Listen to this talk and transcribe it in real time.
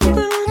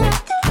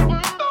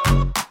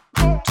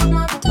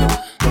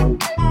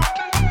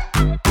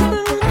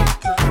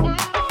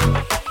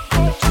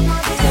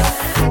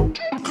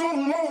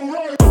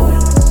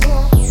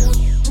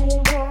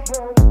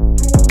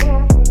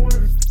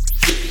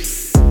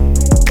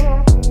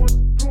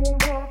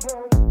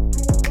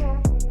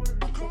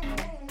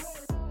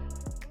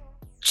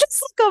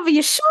over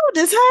your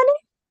shoulders, honey.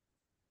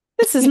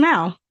 This is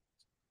Mal.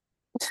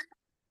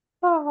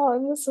 Oh,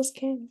 and this is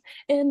King,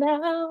 and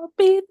I'll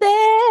be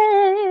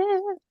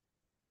there.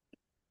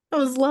 That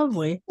was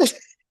lovely.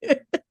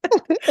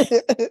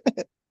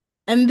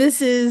 And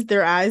this is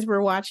Their Eyes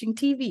Were Watching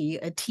TV,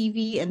 a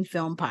TV and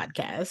film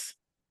podcast.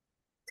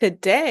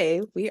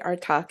 Today, we are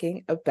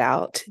talking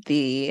about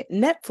the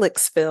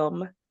Netflix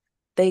film,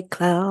 They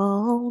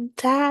Cloned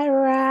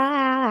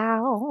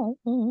Tyrone.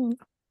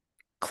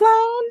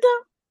 Cloned.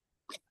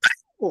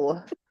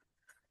 Oh.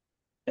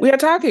 We are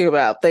talking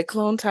about They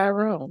Cloned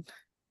Tyrone.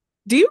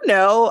 Do you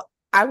know,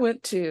 I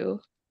went to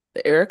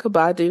the Erykah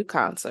Badu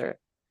concert,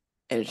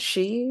 and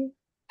she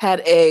had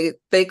a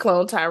They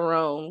Cloned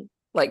Tyrone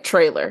like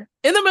trailer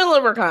in the middle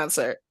of her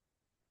concert.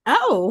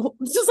 Oh,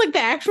 it's just like the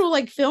actual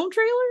like film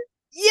trailer?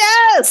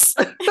 Yes.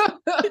 I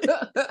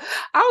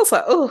was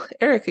like, oh,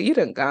 Erykah, you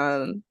done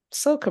gone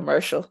so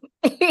commercial.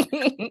 I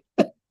mean,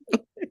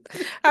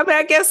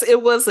 I guess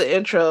it was the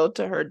intro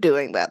to her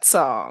doing that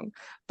song,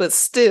 but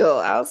still,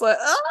 I was like,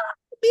 oh,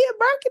 being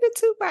marketed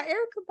to by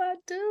Erykah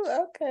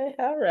Badu. Okay,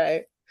 all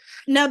right.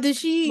 Now, did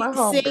she My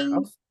sing?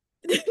 homegirl.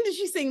 Did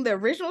she sing the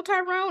original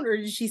Tyrone, or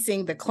did she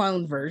sing the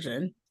clone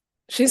version?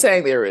 She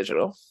sang the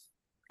original.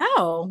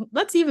 Oh,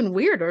 that's even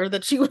weirder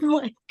that she would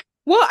like.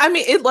 Well, I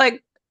mean, it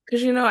like,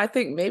 because I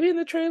think maybe in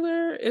the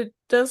trailer it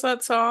does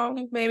that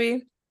song,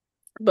 maybe.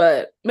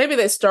 But maybe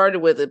they started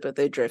with it, but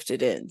they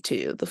drifted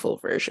into the full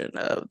version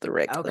of the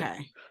regular.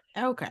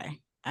 Okay,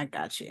 I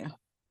got you.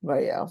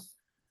 But yeah,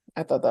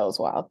 I thought that was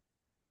wild.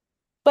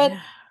 But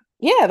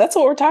yeah, that's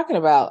what we're talking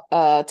about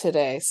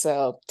today.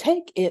 So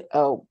take it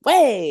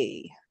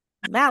away,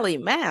 Mally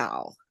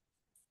Mal.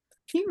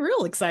 She's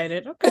real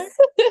excited. Okay.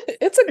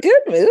 It's a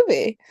good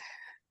movie.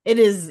 It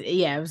is,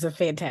 yeah, it was a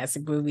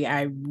fantastic movie.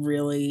 I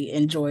really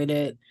enjoyed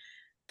it.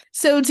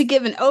 So, to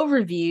give an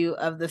overview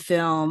of the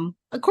film,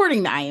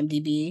 according to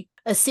IMDb,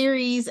 a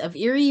series of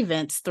eerie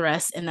events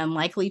thrust an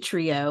unlikely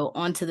trio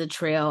onto the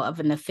trail of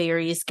a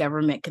nefarious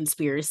government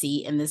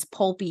conspiracy in this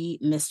pulpy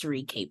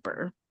mystery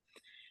caper.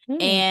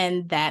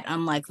 And that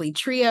unlikely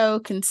trio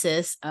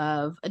consists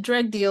of a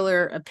drug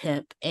dealer, a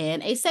pimp,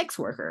 and a sex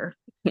worker,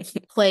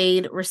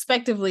 played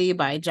respectively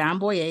by John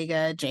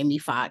Boyega, Jamie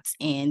Foxx,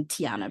 and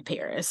Teyonah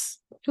Parris,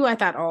 who I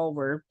thought all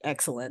were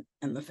excellent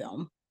in the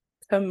film.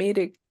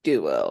 Comedic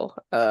duo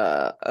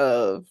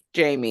of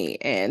Jamie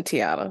and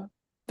Teyonah.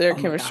 Their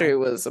chemistry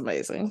was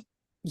amazing.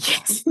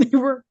 Yes, they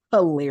were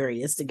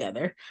hilarious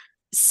together.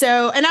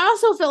 So, and I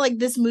also felt like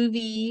this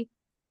movie,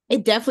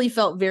 it definitely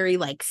felt very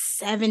like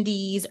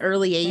 70s,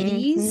 early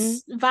 80s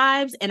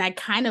vibes. And I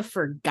kind of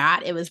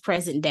forgot it was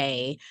present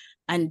day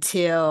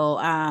until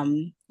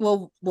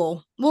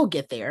we'll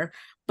get there.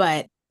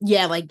 But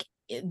yeah, like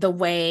the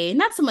way,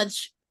 not so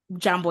much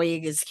John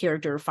Boyega's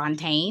character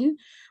Fontaine,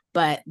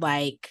 but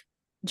like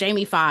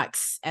Jamie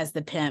Foxx as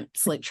the pimp,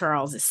 Slick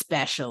Charles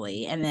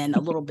especially, and then a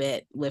little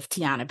bit with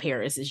Teyonah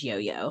Parris as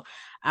Yo-Yo.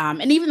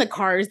 And even the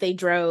cars they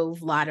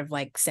drove, a lot of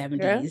like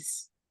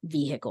 70s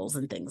vehicles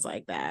and things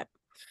like that.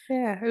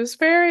 Yeah, it was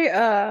very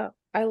I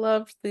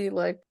loved the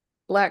like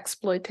black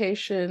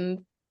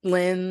exploitation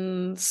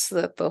lens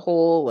that the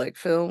whole like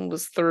film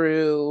was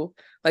through,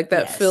 like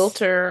that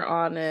filter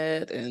on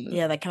it, and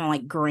yeah, that kind of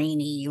like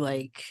grainy,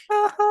 like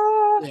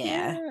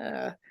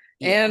yeah.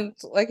 And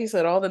like you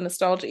said, all the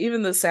nostalgia,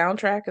 even the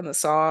soundtrack and the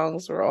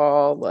songs were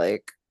all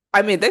like,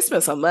 I mean, they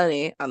spent some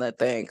money on that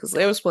thing because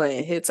they was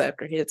playing hits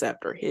after hits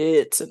after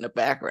hits in the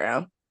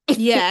background.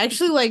 Yeah, I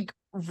actually like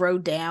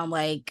wrote down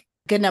like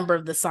a good number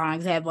of the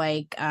songs had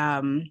like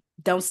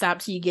Don't Stop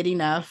Till You Get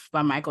Enough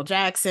by Michael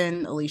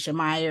Jackson, Alicia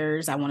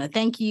Myers, I Want to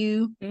Thank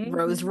You,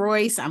 Rose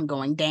Royce, I'm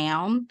Going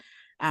Down,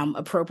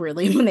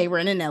 appropriately when they were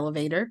in an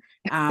elevator.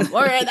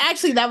 Or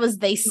actually that was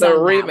they sung the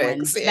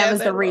remix. That was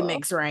the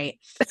remix, right?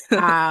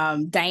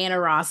 Diana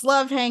Ross,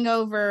 Love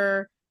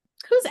Hangover.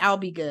 Who's I'll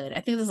Be Good? I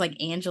think it was like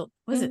Angela,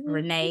 was it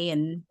Renee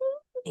and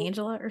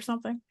Angela or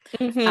something?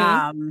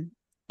 And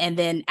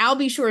then I'll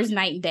Be Sure's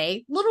Night and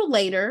Day, a little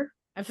later.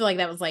 I feel like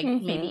that was like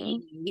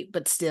maybe 88,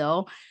 but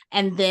still.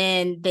 And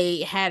then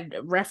they had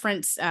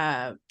reference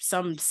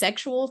some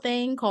sexual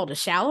thing called a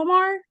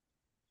Shalimar,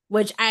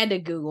 which I had to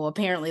Google.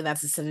 Apparently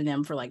that's a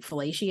synonym for like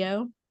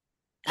fellatio.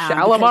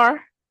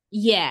 Shalimar?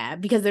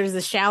 Because there's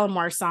a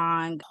Shalimar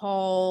song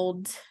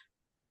called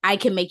I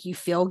Can Make You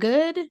Feel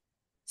Good.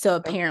 So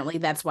apparently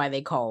that's why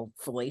they call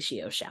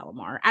fellatio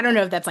Shalimar. I don't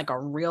know if that's like a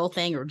real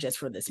thing or just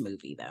for this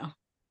movie though.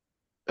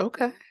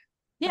 Okay.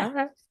 Yeah. All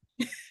right.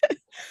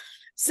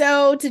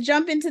 So to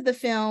jump into the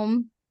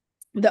film,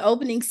 the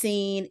opening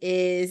scene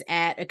is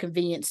at a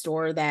convenience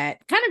store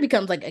that kind of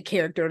becomes like a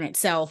character in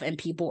itself, and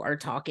people are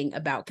talking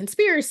about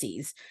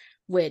conspiracies,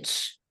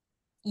 which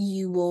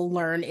you will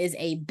learn is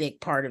a big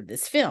part of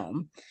this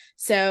film.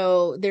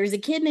 So there's a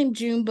kid named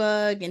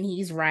Junebug, and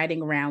he's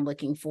riding around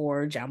looking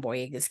for John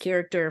Boyega's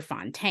character,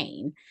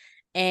 Fontaine.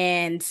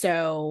 And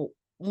so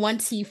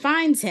once he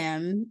finds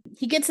him,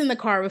 he gets in the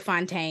car with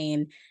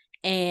Fontaine,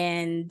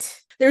 and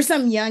there's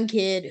some young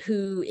kid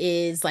who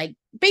is like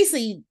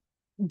basically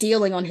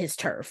dealing on his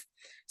turf.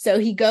 So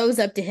he goes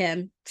up to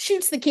him,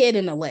 shoots the kid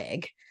in the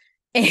leg.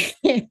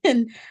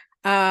 And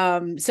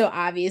so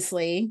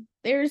obviously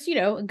there's,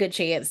 a good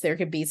chance there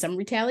could be some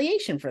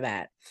retaliation for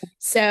that.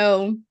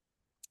 So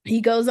he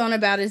goes on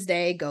about his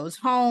day, goes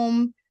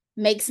home,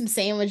 makes some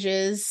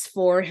sandwiches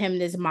for him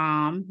and his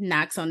mom,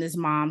 knocks on his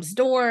mom's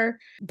door,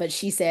 but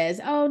she says,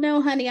 "Oh no,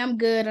 honey, I'm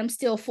good. I'm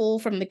still full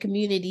from the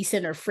community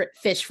center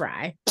fish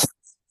fry."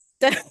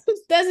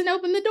 Doesn't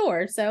open the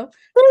door. So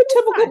very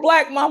typical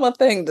Black mama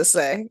thing to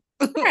say.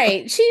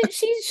 Right.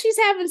 She's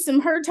having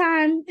some her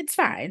time. It's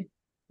fine.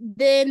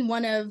 Then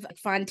one of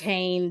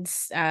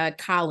Fontaine's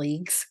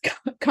colleagues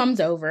comes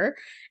over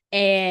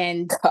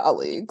and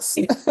colleagues.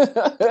 I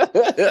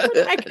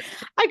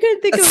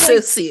couldn't think of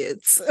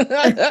associates.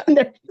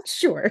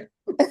 Sure.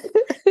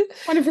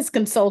 One of his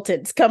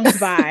consultants comes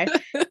by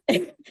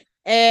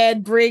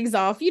and brings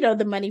off,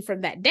 the money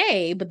from that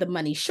day, but the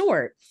money's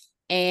short.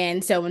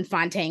 And so when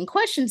Fontaine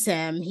questions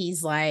him,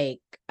 he's like,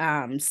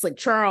 Slick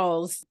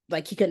Charles,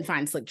 like he couldn't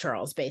find Slick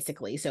Charles,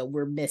 basically. So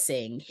we're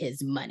missing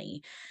his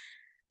money.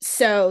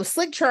 So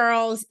Slick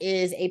Charles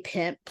is a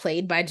pimp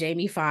played by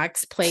Jamie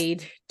Foxx,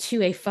 played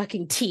to a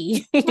fucking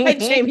T by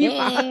Jamie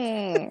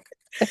Foxx.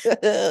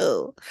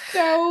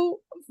 So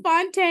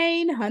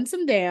Fontaine hunts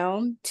him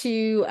down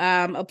to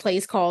a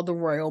place called the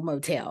Royal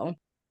Motel.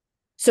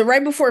 So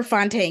right before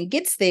Fontaine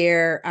gets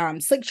there,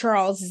 Slick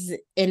Charles is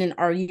in an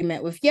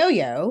argument with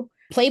Yo-Yo,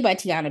 played by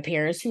Teyonah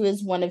Parris, who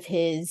is one of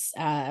his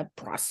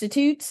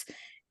prostitutes.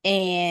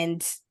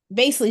 And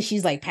basically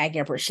she's like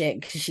packing up her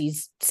shit because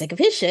she's sick of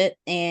his shit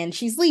and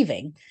she's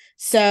leaving.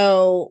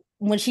 So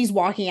when she's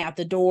walking out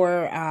the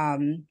door,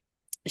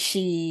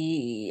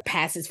 she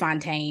passes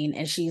Fontaine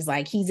and she's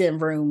like, he's in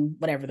room,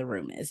 whatever the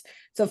room is.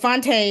 So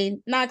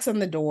Fontaine knocks on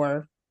the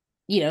door.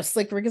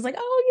 Slick Rick is like,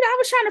 "Oh, I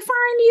was trying to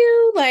find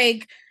you.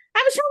 Like,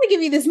 I was trying to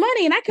give you this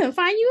money and I couldn't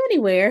find you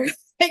anywhere."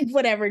 Like,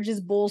 whatever,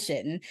 just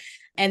bullshitting.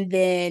 And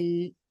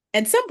then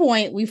at some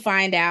point, we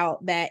find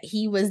out that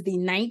he was the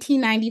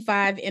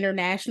 1995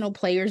 International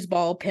Players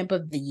Ball Pimp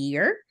of the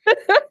Year.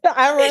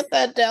 I wrote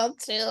that down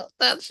too.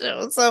 That shit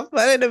was so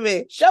funny to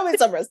me. Show me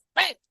some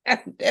respect.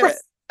 Damn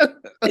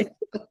it.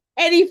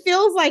 And he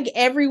feels like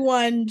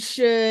everyone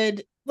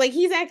should, like,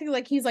 he's acting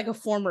like he's like a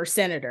former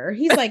senator.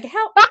 He's like,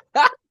 how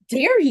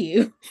dare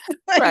you?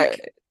 Right.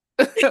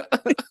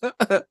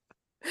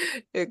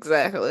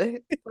 Exactly.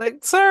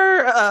 Like,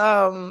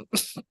 sir,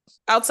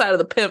 outside of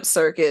the pimp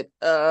circuit,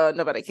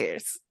 nobody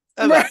cares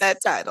about that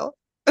title.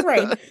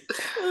 Right.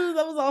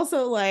 That was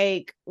also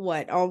like,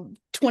 what,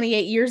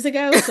 28 years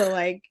ago? So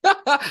like,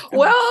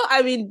 well,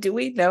 I mean, do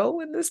we know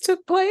when this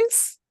took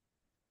place?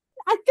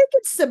 I think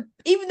it's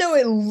even though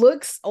it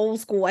looks old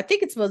school, I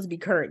think it's supposed to be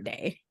current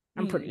day.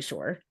 I'm pretty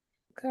sure.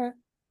 Okay.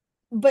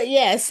 But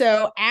yeah,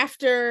 so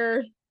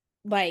after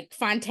like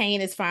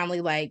Fontaine is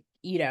finally like,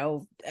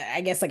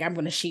 I guess like, I'm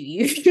gonna shoot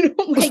you,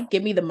 like,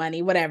 give me the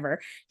money,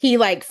 whatever. He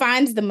like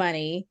finds the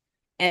money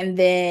and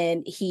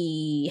then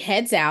he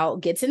heads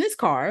out, gets in his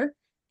car,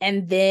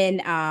 and then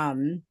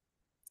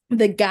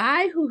the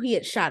guy who he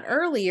had shot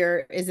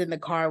earlier is in the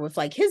car with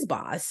like his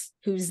boss,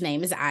 whose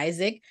name is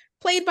Isaac,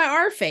 played by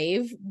our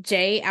fave,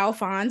 J.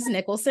 Alphonse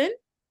Nicholson.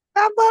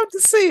 I'd love to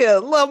see a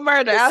little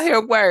murder out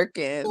here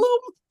working.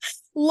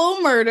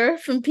 Little murder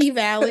from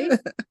P-Valley.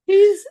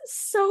 He's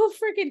so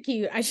freaking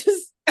cute.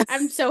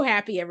 I'm so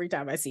happy every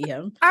time I see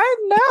him. I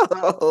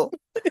know.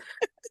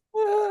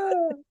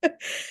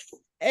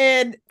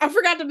 And I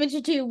forgot to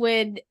mention too,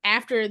 when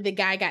after the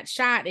guy got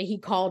shot and he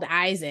called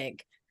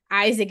Isaac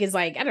is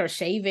like, I don't know,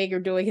 shaving or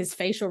doing his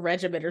facial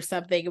regimen or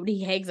something. And when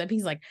he hangs up,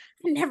 he's like,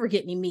 "I never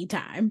get any me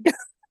time."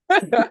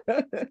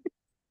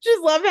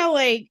 Just love how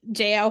like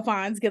J.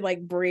 Alphonse can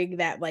like bring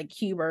that like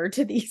humor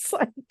to these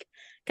like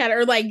kind of,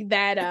 or like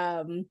that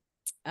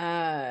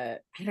I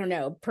don't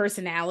know,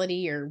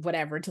 personality or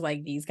whatever to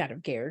like these kind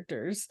of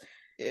characters.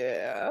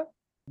 Yeah.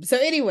 So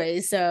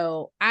anyway,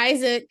 so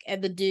Isaac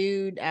and the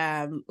dude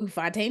who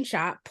Fontaine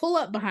shot pull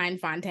up behind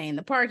Fontaine in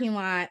the parking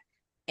lot,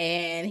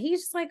 and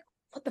he's just like,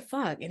 "What the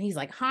fuck?" And he's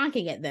like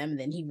honking at them. And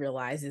then he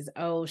realizes,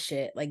 oh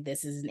shit, like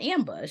this is an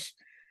ambush.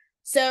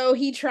 So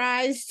he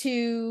tries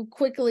to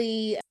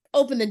quickly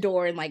open the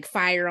door and like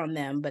fire on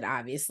them, but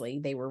obviously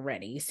they were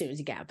ready as soon as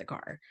he got out the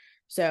car.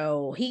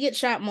 So he gets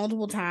shot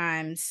multiple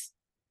times.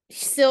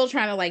 He's still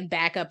trying to like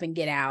back up and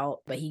get out,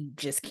 but he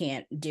just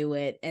can't do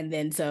it. And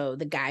then so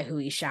the guy who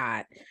he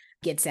shot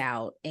gets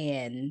out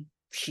and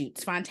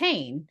shoots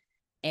Fontaine.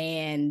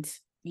 And,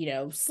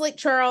 Slick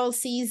Charles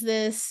sees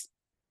this.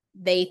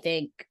 They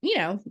think,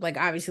 like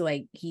obviously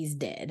like he's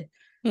dead.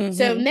 Mm-hmm.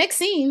 So next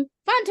scene,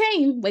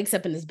 Fontaine wakes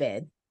up in his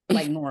bed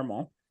like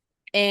normal.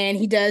 And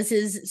he does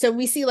so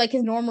we see like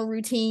his normal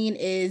routine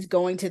is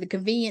going to the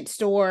convenience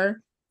store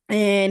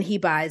and he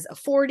buys a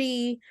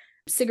 40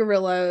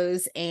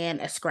 cigarillos and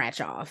a scratch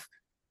off.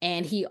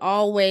 And he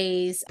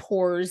always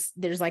pours,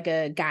 there's like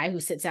an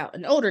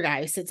older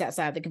guy who sits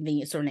outside the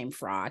convenience store named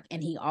Frog,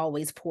 and he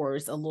always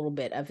pours a little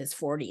bit of his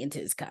 40 into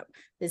his cup.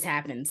 This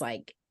happens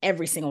like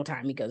every single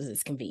time he goes to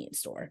this convenience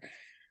store.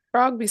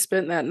 Frog be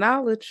spitting that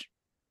knowledge.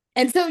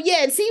 And so,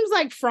 yeah, it seems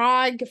like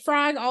Frog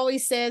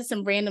always says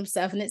some random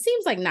stuff, and it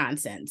seems like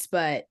nonsense,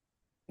 but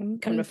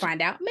come to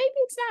find out, maybe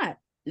it's not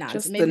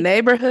nonsense. Just maybe the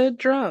neighborhood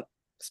drunk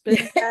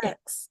spitting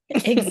facts.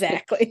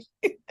 Exactly.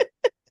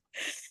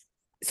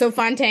 So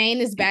Fontaine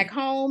is back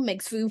home,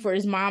 makes food for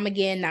his mom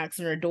again, knocks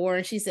on her door,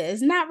 and she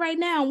says, "Not right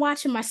now, I'm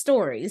watching my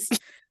stories."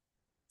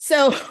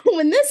 So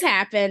when this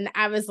happened,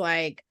 I was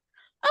like,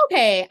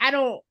 okay, I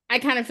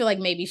kind of feel like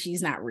maybe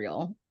she's not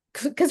real.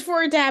 Because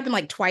for it to happen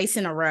like twice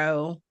in a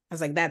row, I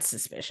was like, that's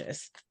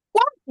suspicious.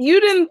 What? You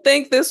didn't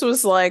think this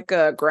was like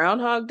a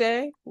Groundhog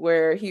Day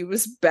where he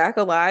was back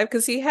alive?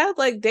 Because he had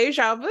like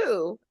deja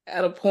vu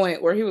at a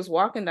point where he was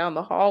walking down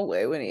the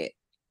hallway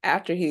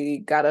after he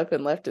got up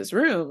and left his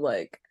room.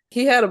 Like,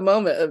 he had a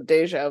moment of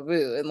deja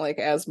vu, and like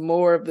as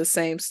more of the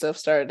same stuff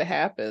started to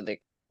happen,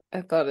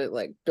 I thought it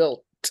like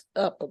built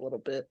up a little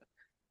bit.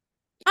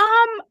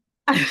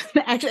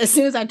 Actually, as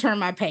soon as I turn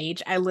my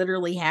page, I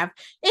literally have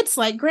it's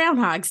like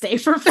Groundhog's Day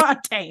for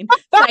Fontaine.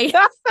 I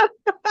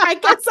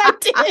guess I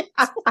did.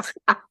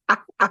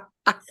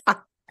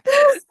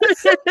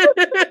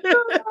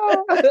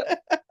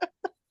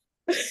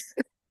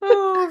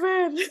 Oh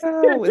man.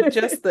 Oh, with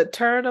just the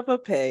turn of a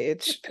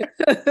page.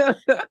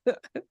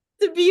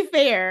 To be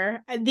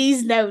fair,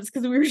 these notes,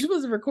 because we were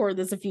supposed to record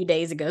this a few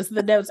days ago, so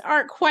the notes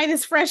aren't quite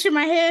as fresh in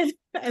my head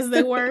as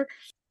they were.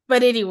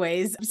 But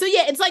anyways, so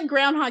yeah, it's like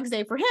Groundhog's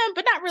Day for him,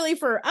 but not really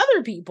for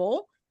other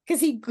people,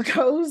 because he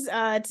goes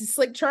to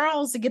Slick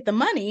Charles to get the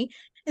money,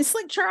 and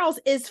Slick Charles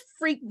is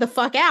freaked the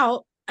fuck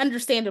out,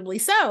 understandably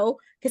so,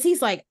 because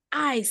he's like,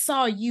 I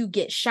saw you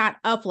get shot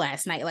up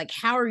last night. Like,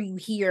 how are you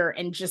here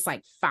and just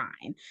like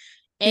fine?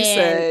 He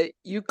said,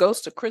 "You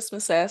ghost a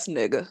Christmas ass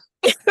nigga."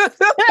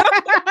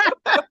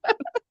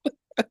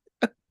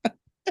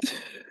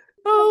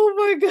 Oh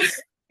my god.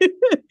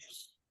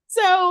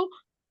 So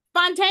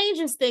Fontaine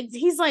just thinks,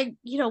 he's like,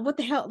 what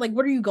the hell? Like,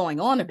 what are you going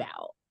on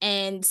about?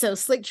 And so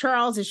Slick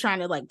Charles is trying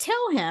to like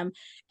tell him,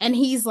 and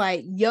he's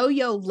like,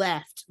 Yo-Yo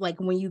left like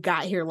when you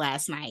got here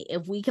last night.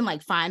 If we can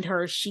like find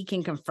her, she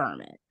can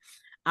confirm it.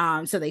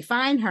 So they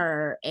find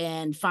her,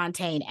 and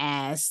Fontaine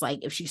asks like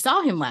if she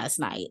saw him last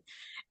night.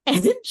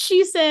 And then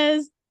she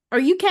says, "Are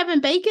you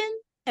Kevin Bacon?"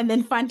 And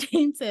then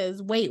Fontaine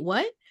says, "Wait,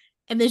 what?"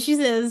 And then she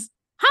says,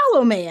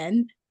 "Hollow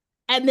Man."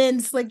 And then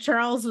Slick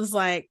Charles was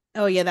like,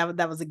 "Oh yeah,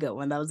 that was a good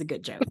one. That was a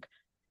good joke."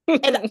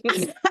 And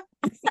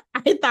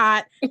I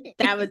thought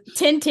that was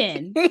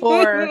 10-10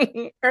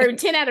 or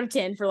 10 out of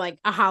 10 for like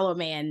a Hollow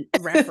Man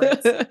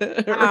reference.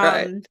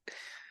 Right.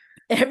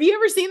 Have you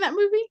ever seen that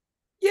movie?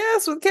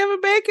 Yes, with Kevin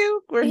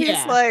Bacon, where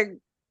he's like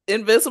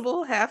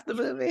invisible half the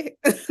movie.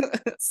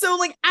 So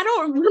like I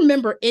don't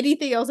remember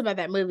anything else about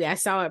that movie. I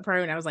saw it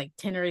probably when I was like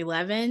 10 or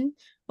 11,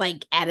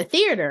 like at a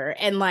theater,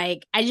 and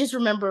like I just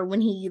remember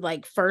when he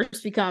like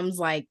first becomes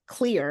like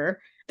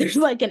clear, there's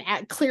like an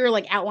clear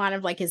like outline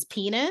of like his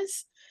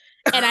penis,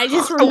 and I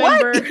just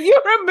remember. What?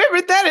 You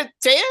remember that at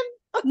 10?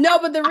 No,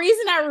 but the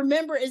reason I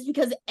remember is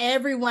because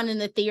everyone in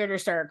the theater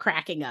started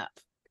cracking up.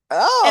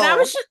 Oh, and I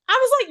was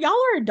like, y'all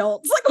are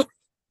adults, like.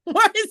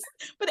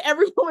 But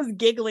everyone was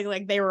giggling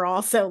like they were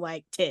also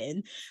like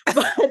 10.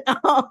 But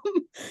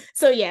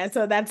so yeah,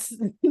 so that's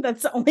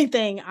the only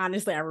thing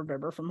honestly I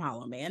remember from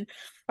Hollow Man.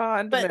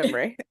 Fond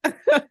memory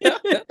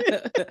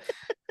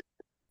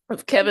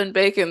of Kevin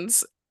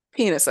Bacon's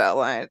penis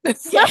outline.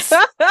 Yes.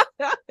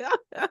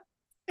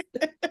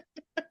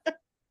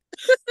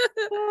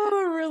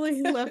 Oh,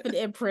 really left an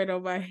imprint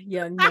on my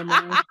young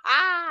memory.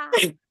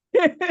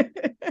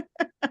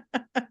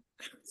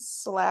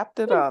 Slapped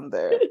it on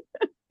there.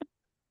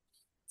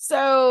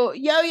 So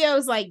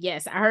Yo-Yo's like,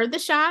 yes, I heard the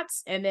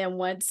shots. And then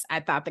once I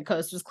thought the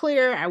coast was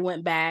clear, I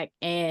went back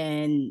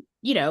and,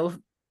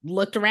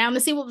 looked around to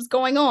see what was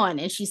going on.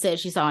 And she said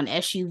she saw an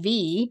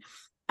SUV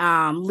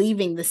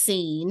leaving the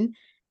scene,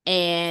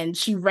 and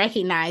she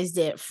recognized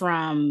it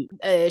from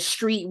a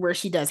street where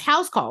she does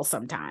house calls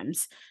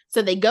sometimes.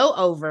 So they go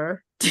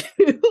over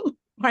to,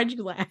 why'd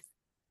you laugh?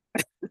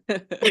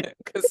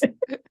 Because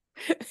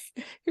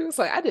he was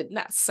like, I did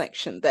not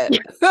sanction that.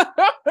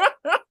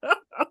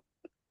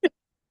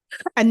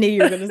 I knew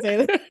you were going to say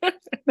that.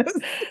 But it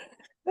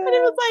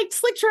was like,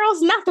 Slick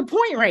Charles, not the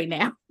point right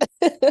now.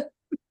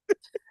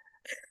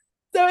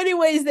 So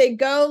anyways, they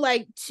go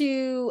like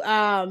to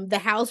the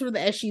house where the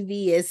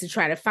SUV is to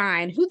try to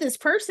find who this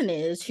person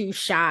is who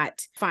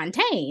shot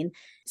Fontaine.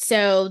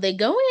 So they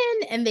go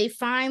in and they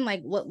find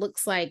like what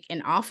looks like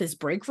an office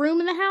break room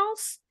in the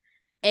house.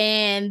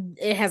 And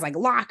it has like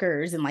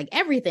lockers and like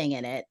everything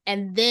in it.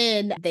 And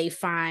then they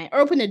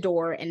open the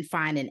door and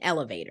find an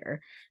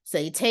elevator. So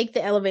they take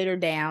the elevator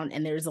down,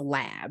 and there's a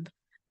lab,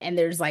 and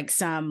there's like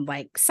some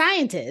like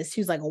scientist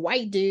who's like a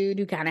white dude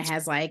who kind of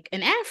has like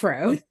an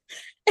afro.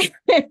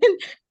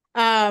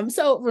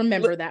 So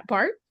remember that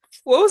part.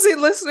 What was he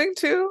listening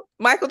to?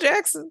 Michael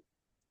Jackson.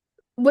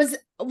 Was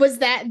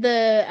that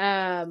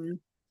the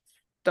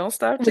Don't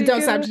Stop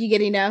Till You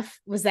Get Enough?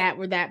 Was that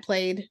where that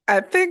played?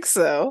 I think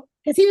so.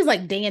 Because he was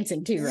like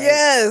dancing too, right?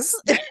 Yes.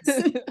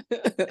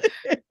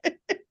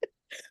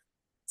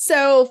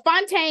 So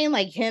Fontaine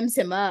like hems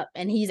him up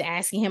and he's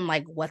asking him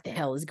like what the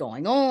hell is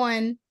going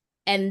on.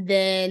 And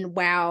then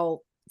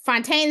while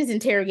Fontaine is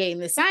interrogating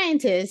the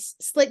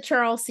scientist, Slick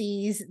Charles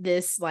sees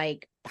this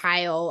like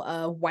pile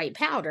of white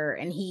powder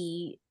and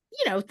he,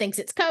 thinks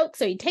it's Coke.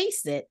 So he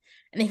tastes it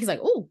and he's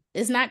like, oh,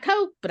 it's not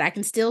Coke, but I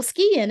can still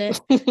ski in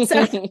it.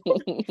 So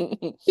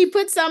he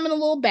puts some in a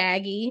little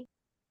baggie.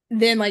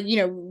 Then like,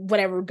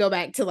 whatever, go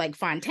back to like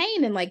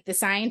Fontaine and like the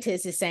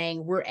scientist is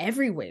saying we're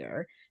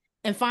everywhere.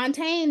 And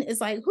Fontaine is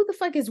like, who the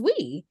fuck is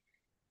we?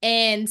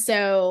 And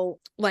so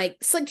like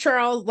Slick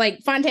Charles, like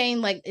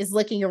Fontaine like is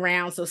looking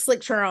around. So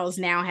Slick Charles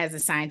now has a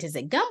scientist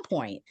at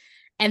gunpoint.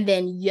 And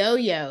then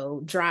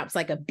Yo-Yo drops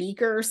like a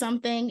beaker or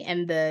something.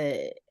 And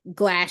the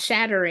glass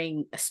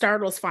shattering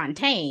startles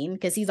Fontaine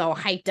because he's all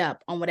hyped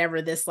up on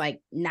whatever this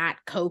like not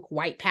Coke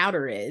white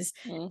powder is.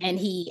 Mm-hmm. And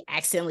he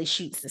accidentally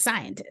shoots the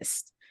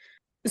scientist.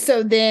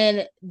 So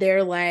then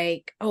they're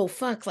like, oh,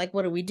 fuck, like,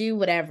 what do we do?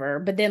 Whatever.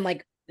 But then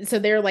like, so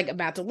they're like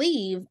about to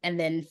leave, and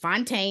then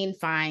Fontaine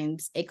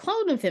finds a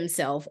clone of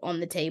himself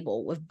on the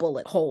table with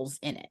bullet holes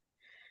in it.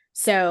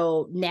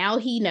 So now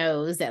he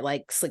knows that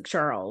like Slick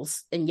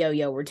Charles and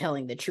Yo-Yo were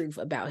telling the truth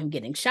about him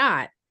getting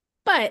shot,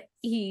 but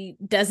he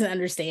doesn't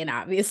understand,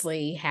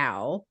 obviously,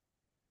 how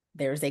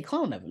there's a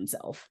clone of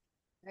himself.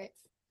 Right.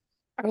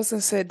 I was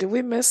gonna say, did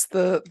we miss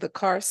the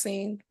car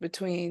scene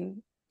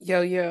between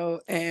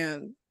Yo-Yo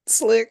and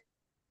Slick?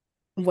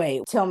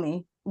 Wait, tell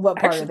me what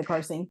part of the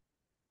car scene?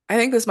 I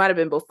think this might have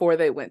been before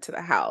they went to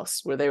the house,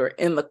 where they were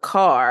in the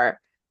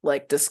car,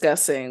 like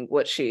discussing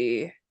what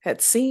she had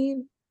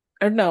seen.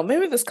 Or no,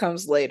 maybe this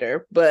comes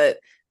later, but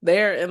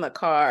they're in the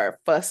car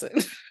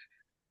fussing.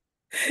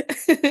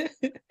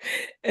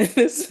 And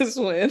this is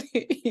when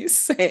he's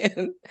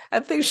saying,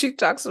 I think she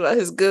talks about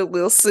his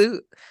Goodwill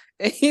suit.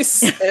 And he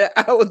said,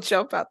 I will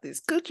jump out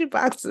these Gucci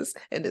boxes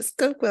and this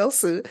Goodwill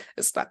suit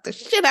and slap the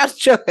shit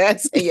out your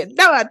ass. And you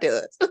know I do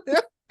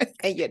it.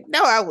 And you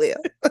know I will.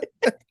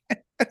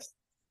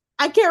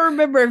 I can't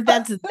remember if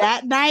that's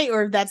that night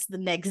or if that's the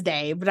next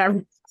day, but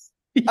I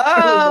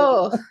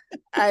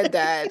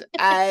died.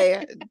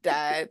 I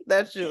died.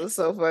 That shit was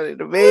so funny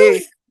to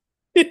me.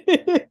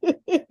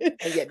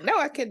 And yet, no,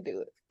 I can do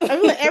it. I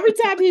mean, like, every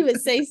time he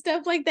would say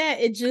stuff like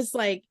that, it just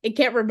like it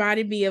kept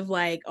reminding me of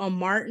like on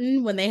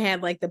Martin when they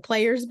had like the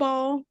players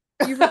ball.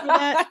 You remember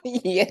that?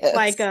 Yes.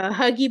 Like a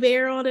Huggy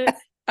Bear on it.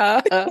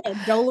 And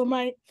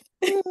Dolomite.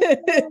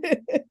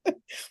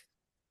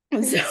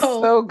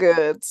 So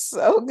good.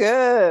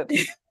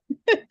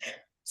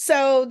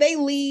 So they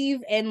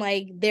leave and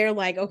like they're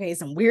like, okay,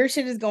 some weird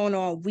shit is going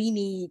on. We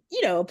need,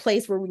 a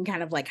place where we can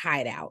kind of like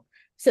hide out.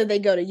 So they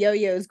go to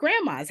Yo-Yo's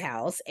grandma's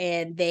house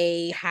and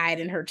they hide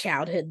in her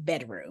childhood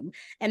bedroom.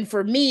 And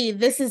for me,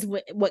 this is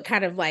what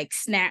kind of like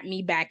snapped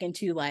me back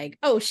into like,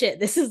 oh shit,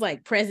 this is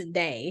like present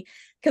day.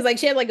 Cause like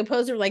she had like a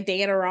poster of like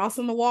Diana Ross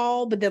on the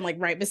wall, but then like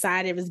right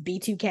beside it was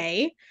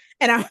B2K.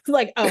 And I was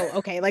like, oh,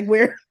 okay, like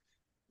we're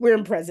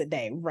in present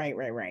day. Right.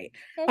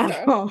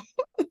 Okay.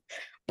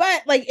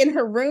 But like in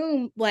her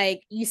room,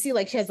 like you see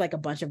like she has like a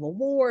bunch of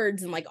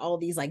awards and like all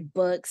these like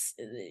books.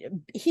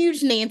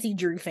 Huge Nancy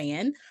Drew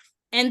fan.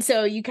 And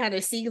so you kind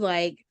of see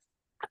like,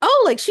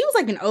 oh, like she was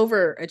like an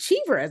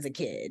overachiever as a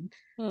kid.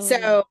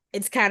 So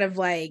it's kind of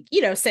like,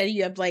 setting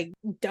you up like,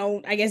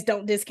 don't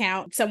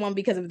discount someone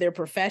because of their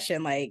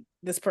profession. Like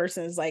this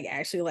person is like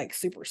actually like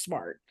super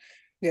smart.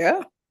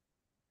 Yeah.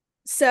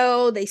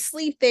 So they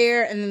sleep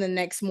there. And then the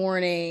next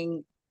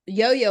morning,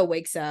 Yo-Yo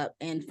wakes up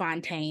and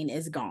Fontaine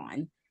is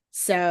gone.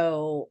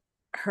 So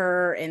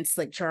her and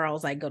Slick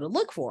Charles like go to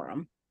look for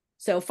him.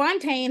 So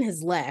Fontaine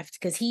has left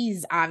because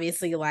he's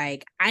obviously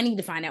like, I need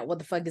to find out what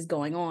the fuck is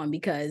going on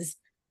because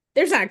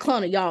there's not a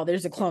clone of y'all,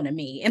 there's a clone of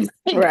me. And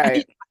like,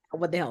 right.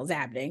 What the hell is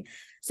happening?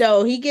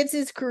 So he gets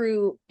his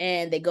crew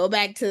and they go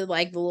back to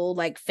like the little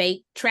like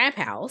fake trap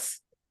house.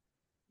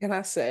 Can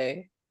I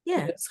say,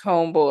 yeah, it's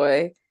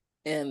homeboy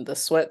in the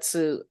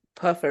sweatsuit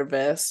puffer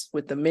vest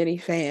with the mini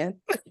fan.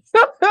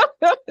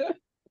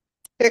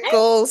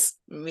 Tickles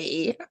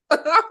me.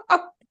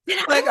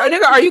 Like,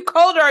 are you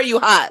cold or are you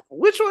hot?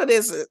 Which one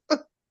is it?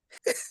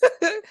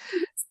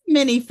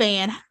 Mini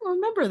fan. I don't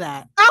remember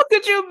that. How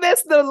could you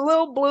miss the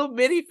little blue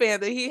mini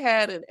fan that he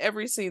had in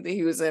every scene that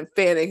he was in,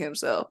 fanning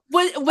himself?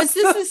 Was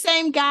this the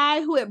same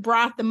guy who had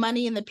brought the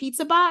money in the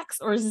pizza box,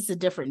 or is this a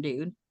different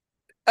dude?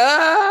 He's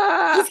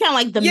kind of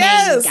like the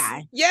main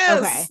guy. Yes.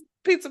 Okay.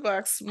 Pizza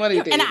box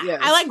money dude. And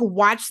I like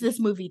watched this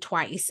movie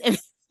twice, and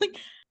like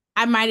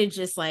I might have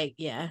just like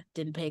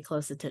didn't pay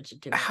close attention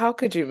to it. How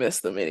could you miss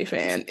the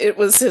minifan? It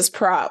was his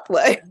prop.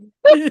 Like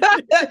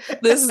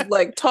this is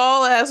like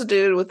tall ass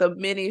dude with a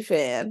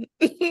minifan.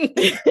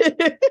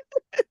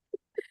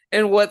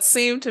 And what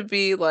seemed to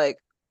be like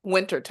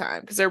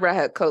wintertime because everybody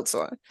had coats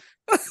on.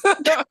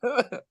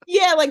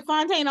 Yeah, like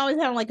Fontaine always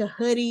had like a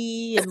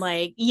hoodie and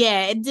like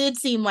it did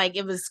seem like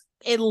it was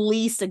at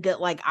least a good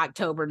like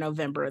October,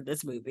 November of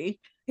this movie.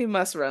 He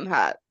must run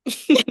hot.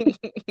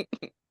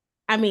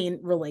 I mean,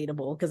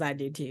 relatable because I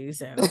do too,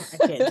 so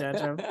I can't judge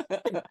him.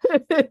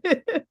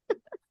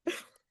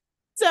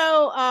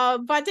 So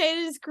Fontaine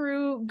and his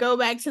crew go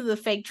back to the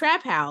fake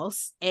trap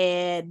house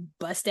and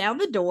bust down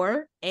the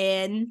door,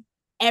 and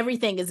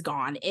everything is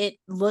gone. It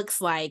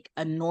looks like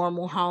a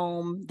normal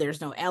home.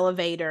 There's no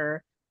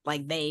elevator.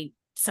 Like they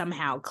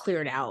somehow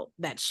cleared out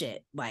that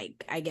shit.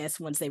 Like I guess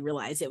once they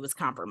realized it was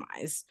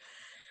compromised.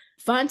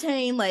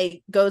 Fontaine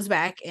like goes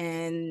back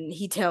and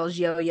he tells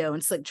Yo-Yo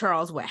and Slick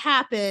Charles what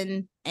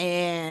happened,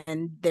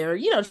 and they're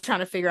trying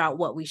to figure out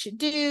what we should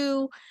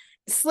do.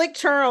 Slick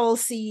Charles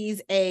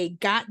sees a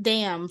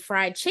goddamn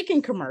fried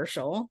chicken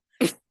commercial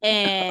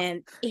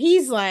and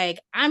he's like,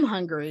 I'm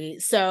hungry,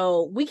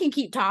 so we can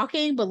keep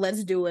talking, but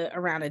let's do it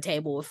around a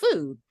table with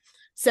food.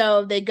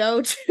 So they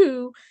go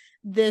to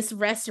this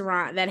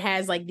restaurant that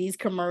has like these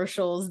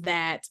commercials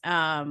that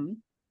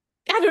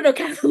I don't know,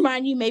 kind of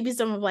remind you maybe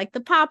some of like the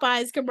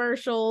Popeyes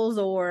commercials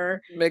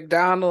or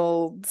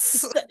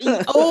McDonald's.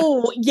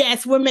 Oh,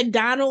 yes, when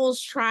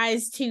McDonald's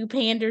tries to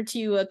pander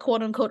to a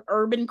quote unquote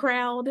urban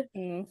crowd.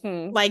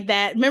 Mm-hmm. Like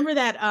that. Remember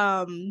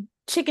that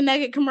chicken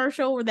nugget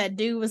commercial where that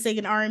dude was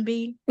singing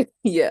R&B?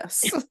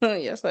 Yes.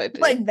 Yes, I do.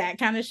 Like that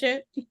kind of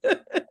shit.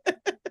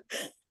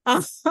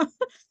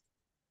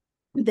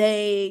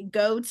 They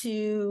go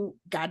to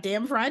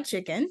goddamn fried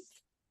chicken,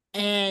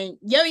 and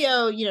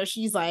Yo-Yo,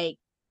 she's like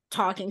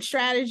talking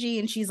strategy,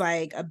 and she's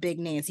like a big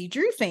Nancy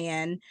Drew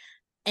fan.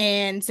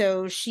 And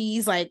so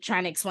she's like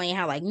trying to explain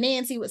how like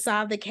Nancy would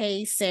solve the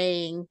case,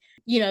 saying,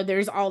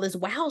 there's all this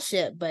wow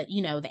shit, but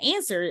the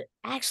answer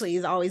actually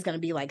is always going to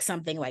be like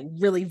something like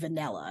really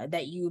vanilla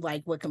that you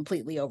like would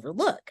completely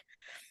overlook.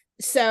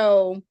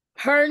 So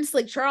her and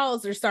Slick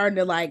Charles are starting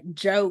to like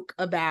joke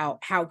about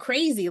how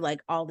crazy like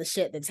all the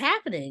shit that's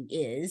happening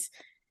is.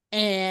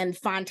 And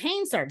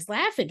Fontaine starts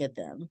laughing at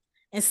them.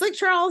 And Slick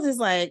Charles is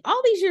like,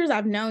 all these years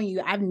I've known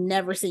you, I've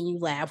never seen you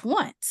laugh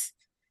once.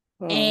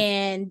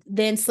 And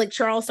then Slick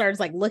Charles starts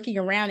like looking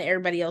around at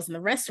everybody else in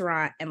the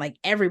restaurant, and like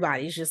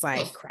everybody's just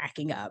like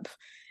cracking up.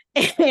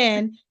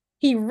 And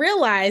he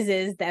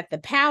realizes that the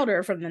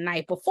powder from the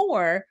night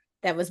before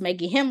that was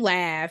making him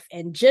laugh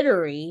and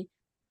jittery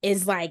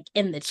is like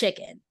in the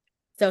chicken.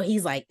 So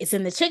he's like, it's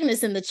in the chicken,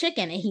 it's in the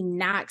chicken. And he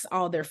knocks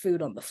all their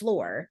food on the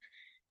floor.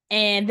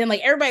 And then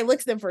like everybody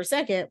looks at them for a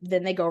second,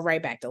 then they go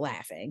right back to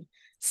laughing.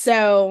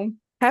 So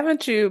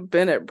haven't you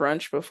been at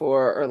brunch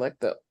before, or like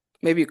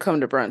maybe you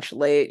come to brunch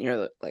late and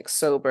you're like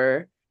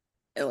sober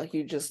and like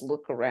you just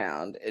look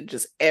around and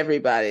just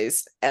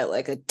everybody's at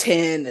like a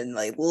 10 and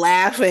like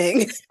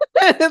laughing.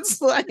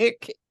 It's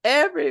like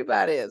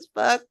everybody is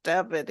fucked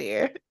up in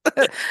here.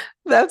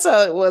 That's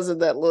how it was in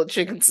that little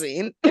chicken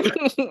scene.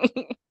 That's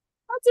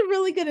a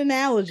really good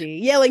analogy.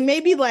 Yeah, like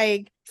maybe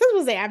like some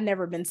people say I've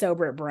never been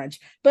sober at brunch,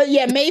 but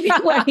yeah, maybe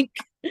like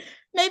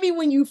maybe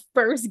when you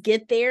first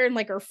get there and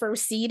like are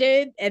first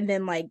seated, and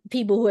then like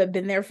people who have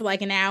been there for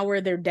like an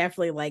hour, they're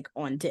definitely like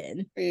on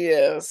 10.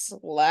 Yes,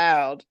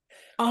 loud.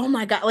 Oh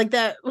my God. Like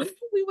that,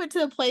 we went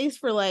to a place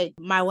for like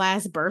my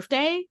last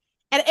birthday,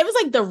 and it was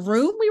like the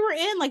room we were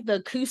in, like the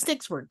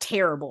acoustics were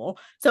terrible.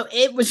 So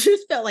it was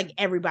just felt like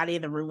everybody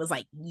in the room was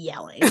like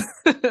yelling.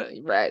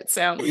 Right.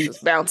 Sound was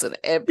just bouncing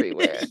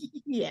everywhere.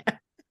 Yeah.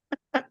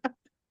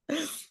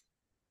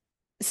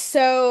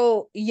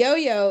 So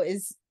Yo-Yo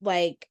is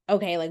like,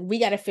 okay, like we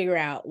got to figure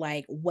out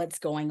like what's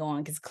going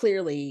on, because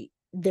clearly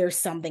there's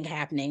something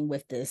happening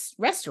with this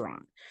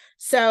restaurant.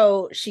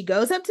 So she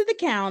goes up to the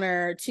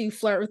counter to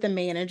flirt with the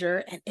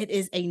manager, and it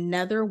is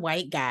another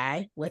white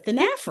guy with an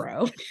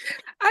afro.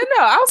 I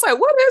know. I was like,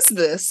 what is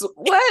this?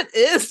 What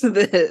is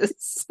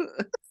this?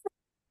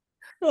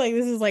 Like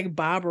this is like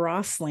Bob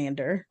Ross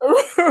slander.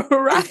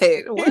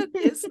 Right. What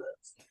is this?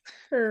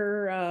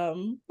 Her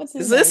what's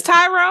his is this name?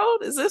 Tyrone?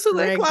 Is this who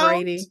Greg they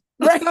cloned?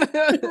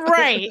 Brady.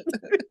 Right.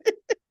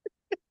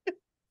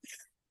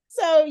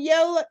 So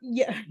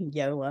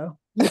YOLO.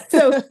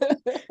 So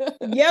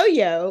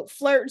Yo-Yo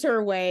flirts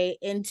her way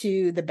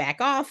into the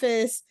back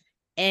office,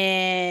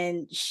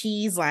 and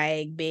she's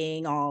like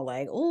being all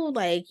like, oh,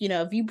 like,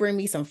 if you bring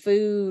me some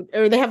food,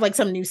 or they have like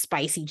some new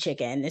spicy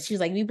chicken, and she's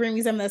like, if you bring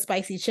me some of that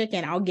spicy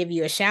chicken, I'll give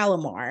you a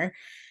Shalimar.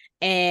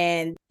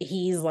 And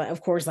he's like,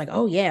 of course, like,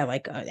 oh yeah,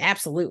 like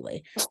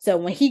absolutely. So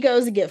when he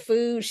goes to get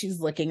food,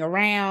 she's looking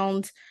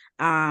around.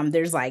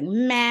 There's like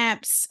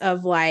maps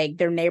of like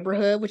their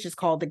neighborhood, which is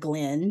called the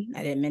Glen.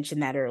 I didn't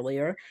mention that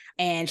earlier.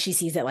 And she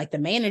sees that like the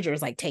manager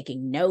is like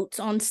taking notes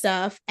on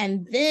stuff.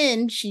 And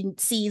then she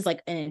sees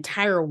like an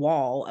entire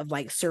wall of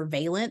like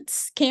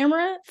surveillance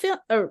camera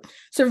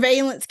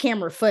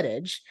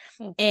footage.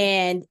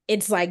 And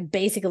it's like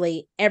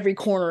basically every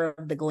corner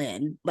of the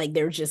Glen, like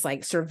they're just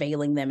like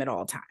surveilling them at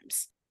all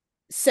times.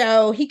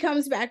 So he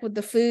comes back with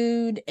the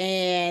food,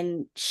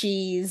 and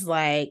she's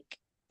like,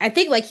 I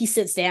think like he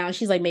sits down,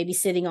 she's like maybe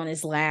sitting on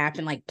his lap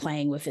and like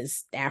playing with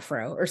his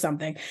afro or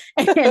something.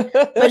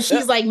 But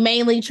she's like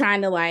mainly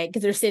trying to like,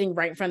 because they're sitting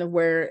right in front of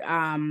where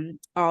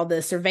all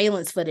the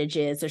surveillance footage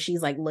is. So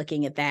she's like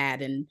looking at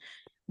that and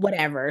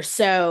whatever.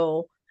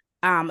 So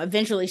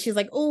eventually she's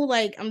like, oh,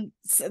 like I'm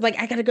like,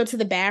 I gotta go to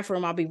the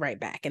bathroom, I'll be right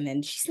back. And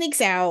then she sneaks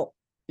out,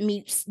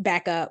 meets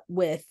back up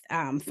with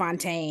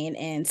Fontaine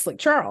and Slick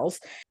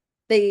Charles.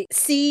 they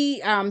see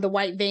the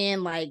white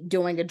van like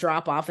doing a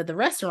drop off at the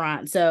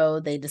restaurant,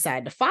 so they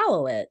decide to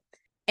follow it.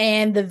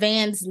 And the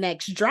van's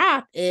next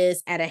drop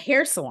is at a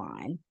hair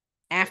salon.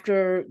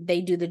 After they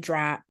do the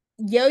drop,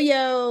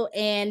 Yo-Yo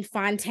and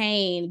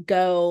Fontaine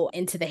go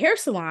into the hair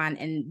salon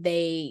and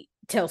they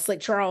tell Slick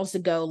Charles to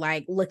go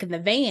like look in the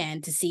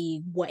van to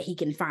see what he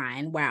can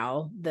find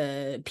while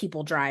the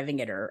people driving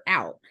it are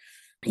out.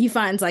 He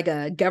finds like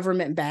a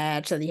government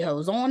badge that he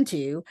holds on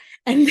to.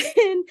 And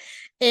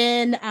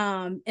then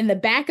in the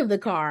back of the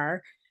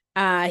car,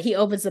 he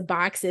opens the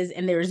boxes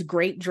and there's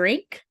grape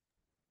drink.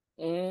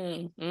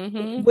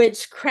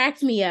 Which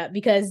cracked me up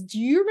because do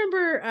you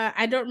remember,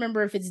 I don't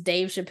remember if it's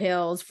Dave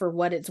Chappelle's For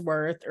What It's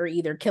Worth or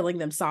either Killing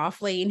Them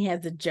Softly, and he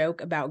has a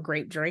joke about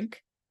grape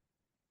drink.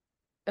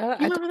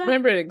 I don't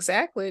remember it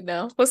exactly.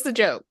 No. What's the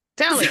joke?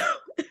 Tell me.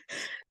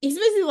 He's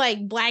basically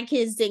like, black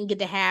kids didn't get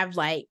to have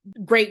like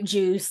grape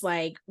juice,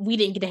 like we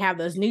didn't get to have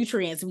those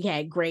nutrients. We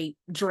had grape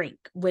drink,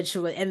 which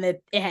was, and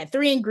it had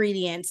 3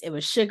 ingredients. It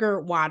was sugar,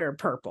 water,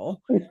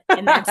 purple,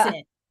 and that's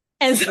it.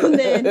 And so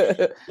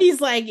then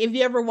he's like, if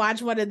you ever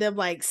watch one of them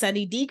like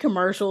Sunny D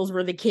commercials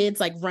where the kids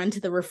like run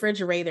to the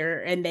refrigerator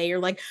and they are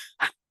like,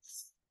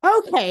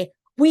 okay,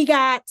 we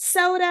got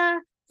soda,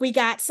 we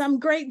got some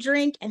grape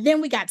drink, and then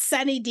we got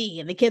Sunny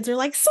D. And the kids are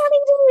like, Sunny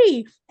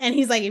D. And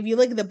he's like, if you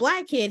look at the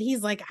black kid,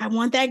 he's like, I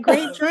want that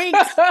grape drink.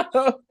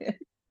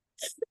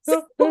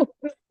 So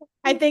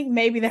I think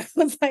maybe that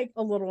was like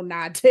a little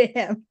nod to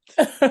him.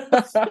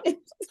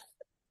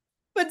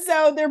 But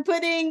so they're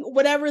putting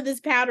whatever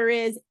this powder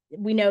is.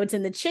 We know it's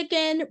in the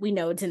chicken. We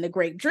know it's in the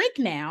grape drink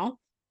now.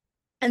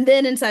 And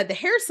then inside the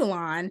hair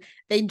salon,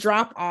 they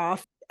drop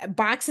off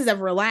boxes of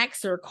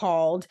relaxer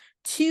called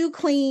Too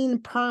Clean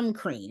Perm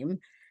Cream.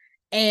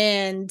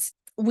 And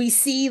we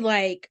see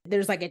like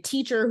there's like a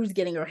teacher who's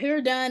getting her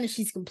hair done and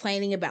she's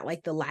complaining about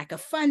like the lack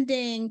of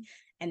funding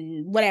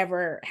and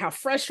whatever, how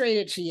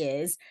frustrated she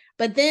is.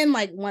 But then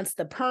like once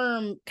the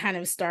perm kind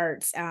of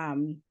starts,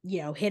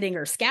 hitting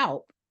her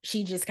scalp,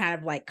 she just kind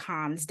of like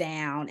calms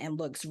down and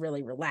looks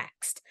really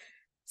relaxed.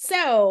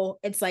 So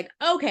it's like,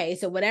 okay,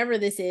 so whatever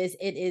this is,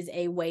 it is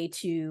a way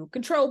to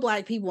control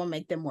black people and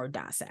make them more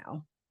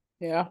docile.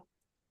 Yeah.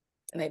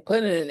 And they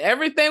put it in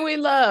everything we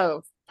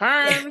love.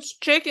 Perms,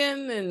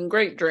 chicken, and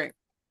grape drink.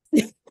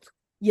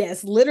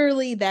 Yes,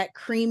 literally that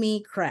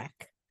creamy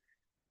crack.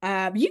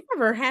 You've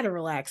never had a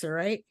relaxer,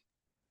 right?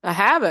 I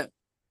haven't.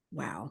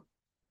 Wow.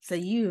 So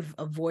you've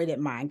avoided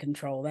mind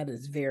control. That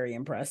is very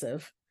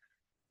impressive.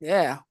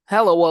 Yeah,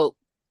 hella woke.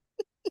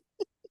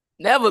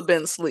 Never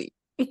been asleep.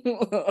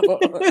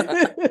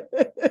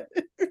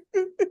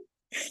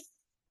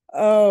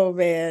 Oh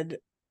man.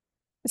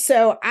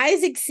 So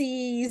Isaac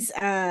sees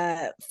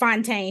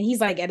Fontaine.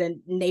 He's like at a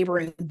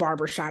neighboring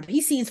barbershop.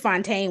 He sees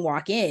Fontaine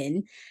walk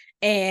in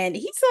and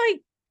he's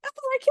like, I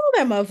thought I killed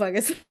that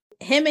motherfucker. So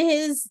him and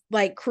his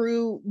like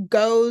crew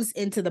goes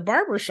into the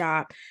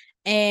barbershop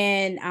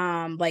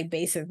and like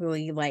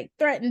basically like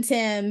threatens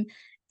him.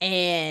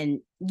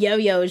 And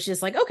Yo-Yo is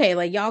just like, okay,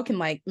 like y'all can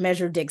like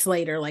measure dicks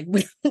later. Like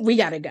we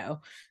gotta go.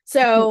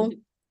 So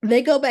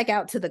they go back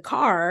out to the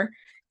car,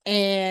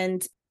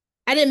 and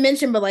I didn't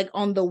mention, but like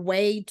on the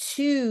way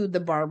to the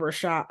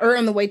barbershop or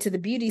on the way to the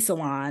beauty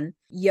salon,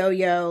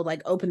 Yo-Yo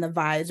like opened the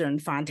visor in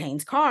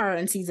Fontaine's car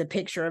and sees a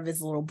picture of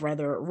his little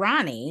brother,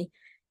 Ronnie.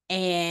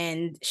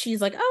 And she's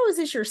like, oh, is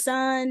this your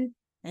son?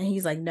 And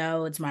he's like,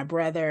 no, it's my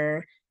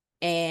brother.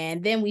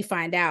 And then we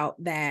find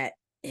out that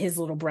his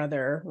little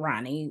brother,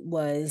 Ronnie,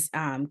 was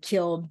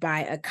killed by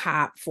a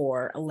cop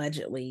for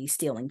allegedly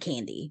stealing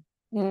candy.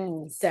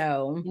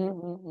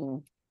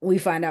 So we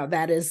find out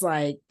that is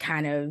like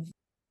kind of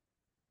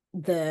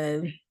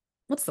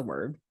what's the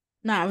word?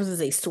 No, I was gonna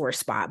say sore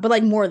spot, but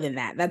like more than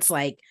that. That's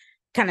like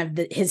kind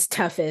of his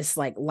toughest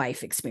like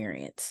life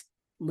experience,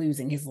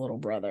 losing his little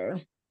brother.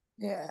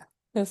 Yeah.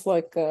 It's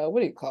like, what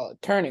do you call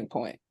it? Turning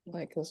point.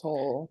 Like his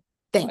whole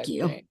Thank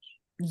you. Change.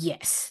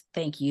 Yes,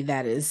 thank you.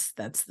 That's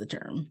the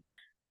term.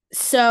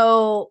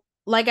 So,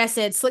 like I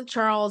said, Slick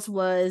Charles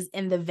was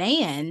in the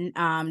van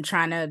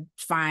trying to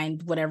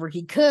find whatever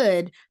he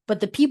could,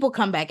 but the people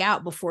come back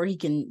out before he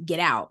can get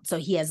out. So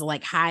he has to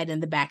like hide in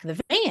the back of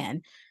the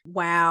van.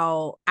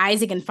 While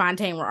Isaac and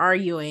Fontaine were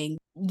arguing,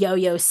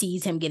 Yo-Yo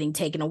sees him getting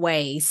taken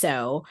away.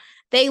 So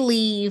they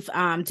leave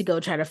to go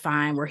try to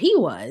find where he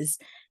was.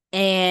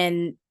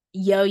 And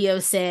Yo-Yo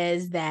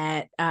says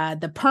that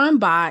the perm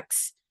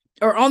box,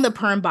 or on the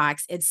perm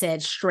box, it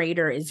said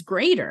straighter is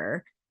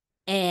greater.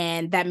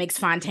 And that makes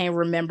Fontaine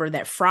remember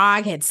that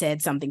Frog had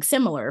said something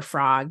similar.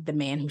 Frog, the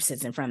man who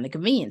sits in front of the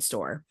convenience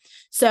store.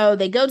 So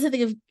they go to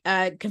the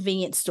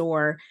convenience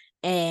store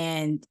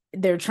and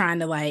they're trying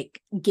to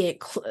like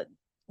get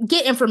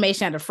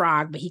information out of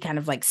Frog, but he kind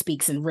of like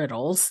speaks in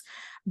riddles.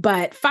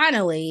 But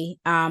finally,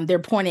 they're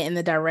pointed in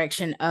the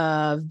direction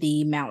of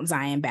the Mount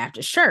Zion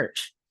Baptist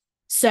Church.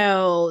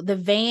 So the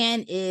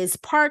van is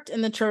parked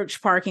in the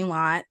church parking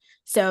lot.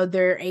 So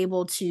they're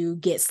able to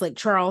get Slick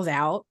Charles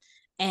out.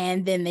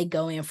 And then they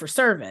go in for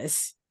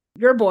service.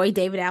 Your boy,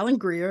 David Allen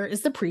Greer,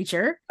 is the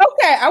preacher.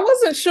 Okay, I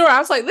wasn't sure. I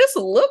was like, this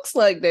looks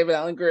like David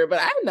Allen Greer, but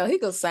I didn't know he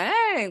could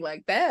sing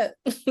like that.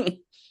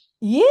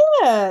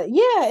 Yeah.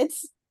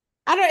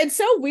 It's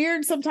so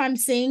weird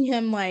sometimes seeing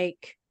him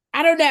like,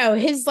 I don't know,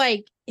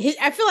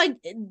 I feel like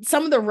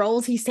some of the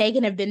roles he's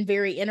taken have been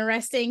very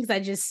interesting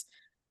because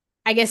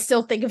I guess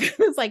still think of him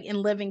as like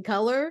in living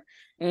color.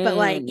 But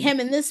like him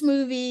in this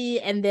movie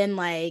and then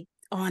like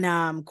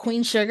on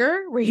Queen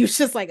Sugar, where he was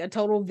just like a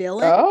total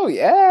villain. Oh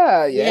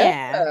yeah.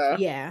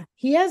 Yeah.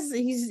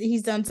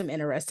 He's done some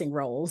interesting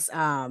roles.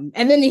 And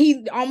then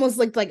he almost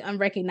looked like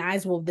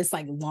unrecognizable with this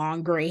like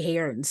long gray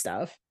hair and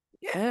stuff.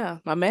 Yeah,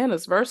 my man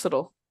is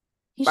versatile.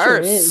 He sure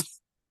is.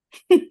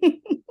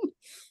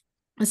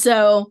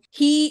 So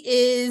he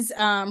is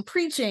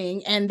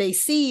preaching, and they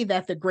see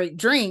that the great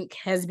drink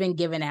has been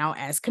given out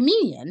as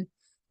communion.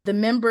 The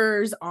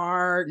members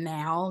are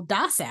now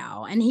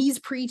docile, and he's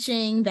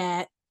preaching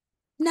that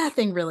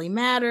nothing really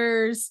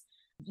matters.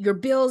 Your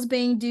bills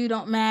being due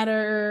don't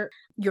matter.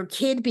 Your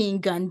kid being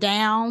gunned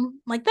down,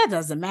 like that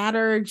doesn't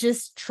matter.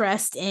 Just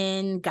trust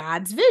in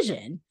God's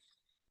vision.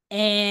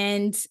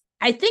 And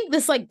I think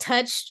this like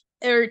touches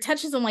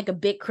on like a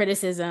big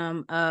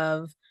criticism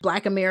of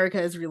Black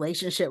America's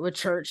relationship with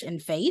church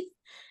and faith,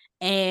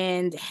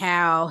 and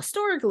how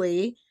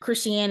historically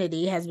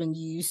Christianity has been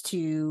used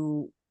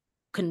to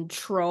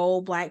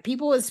control Black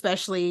people,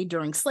 especially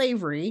during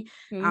slavery,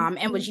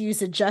 and was used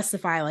to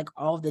justify like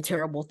all the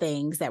terrible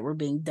things that were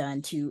being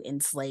done to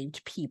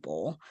enslaved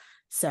people.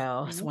 So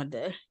I just wanted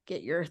to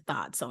get your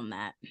thoughts on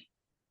that.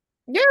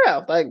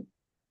 Yeah, like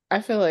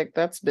I feel like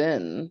that's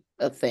been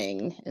a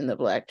thing in the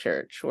Black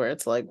church where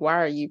it's like,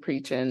 why are you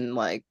preaching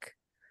like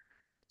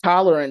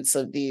tolerance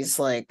of these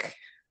like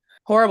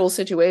horrible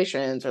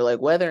situations or like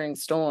weathering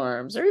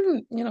storms or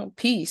even,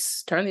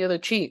 peace, turn the other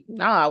cheek?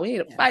 Nah, we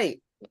need to fight.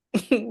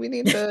 We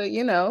need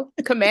to,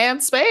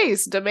 command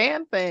space,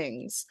 demand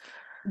things.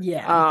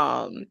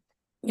 Yeah.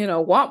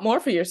 Want more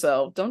for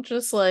yourself. Don't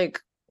just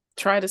like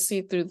try to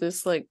see through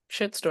this like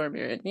shitstorm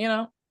you're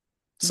in,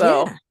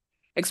 So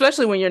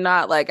especially when you're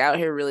not like out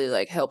here really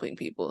like helping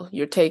people.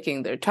 You're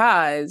taking their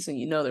tithes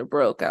and they're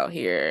broke out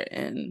here,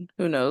 and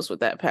who knows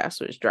what that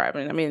pastor is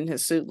driving. I mean,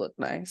 his suit looked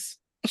nice.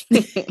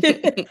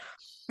 I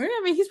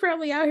mean, he's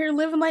probably out here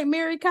living like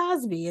Mary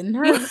Cosby and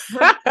her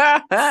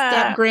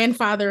step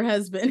grandfather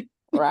husband.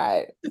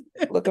 Right.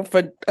 Looking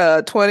for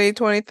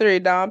 2023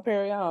 Dom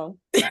Perignon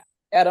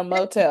at a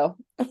motel.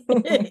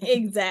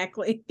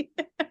 Exactly.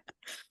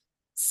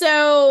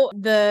 So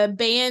the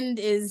band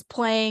is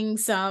playing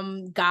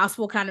some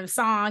gospel kind of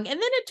song, and then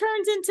it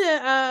turns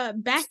into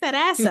Back That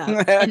Ass Up,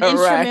 an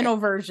instrumental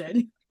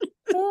version.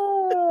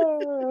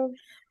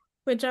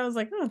 Which I was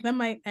like, oh, that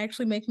might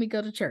actually make me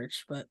go to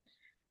church, but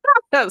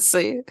let's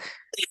see.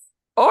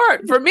 Or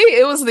for me,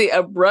 it was the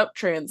abrupt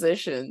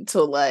transition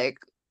to like,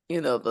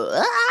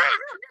 the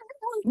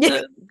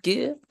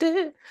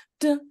gifted.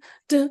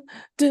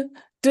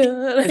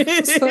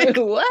 Like,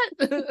 what?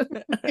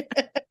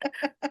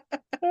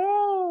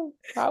 Oh,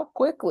 how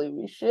quickly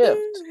we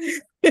shift.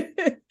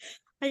 I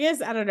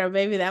guess, I don't know,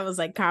 maybe that was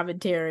like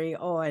commentary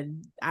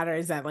on, I don't know,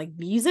 is that like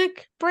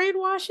music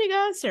brainwashing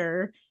us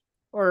or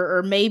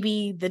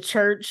maybe the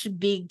church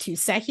being too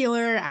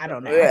secular? I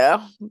don't know.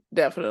 Yeah,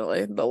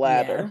 definitely the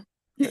latter.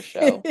 For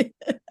sure.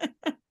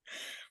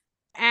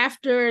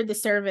 After the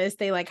service,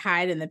 they like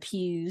hide in the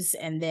pews,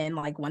 and then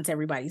like once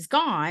everybody's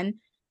gone,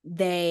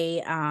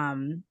 they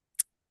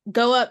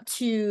go up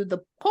to the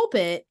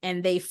pulpit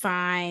and they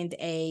find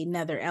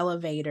another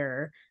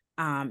elevator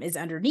is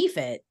underneath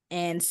it.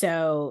 And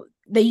so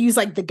they use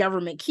like the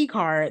government key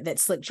card that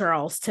Slick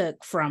Charles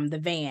took from the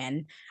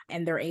van,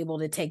 and they're able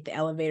to take the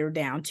elevator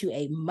down to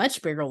a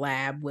much bigger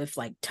lab with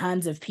like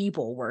tons of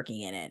people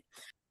working in it.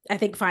 I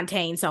think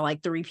Fontaine saw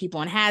like 3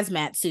 people in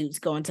hazmat suits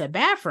go into a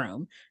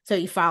bathroom. So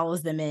he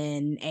follows them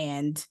in,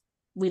 and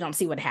we don't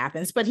see what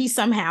happens, but he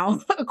somehow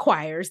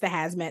acquires the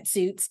hazmat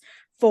suits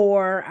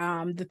for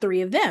the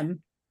 3 of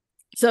them.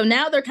 So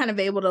now they're kind of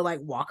able to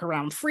like walk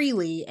around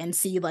freely and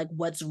see like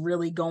what's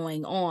really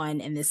going on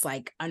in this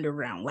like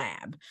underground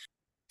lab.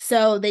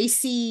 So they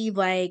see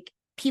like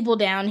people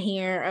down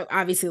here,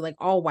 obviously like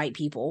all white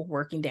people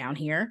working down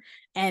here,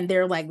 and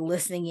they're like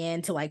listening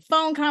in to like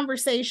phone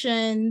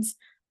conversations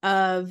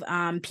of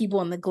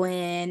people in the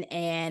Glen,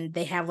 and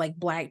they have like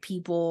Black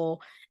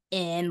people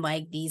in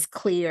like these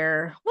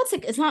clear,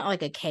 it's not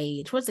like a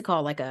cage, what's it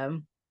called,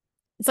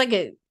 it's like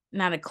a,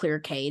 not a clear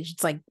cage,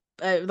 it's like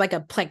a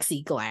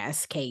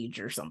plexiglass cage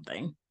or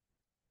something.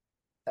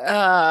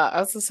 I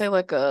was gonna say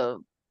like a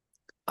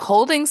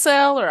holding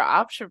cell or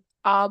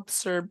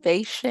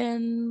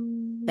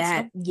observation.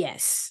 That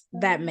makes,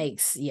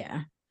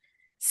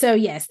 so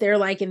yes, they're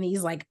like in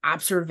these like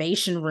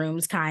observation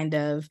rooms kind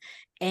of,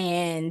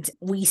 and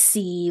we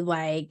see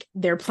like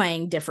they're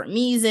playing different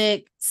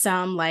music.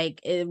 Some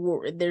like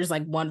there's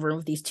like one room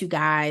with these 2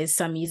 guys,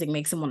 some music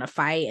makes them want to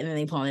fight, and then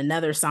they play on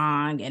another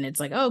song and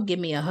it's like, oh, give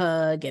me a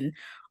hug, and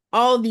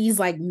all these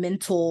like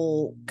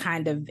mental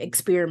kind of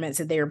experiments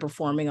that they are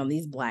performing on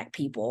these Black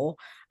people.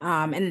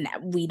 And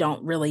we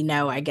don't really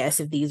know, I guess,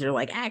 if these are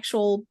like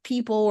actual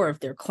people or if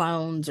they're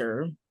clones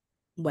or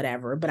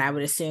whatever, but I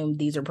would assume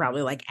these are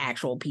probably like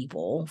actual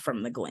people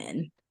from the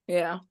Glen.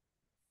 Yeah.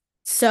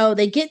 So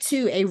they get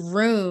to a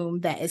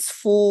room that is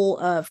full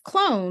of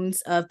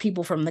clones of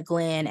people from the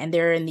Glen, and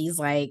they're in these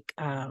like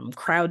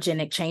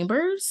cryogenic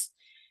chambers.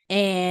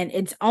 And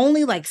it's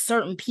only like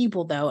certain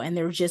people though, and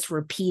they're just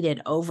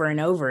repeated over and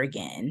over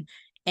again.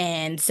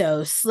 And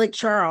so Slick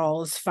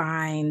Charles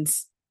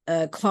finds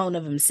a clone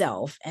of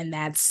himself, and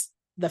that's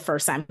the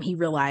first time he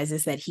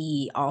realizes that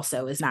he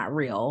also is not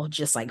real,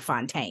 just like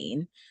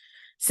Fontaine.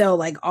 So,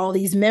 like, all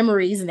these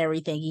memories and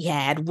everything he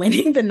had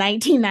winning the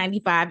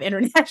 1995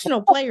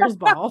 International Players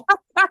Ball,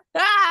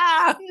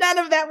 none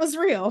of that was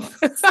real.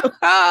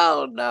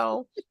 Oh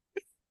no!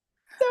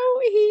 So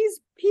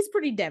he's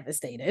pretty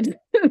devastated.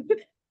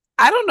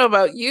 I don't know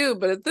about you,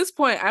 but at this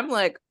point, I'm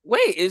like,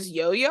 wait, is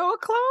Yo-Yo a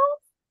clone?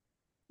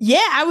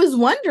 Yeah, I was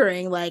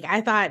wondering. Like,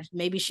 I thought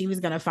maybe she was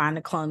gonna find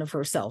a clone of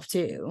herself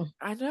too.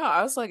 I know.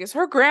 I was like, is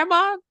her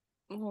grandma?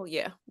 Oh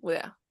yeah,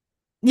 yeah.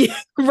 Yeah,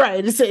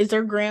 right. Is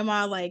her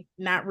grandma like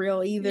not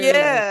real either?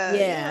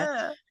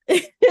 Yeah,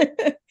 like,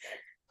 yeah.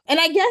 And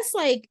I guess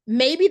like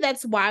maybe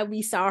that's why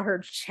we saw her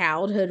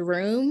childhood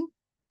room,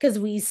 because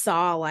we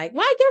saw like,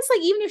 well, I guess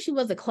like even if she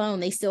was a clone,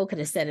 they still could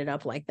have set it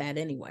up like that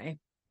anyway.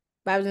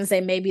 But I was gonna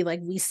say maybe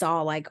like we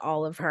saw like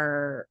all of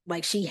her,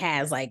 like she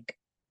has like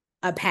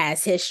a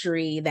past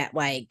history that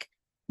like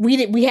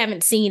we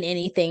haven't seen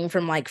anything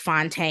from like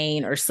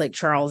Fontaine or Slick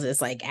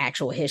Charles's like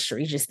actual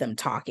history, just them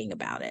talking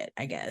about it,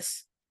 I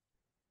guess.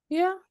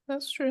 Yeah,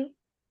 that's true.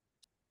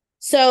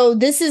 So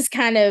this is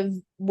kind of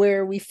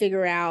where we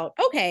figure out,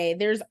 okay,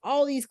 there's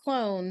all these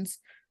clones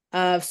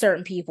of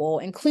certain people,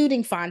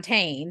 including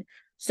Fontaine.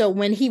 So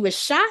when he was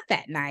shot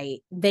that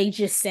night, they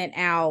just sent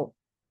out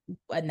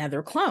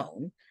another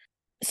clone.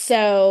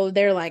 So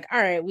they're like,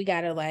 all right, we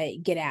got to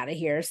like get out of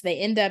here. So they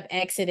end up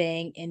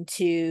exiting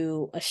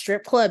into a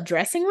strip club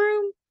dressing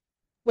room,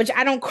 which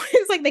I don't,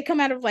 it's like they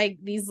come out of like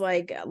these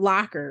like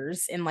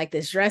lockers in like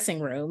this dressing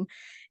room,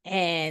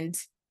 and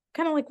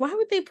kind of like, why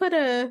would they put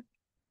a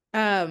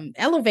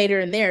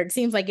elevator in there? It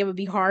seems like it would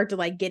be hard to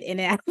like get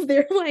in and out of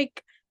there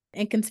like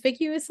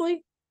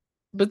inconspicuously.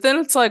 But then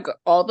it's like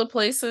all the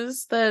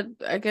places that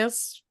I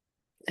guess,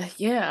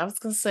 yeah, I was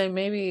gonna say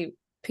maybe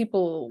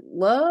people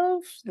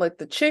love, like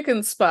the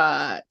chicken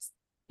spots,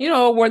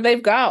 where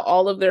they've got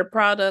all of their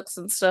products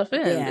and stuff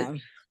in. Yeah.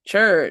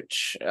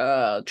 Church,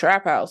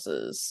 trap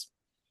houses,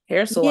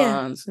 hair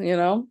salons,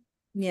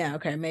 Yeah,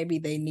 okay. Maybe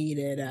they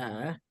needed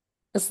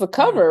it's the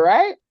cover,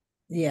 right?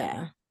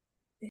 Yeah.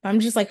 I'm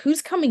just like,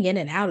 who's coming in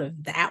and out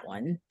of that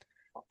one?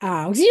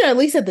 Because at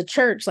least at the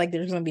church, like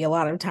there's gonna be a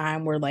lot of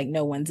time where like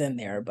no one's in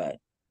there, but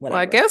whatever.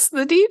 Well, I guess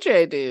the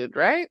DJ dude,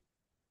 right?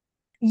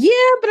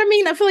 Yeah, but I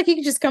mean, I feel like he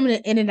could just come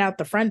in and out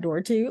the front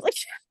door too. Like,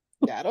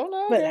 I don't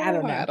know. But I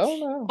don't know. I don't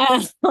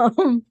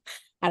know.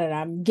 I don't know.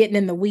 I'm getting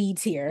in the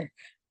weeds here.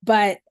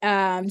 But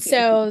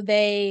so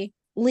they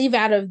leave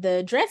out of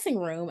the dressing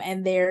room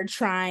and they're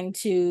trying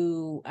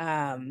to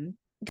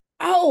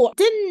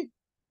didn't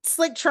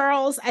Slick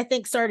Charles, I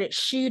think, started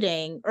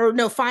shooting, or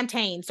no,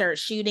 Fontaine started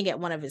shooting at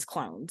one of his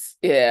clones.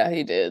 Yeah,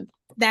 he did.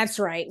 That's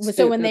right.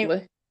 So when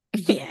they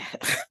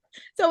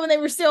so when they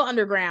were still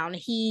underground,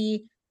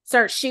 he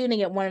starts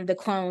shooting at one of the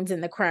clones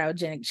in the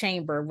cryogenic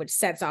chamber, which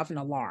sets off an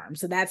alarm.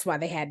 So that's why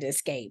they had to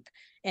escape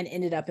and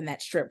ended up in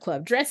that strip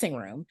club dressing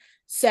room.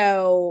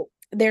 So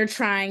they're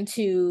trying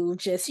to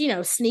just,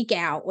 sneak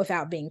out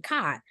without being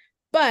caught.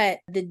 But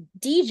the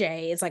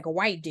DJ is like a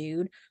white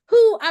dude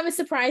who I was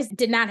surprised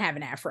did not have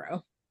an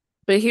afro.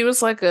 But he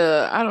was like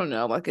I don't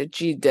know, like a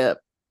G-Dep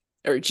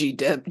or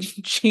G-Dep,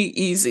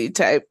 G-Easy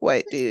type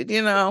white dude,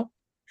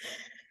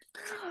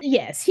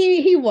 Yes,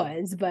 he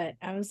was. But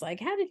I was like,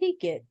 how did he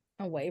get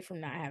away from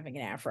not having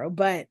an afro?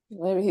 But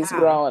maybe he's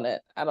growing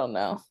it. I don't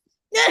know.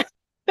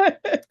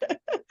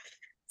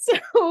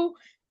 So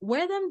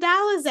where them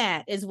dollars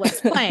at is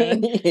what's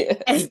playing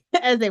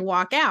as they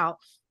walk out.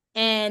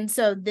 And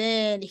so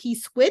then he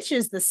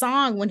switches the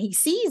song when he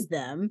sees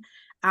them,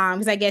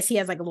 because I guess he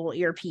has like a little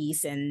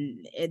earpiece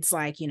and it's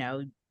like,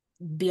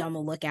 be on the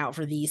lookout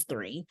for these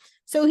three.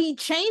 So he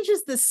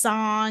changes the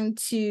song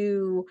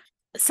to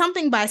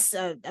something by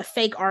a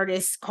fake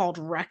artist called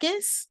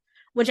Ruckus,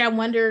 which I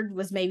wondered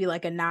was maybe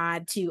like a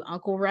nod to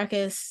Uncle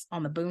Ruckus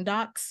on the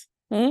Boondocks.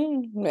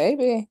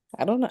 Maybe.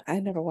 I don't know. I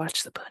never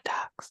watched the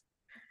Boondocks.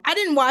 I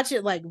didn't watch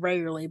it like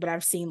regularly, but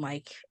I've seen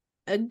like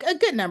a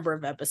good number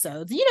of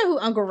episodes. You know who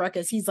Uncle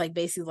Ruckus? He's like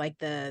basically like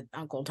the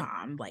Uncle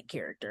Tom like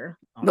character.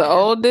 The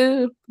old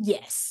dude?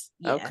 Yes.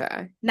 Yeah.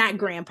 Okay. Not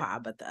grandpa,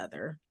 but the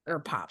other, or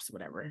pops,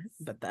 whatever,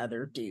 but the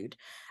other dude.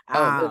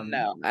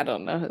 No, I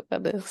don't know who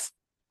that is.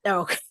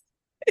 Okay.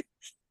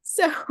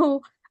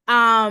 So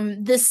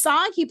the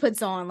song he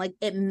puts on, like,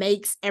 it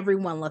makes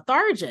everyone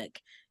lethargic.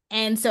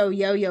 And so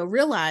Yo-Yo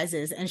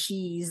realizes, and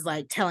she's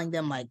like telling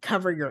them like,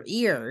 cover your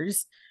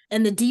ears.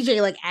 And the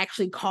DJ like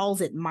actually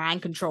calls it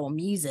mind control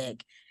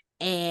music.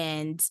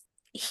 And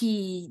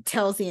he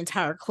tells the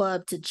entire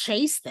club to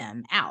chase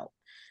them out.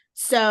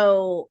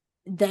 So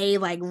they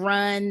like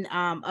run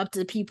up to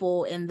the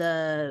people in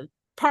the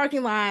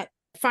parking lot.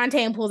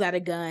 Fontaine pulls out a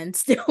gun,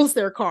 steals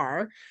their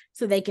car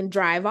so they can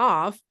drive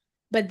off.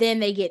 But then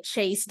they get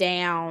chased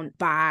down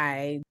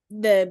by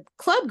the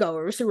club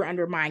goers who were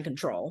under mind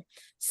control.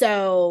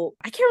 So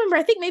I can't remember.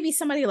 I think maybe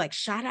somebody like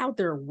shot out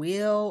their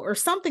wheel or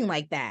something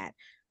like that.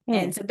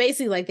 And so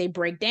basically, like, they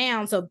break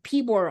down. So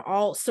people are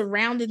all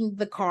surrounding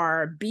the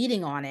car,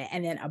 beating on it.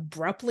 And then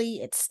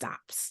abruptly it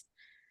stops.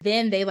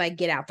 Then they like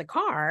get out the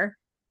car,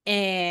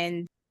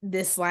 and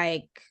this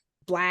like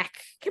black,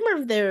 I can't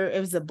remember if it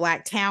was a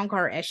black town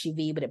car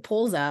SUV, but it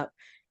pulls up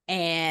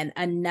and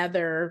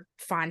another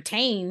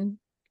Fontaine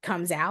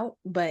comes out,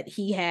 but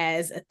he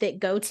has a thick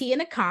goatee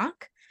and a conch.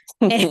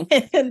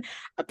 And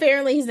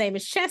apparently his name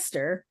is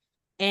Chester,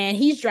 and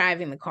he's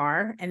driving the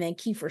car. And then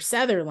Kiefer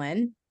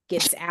Sutherland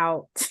gets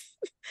out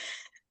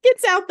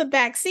the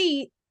back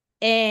seat,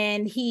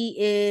 and he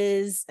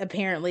is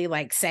apparently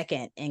like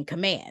second in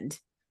command,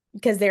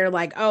 because they're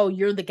like, oh,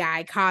 you're the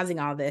guy causing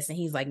all this. And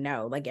he's like,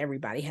 no, like,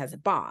 everybody has a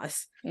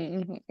boss.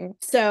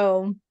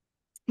 So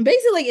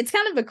basically it's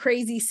kind of a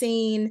crazy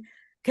scene,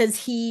 because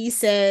he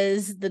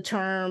says the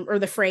term or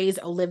the phrase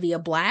Olivia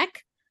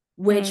Black,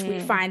 which we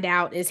find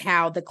out is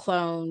how the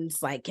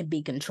clones like can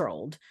be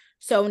controlled.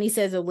 So when he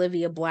says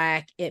Olivia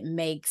Black, it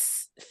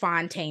makes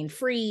Fontaine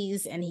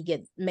freeze, and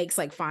he makes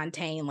like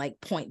Fontaine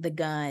like point the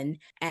gun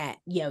at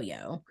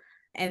Yo-Yo,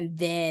 and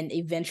then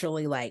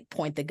eventually like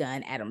point the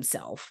gun at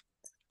himself.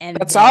 And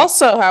that's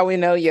also how we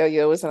know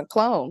Yo-Yo isn't a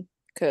clone,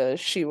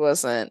 because she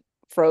wasn't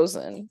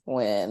frozen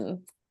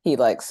when he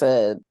like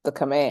said the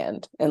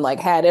command and like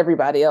had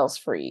everybody else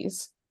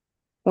freeze.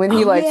 When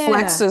he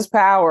flexed his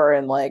power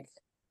and like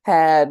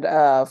had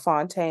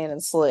Fontaine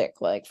and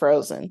Slick like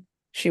frozen.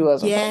 She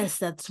wasn't. Yes,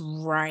 that's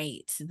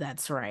right.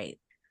 That's right.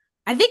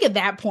 I think at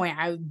that point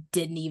I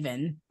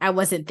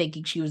wasn't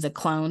thinking she was a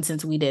clone,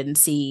 since we didn't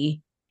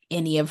see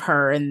any of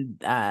her in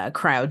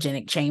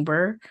cryogenic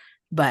chamber.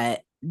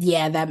 But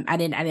yeah, that I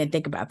didn't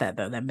think about that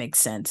though. That makes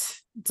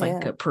sense. It's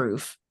like good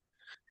proof.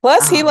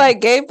 Plus he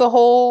like gave the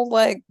whole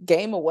like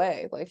game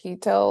away. Like he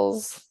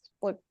tells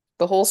like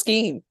the whole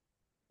scheme.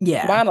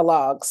 Yeah.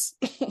 Monologues.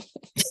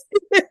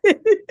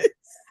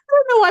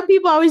 I don't know why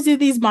people always do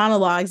these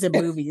monologues in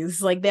movies.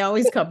 Like, they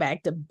always come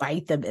back to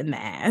bite them in the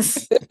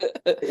ass.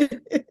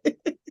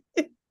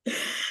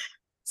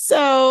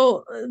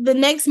 So the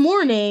next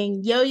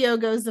morning, Yo-Yo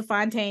goes to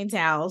Fontaine's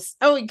house.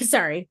 Oh,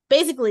 sorry.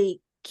 Basically,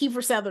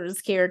 Kiefer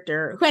Sutherland's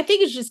character, who I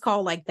think is just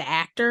called like the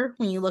actor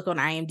when you look on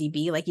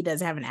IMDb, like he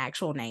doesn't have an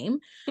actual name.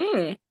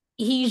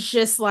 He's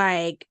just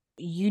like,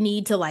 you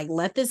need to like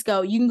let this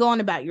go. You can go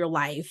on about your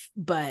life,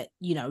 but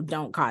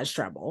don't cause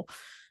trouble.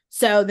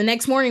 So the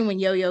next morning when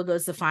Yo-Yo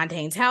goes to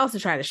Fontaine's house to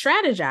try to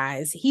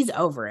strategize, he's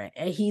over it.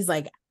 And he's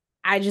like,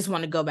 I just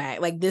want to go back.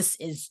 Like, this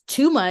is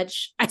too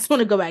much. I just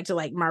want to go back to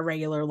like my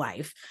regular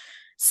life.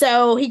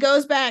 So he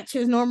goes back to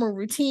his normal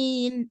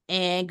routine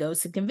and goes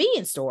to the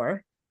convenience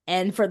store.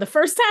 And for the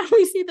first time,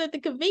 we see that the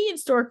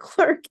convenience store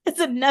clerk is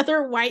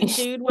another white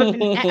dude with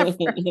an afro.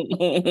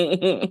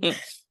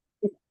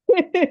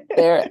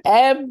 They're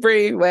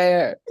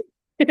everywhere.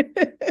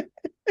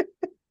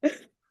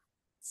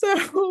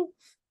 So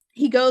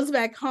he goes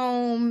back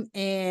home,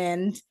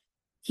 and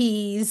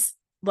he's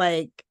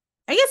like,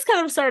 I guess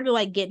kind of started to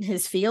like getting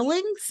his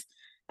feelings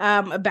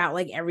about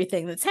like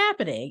everything that's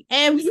happening.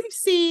 And we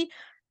see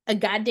a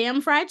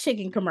goddamn fried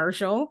chicken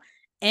commercial,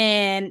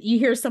 and you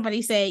hear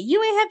somebody say,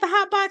 you ain't had the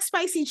hot box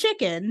spicy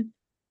chicken,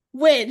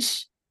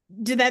 which,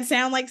 did that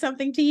sound like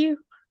something to you?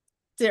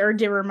 Or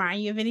did it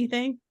remind you of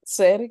anything?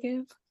 Say it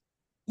again.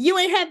 You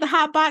ain't had the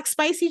hot box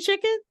spicy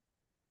chicken?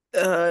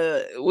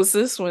 Was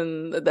this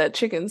when that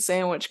chicken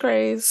sandwich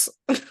craze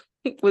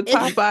with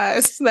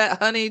Popeyes, that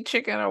honey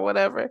chicken or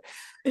whatever?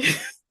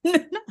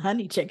 Not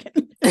honey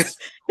chicken.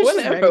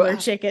 Whatever. Regular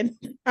chicken.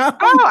 I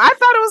thought it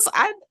was,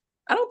 I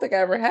don't think I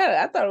ever had it.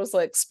 I thought it was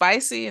like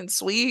spicy and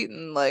sweet,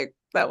 and like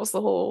that was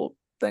the whole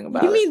thing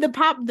about it. You mean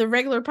the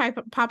regular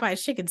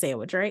Popeye's chicken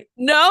sandwich, right?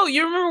 No,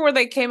 you remember where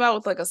they came out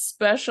with like a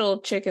special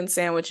chicken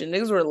sandwich, and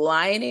niggas were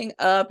lining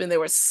up and they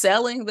were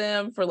selling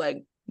them for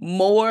like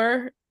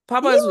more.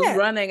 Popeyes was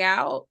running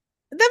out.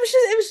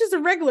 It was just a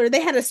regular.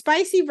 They had a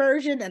spicy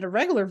version and a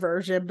regular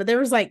version, but there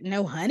was like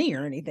no honey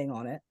or anything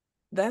on it.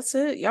 That's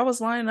it. Y'all was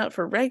lining up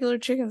for regular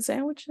chicken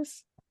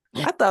sandwiches?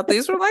 I thought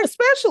these were like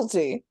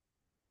specialty.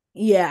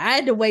 Yeah, I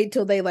had to wait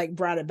till they like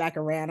brought it back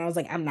around. I was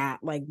like, I'm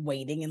not like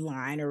waiting in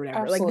line or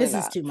whatever. Absolutely like, this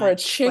not. Is too much. For a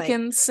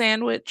chicken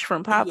sandwich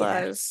from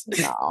Popeyes?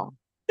 Yeah. No.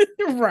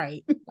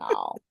 Right.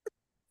 No.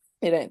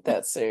 It ain't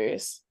that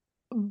serious.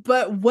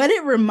 But what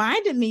it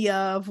reminded me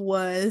of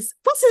was,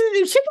 what's in the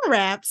new chicken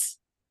wraps?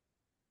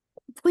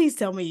 Please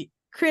tell me.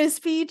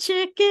 Crispy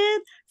chicken,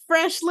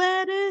 fresh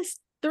lettuce,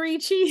 3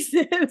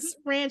 cheeses,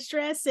 ranch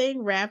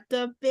dressing, wrapped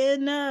up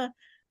in a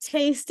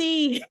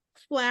tasty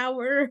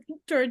flour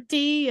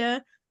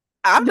tortilla.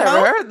 I've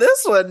never heard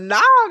this one. Nah,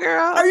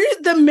 girl. Are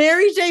you the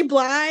Mary J.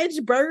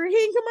 Blige Burger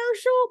King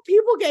commercial?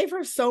 People gave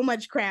her so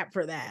much crap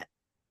for that.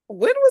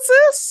 When was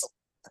this?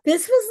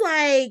 This was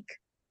like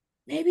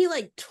maybe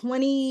like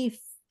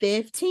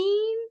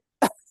 2015.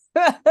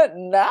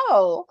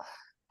 No.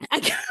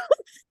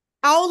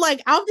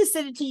 I'll just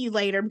send it to you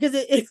later because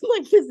it's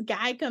like this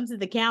guy comes to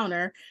the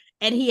counter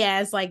and he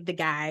has like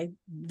the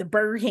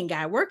Burger King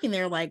guy working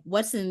there, like,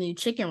 what's in the new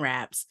chicken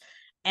wraps?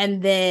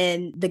 And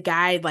then the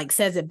guy like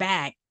says it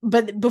back.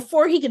 But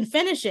before he can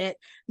finish it,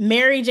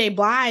 Mary J.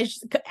 Blige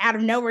out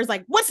of nowhere is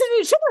like, what's in the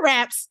new chicken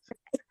wraps?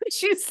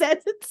 She says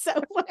it so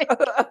like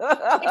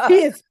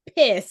he is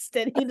pissed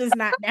and he does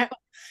not know.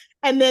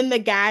 And then the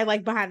guy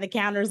like behind the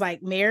counter is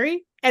like,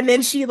 Mary. And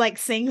then she like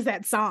sings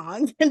that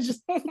song and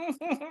just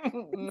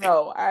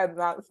no, I have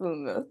not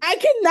seen this. I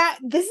cannot.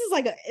 This is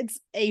like it's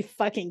a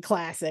fucking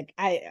classic.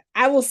 I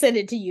will send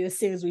it to you as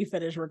soon as we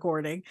finish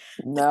recording.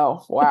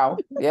 No, wow,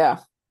 yeah.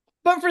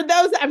 But for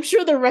those, I'm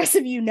sure the rest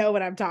of you know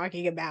what I'm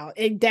talking about.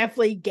 It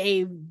definitely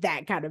gave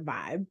that kind of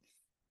vibe.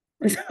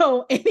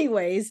 So,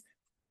 anyways,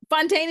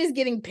 Fontaine is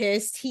getting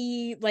pissed.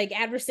 He like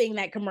after seeing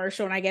that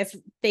commercial and I guess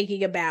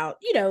thinking about,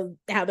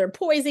 how they're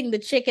poisoning the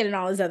chicken and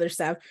all this other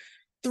stuff,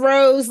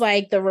 throws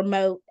like the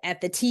remote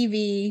at the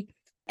TV.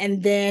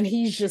 And then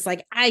he's just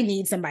like, I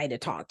need somebody to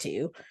talk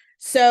to.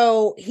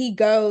 So he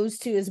goes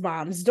to his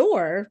mom's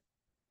door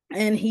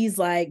and he's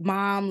like,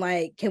 Mom,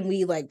 like, can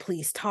we like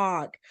please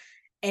talk?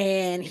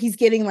 And he's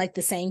getting like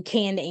the same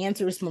canned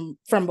answers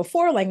from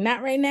before, like,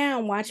 not right now.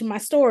 I'm watching my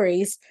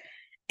stories.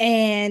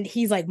 And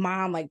he's like,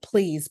 Mom, like,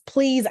 please,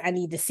 I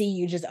need to see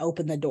you. Just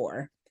open the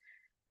door.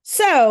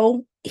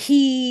 So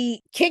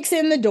he kicks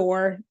in the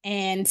door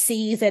and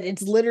sees that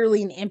it's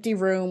literally an empty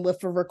room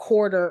with a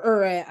recorder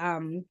or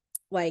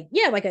like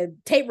a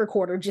tape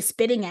recorder just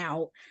spitting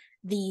out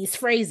these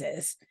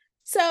phrases.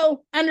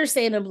 So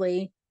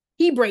understandably,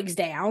 he breaks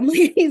down.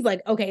 He's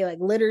like, okay, like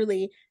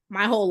literally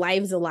my whole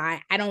life's a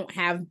lie. I don't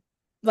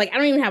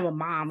even have a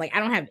mom. Like I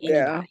don't have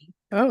anybody.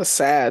 Yeah. That was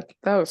sad.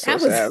 That was so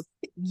sad.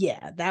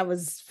 Yeah, that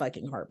was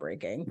fucking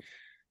heartbreaking.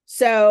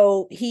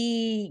 So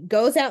he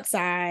goes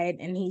outside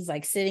and he's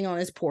like sitting on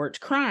his porch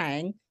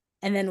crying.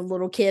 And then a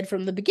little kid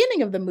from the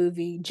beginning of the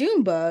movie,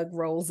 Junebug,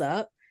 rolls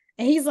up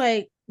and he's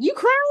like, you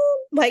crying?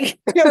 Like,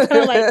 kind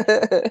of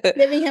like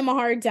giving him a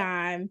hard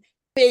time.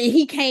 But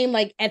he came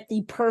like at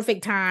the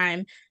perfect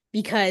time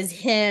because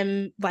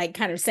him like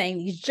kind of saying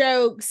these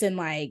jokes and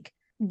like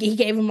he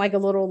gave him like a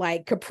little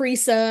like Capri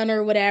Sun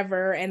or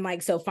whatever. And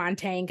like, so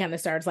Fontaine kind of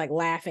starts like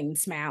laughing and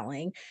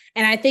smiling.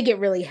 And I think it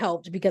really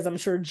helped because I'm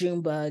sure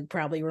Junebug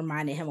probably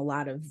reminded him a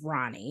lot of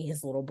Ronnie,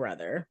 his little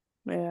brother.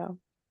 Yeah.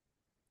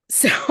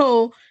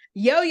 So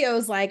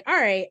Yo-Yo's like, all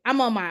right,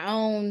 I'm on my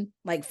own.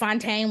 Like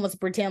Fontaine wants to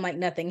pretend like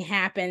nothing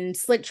happened.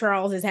 Slick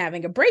Charles is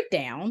having a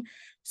breakdown.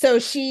 So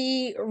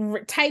she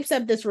types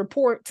up this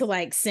report to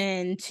like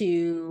send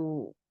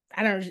to,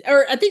 I don't know,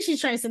 or I think she's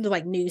trying to send to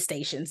like news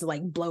stations to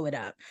like blow it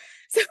up.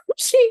 So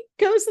she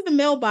goes to the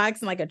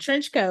mailbox in like a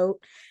trench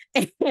coat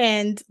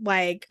and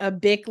like a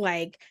big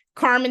like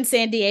Carmen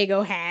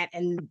Sandiego hat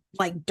and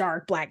like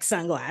dark black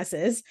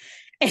sunglasses.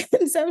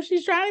 And so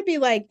she's trying to be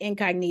like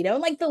incognito,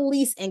 like the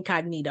least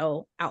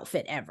incognito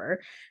outfit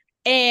ever.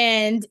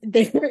 And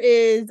there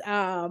is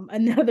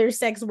another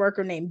sex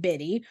worker named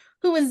Biddy,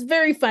 who is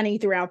very funny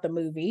throughout the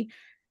movie.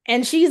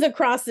 And she's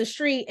across the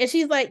street and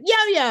she's like,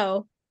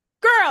 Yo-Yo,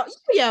 girl,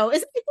 Yo-Yo,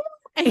 is it you?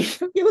 And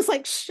it was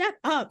like, shut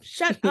up.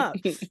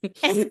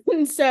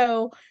 And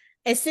so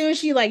as soon as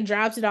she like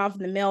drops it off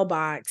in the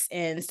mailbox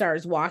and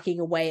starts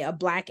walking away, a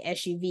black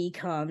SUV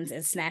comes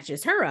and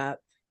snatches her up.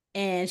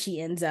 And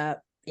she ends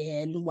up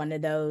in one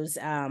of those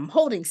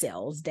holding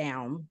cells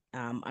down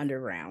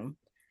underground.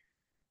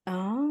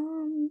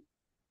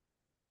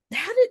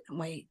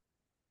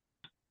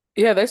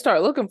 Yeah, they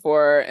start looking for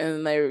her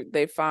and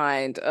they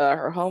find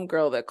her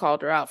homegirl that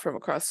called her out from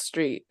across the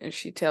street, and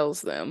she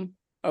tells them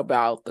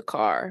about the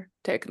car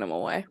taking them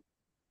away.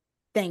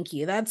 Thank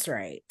you. That's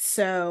right.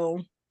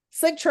 So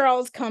Slick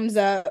Charles comes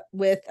up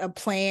with a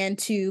plan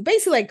to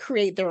basically like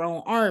create their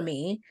own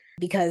army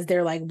because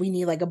they're like, we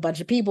need like a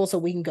bunch of people so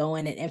we can go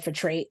in and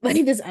infiltrate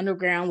like this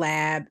underground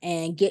lab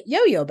and get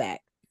Yo-Yo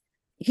back.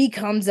 He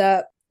comes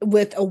up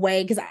with a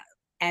way because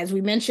as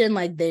we mentioned,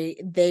 like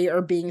they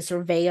are being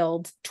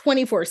surveilled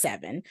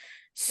 24/7.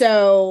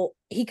 So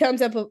he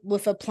comes up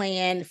with a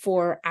plan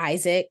for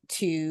Isaac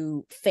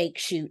to fake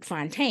shoot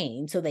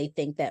Fontaine. So they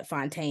think that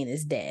Fontaine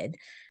is dead.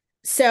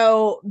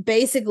 So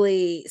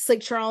basically,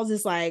 Slick Charles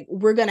is like,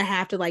 we're going to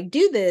have to like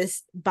do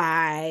this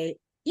by,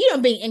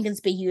 being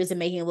inconspicuous and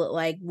making it look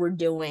like we're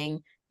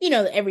doing,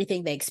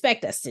 everything they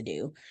expect us to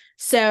do.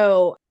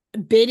 So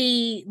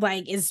Biddy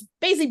like is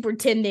basically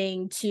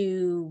pretending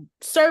to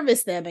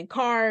service them in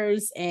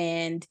cars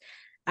and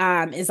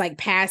is like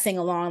passing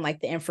along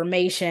like the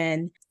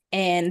information.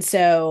 And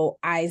so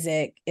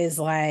Isaac is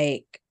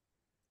like,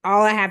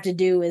 all I have to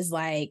do is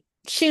like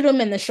shoot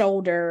him in the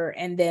shoulder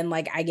and then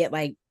like I get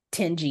like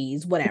 10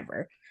 G's,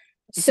 whatever.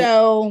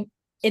 So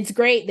it's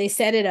great. They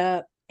set it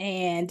up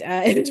and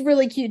it's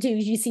really cute too.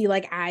 You see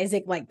like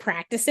Isaac like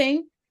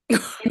practicing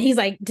and he's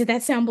like, did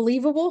that sound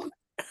believable?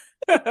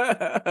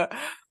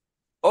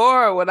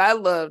 Or what I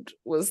loved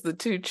was the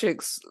two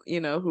chicks,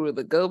 who were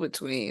the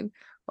go-between.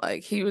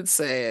 Like he would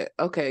say,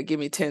 okay, give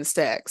me 10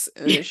 stacks.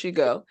 And then she'd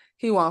go,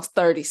 he wants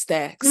 30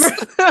 stacks.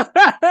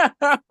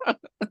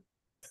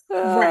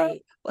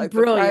 Right. Like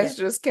the price Brilliant.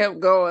 just kept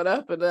going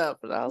up and up.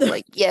 And I was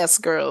like, yes,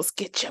 girls,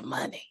 get your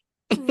money.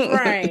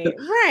 Right.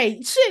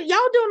 Shit, y'all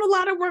doing a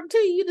lot of work too.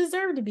 You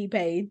deserve to be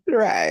paid.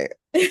 Right.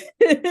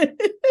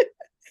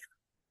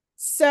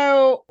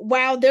 So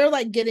while they're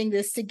like getting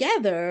this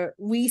together,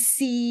 we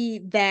see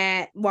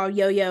that while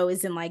Yo-Yo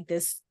is in like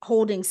this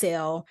holding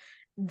cell,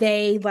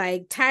 they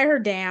like tie her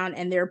down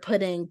and they're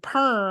putting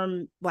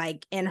perm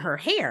like in her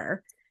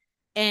hair.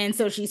 And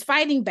so she's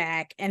fighting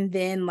back, and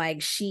then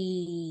like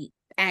she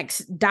acts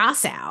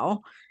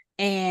docile,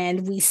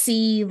 and we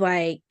see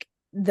like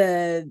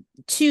the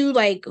two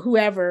like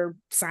whoever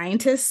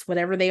scientists,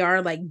 whatever they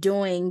are, like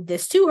doing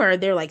this to her.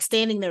 They're like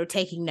standing there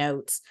taking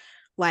notes,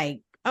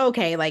 like,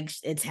 okay, like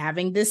it's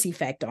having this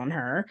effect on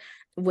her,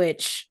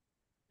 which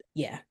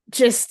yeah,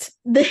 just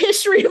the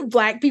history of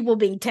Black people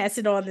being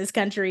tested on this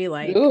country,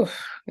 like oof,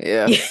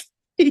 yeah.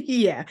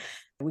 Yeah,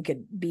 we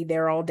could be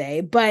there all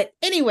day. But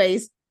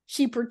anyways,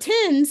 she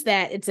pretends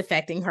that it's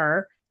affecting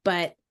her,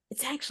 but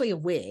it's actually a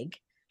wig.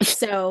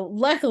 So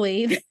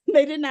luckily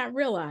they did not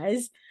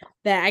realize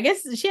that. I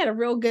guess she had a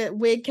real good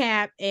wig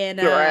cap and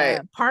right.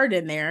 part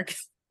in there.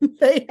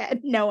 They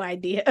had no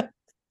idea.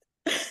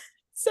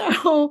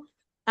 So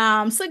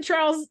Slick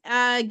Charles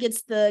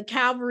gets the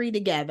cavalry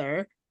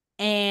together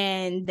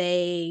and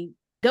they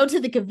go to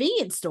the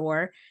convenience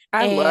store.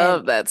 I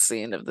love that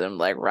scene of them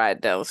like ride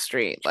down the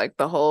street, like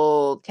the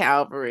whole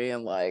cavalry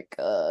and like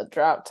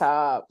drop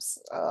tops.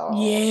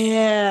 Oh,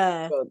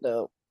 yeah. So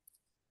dope.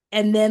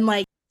 And then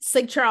like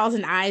Slick Charles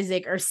and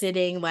Isaac are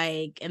sitting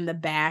like in the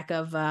back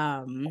of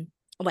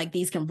like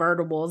these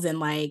convertibles, and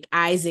like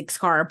Isaac's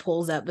car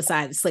pulls up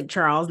beside Slick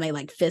Charles and they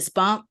like fist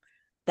bump.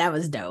 That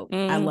was dope.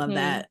 I love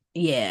that.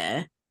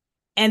 Yeah.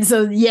 And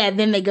so, yeah,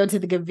 then they go to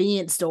the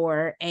convenience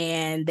store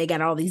and they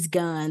got all these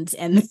guns,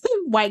 and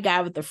the white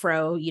guy with the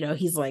fro,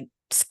 he's like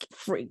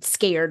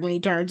scared when he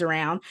turns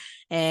around,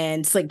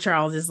 and Slick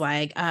Charles is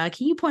like, can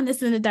you point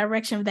us in the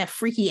direction of that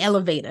freaky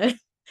elevator?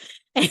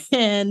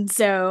 And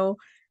so,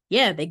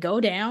 yeah, they go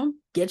down,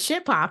 get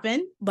shit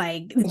popping.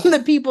 Like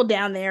the people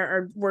down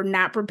there were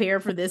not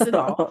prepared for this at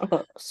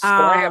all.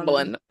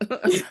 Scrambling.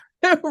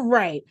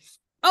 Right.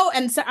 Oh,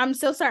 and so I'm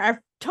so sorry. I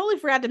totally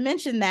forgot to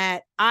mention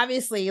that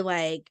obviously,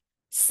 like,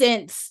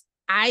 since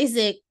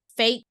Isaac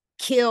fake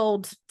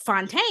killed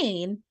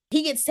Fontaine,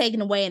 he gets taken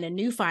away and a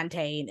new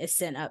Fontaine is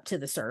sent up to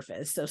the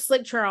surface. So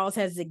Slick Charles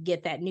has to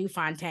get that new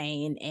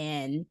Fontaine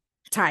and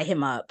tie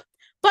him up.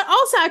 But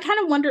also, I kind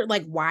of wondered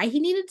like why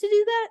he needed to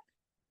do that.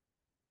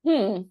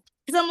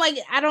 Because I'm like,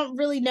 I don't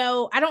really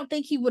know. I don't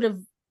think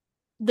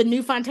the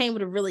new Fontaine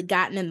would have really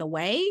gotten in the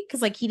way,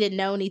 because like he didn't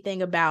know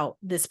anything about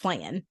this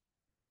plan.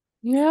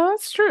 Yeah,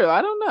 that's true.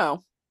 I don't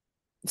know.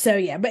 So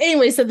yeah, but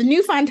anyway, so the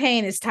new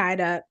Fontaine is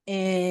tied up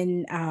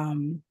in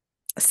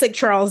Slick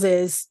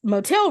Charles's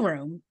motel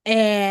room,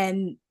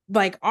 and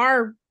like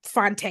our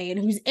Fontaine,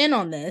 who's in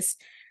on this,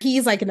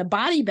 he's like in a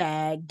body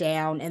bag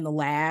down in the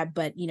lab,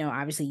 but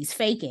obviously he's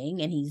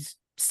faking and he's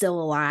still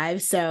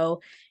alive.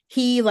 So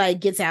he like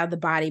gets out of the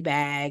body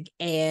bag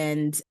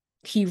and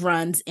he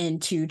runs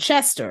into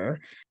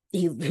Chester,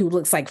 who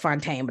looks like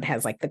Fontaine but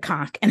has like the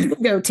conch and the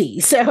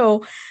goatee.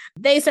 So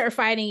they start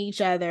fighting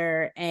each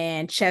other,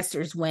 and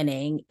Chester's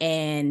winning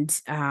and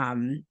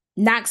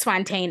knocks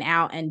Fontaine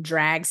out and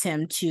drags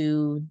him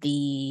to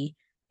the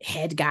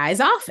head guy's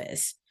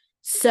office.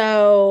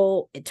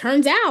 So it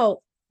turns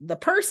out the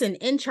person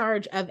in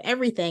charge of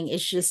everything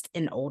is just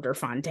an older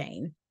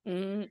Fontaine.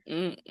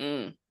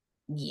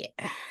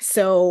 Yeah.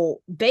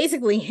 So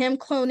basically him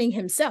cloning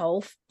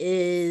himself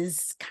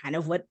is kind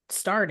of what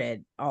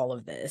started all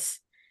of this.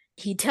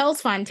 He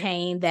tells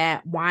Fontaine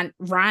that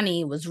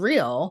Ronnie was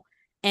real,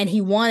 and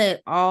he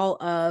wanted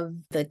all of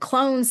the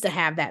clones to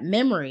have that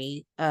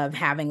memory of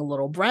having a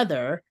little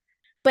brother.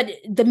 But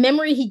the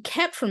memory he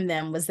kept from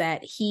them was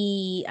that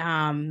he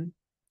had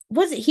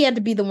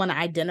to be the one to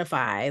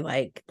identify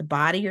like the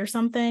body or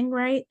something,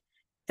 right?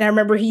 And I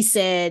remember he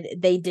said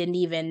they didn't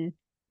even,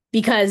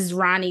 because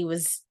Ronnie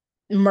was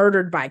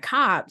murdered by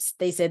cops,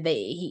 they said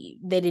they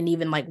didn't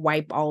even like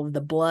wipe all of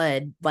the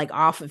blood like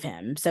off of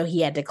him, so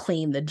he had to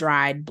clean the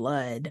dried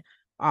blood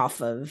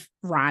off of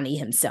Ronnie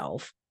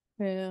himself.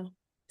 Yeah.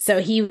 So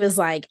he was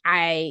like,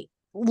 I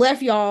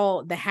left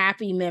y'all the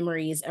happy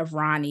memories of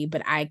Ronnie,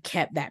 but I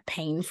kept that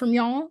pain from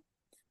y'all.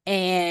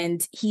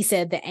 And he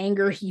said the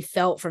anger he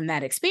felt from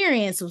that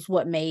experience was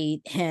what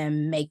made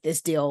him make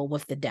this deal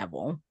with the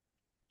devil.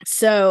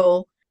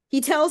 So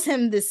he tells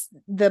him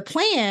the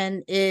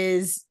plan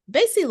is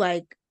basically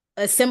like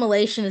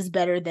assimilation is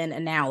better than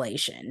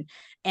annihilation,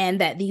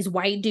 and that these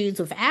white dudes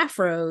with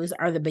afros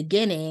are the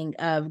beginning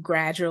of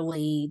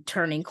gradually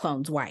turning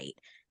clones white.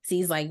 So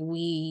he's like,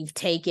 we've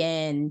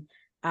taken,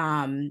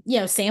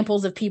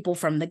 samples of people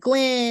from the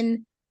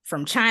Glen,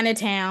 from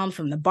Chinatown,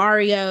 from the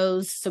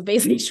barrios. So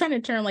basically he's trying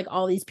to turn like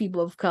all these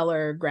people of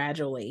color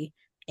gradually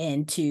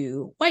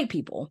into white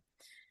people.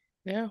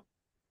 Yeah.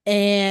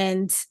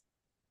 And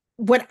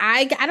what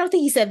I don't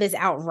think he said this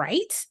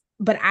outright,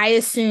 but I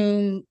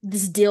assume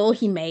this deal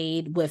he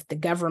made with the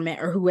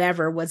government or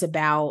whoever was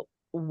about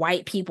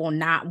white people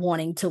not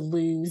wanting to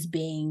lose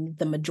being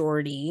the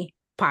majority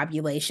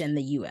population in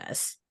the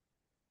US.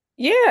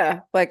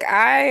 Yeah, like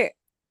I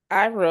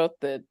wrote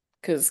that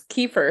because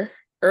Kiefer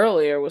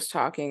earlier was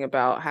talking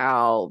about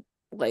how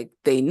like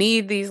they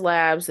need these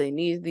labs, they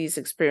need these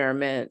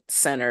experiment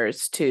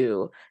centers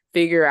to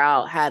figure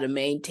out how to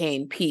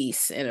maintain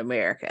peace in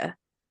America.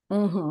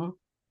 Mm-hmm.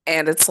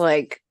 And it's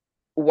like,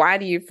 why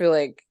do you feel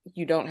like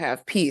you don't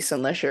have peace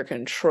unless you're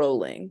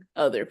controlling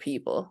other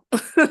people?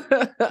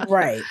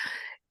 Right.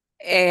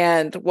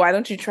 And why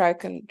don't you try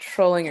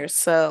controlling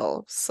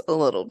yourselves a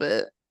little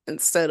bit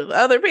instead of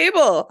other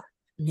people?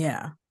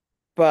 Yeah.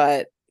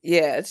 But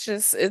yeah,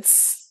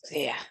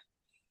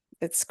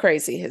 it's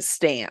crazy his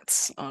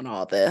stance on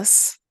all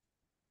this.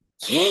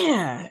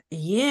 Yeah.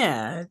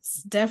 Yeah.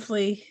 It's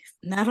definitely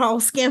not all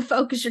skin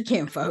folk is your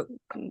kinfolk.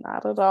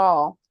 Not at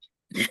all.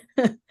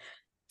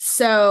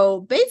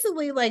 So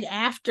basically, like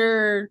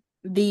after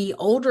the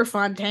older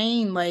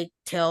Fontaine like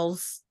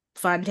tells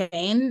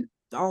Fontaine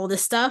all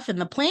this stuff and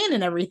the plan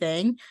and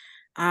everything,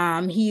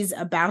 he's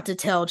about to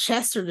tell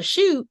Chester to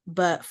shoot,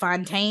 but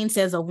Fontaine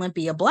says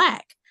Olympia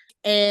Black.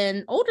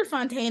 And older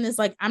Fontaine is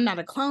like, I'm not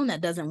a clone,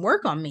 that doesn't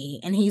work on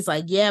me. And he's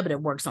like, yeah, but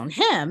it works on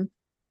him.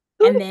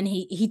 And then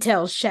he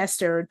tells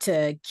Chester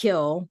to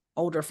kill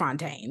older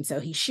Fontaine.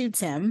 So he shoots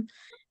him.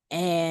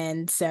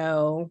 And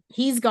so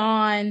he's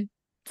gone.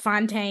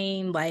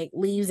 Fontaine like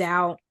leaves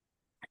out.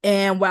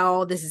 And while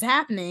all this is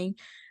happening,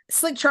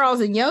 Slick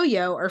Charles and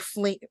Yo-Yo are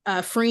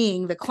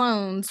freeing the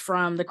clones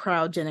from the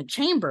cryogenic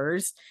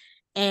chambers.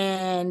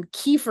 And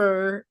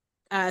Kiefer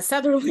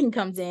Sutherland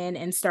comes in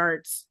and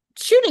starts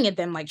shooting at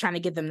them, like trying to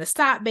get them to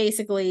stop,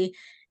 basically.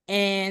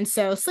 And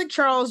so Slick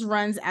Charles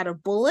runs out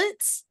of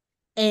bullets,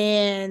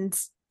 and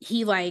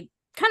he like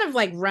kind of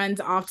like runs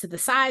off to the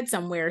side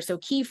somewhere. So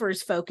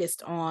Kiefer's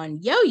focused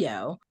on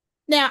Yo-Yo.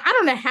 Now, I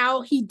don't know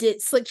how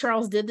Slick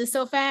Charles did this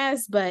so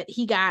fast, but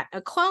he got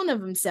a clone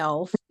of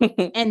himself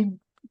and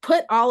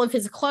put all of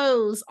his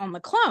clothes on the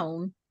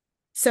clone.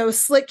 So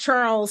Slick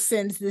Charles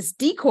sends this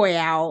decoy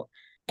out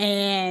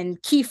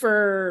and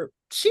Kiefer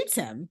shoots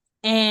him.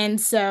 And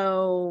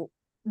so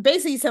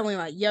basically he's telling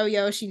like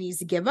Yo-Yo she needs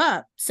to give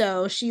up.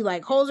 So she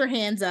like holds her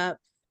hands up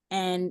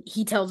and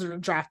he tells her to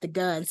drop the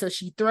gun. So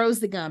she throws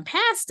the gun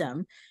past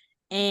him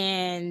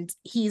and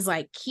he's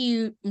like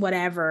cute,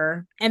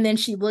 whatever. And then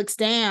she looks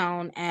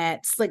down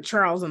at Slick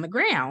Charles on the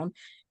ground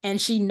and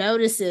she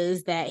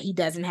notices that he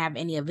doesn't have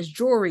any of his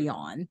jewelry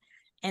on.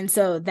 And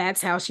so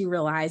that's how she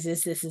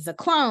realizes this is a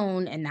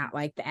clone and not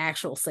like the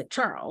actual Slick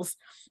Charles.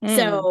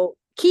 So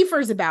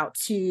Kiefer's about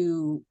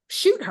to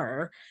shoot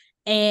her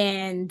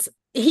and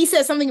he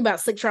says something about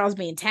Slick Charles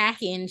being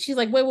tacky. And she's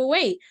like,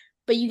 wait.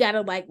 But you got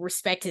to like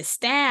respect his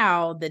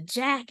style, the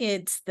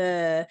jackets,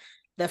 the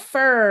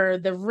fur,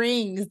 the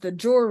rings, the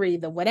jewelry,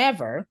 the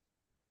whatever.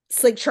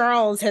 Slick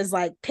Charles has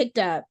like picked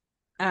up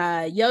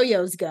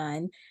Yo-Yo's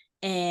gun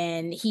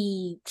and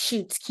he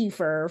shoots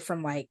Kiefer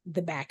from like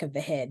the back of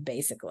the head,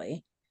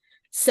 basically.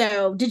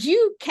 So did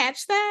you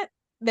catch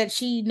that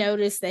she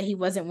noticed that he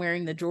wasn't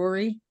wearing the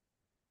jewelry?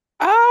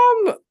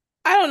 I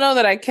don't know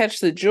that I catch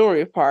the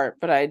jewelry part,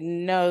 but I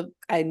knew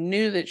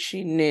that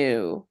she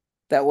knew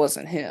that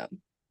wasn't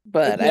him,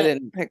 but yeah. I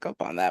didn't pick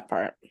up on that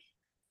part.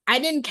 I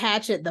didn't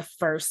catch it the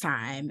first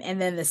time. And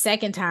then the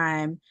second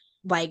time,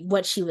 like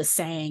what she was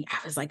saying, I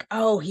was like,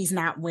 oh, he's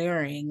not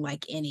wearing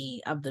like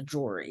any of the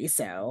jewelry.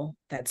 So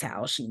that's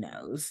how she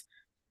knows.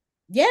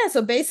 Yeah.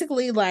 So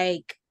basically,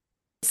 like,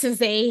 since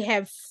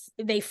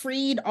they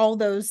freed all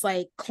those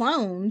like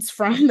clones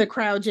from the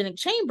cryogenic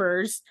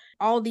chambers,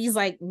 all these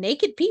like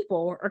naked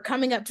people are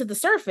coming up to the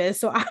surface.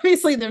 So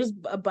obviously there's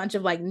a bunch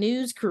of like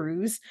news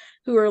crews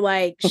who are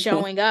like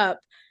showing up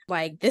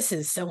like, this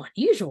is so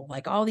unusual.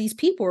 Like all these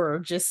people are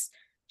just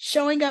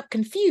showing up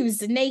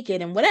confused and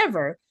naked and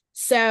whatever.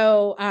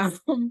 So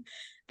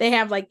they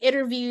have like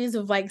interviews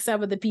of like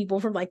some of the people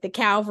from like the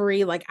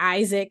cavalry, like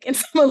Isaac and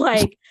some of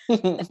like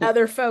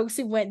other folks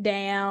who went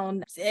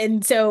down.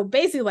 And so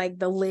basically like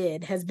the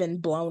lid has been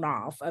blown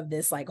off of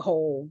this like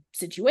whole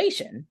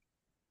situation.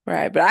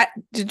 Right. But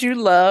did you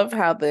love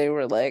how they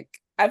were like,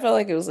 I felt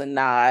like it was a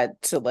nod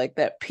to like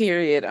that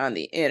period on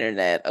the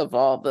internet of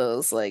all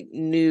those like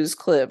news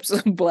clips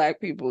of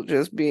Black people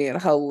just being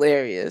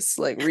hilarious,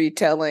 like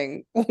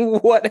retelling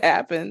what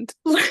happened.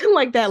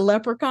 Like that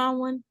leprechaun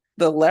one.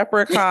 The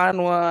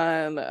leprechaun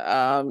one,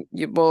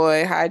 your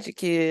boy, hide your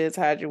kids,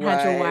 hide your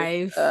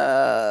wife.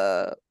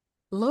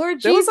 Lord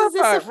Jesus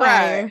is a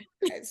fire.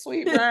 Right.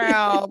 Sweet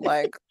Brown.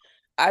 Like,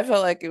 I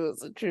felt like it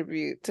was a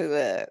tribute to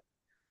that.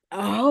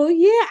 Oh,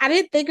 yeah. I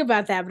didn't think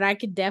about that, but I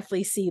could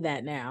definitely see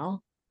that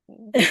now.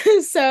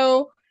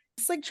 So,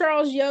 Slick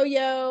Charles,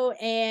 Yo-Yo,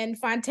 and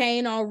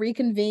Fontaine all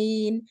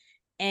reconvene.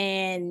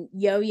 And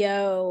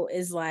Yo-Yo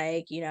is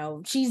like,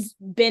 she's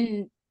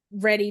been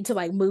ready to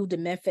like move to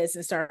Memphis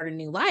and start a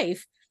new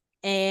life.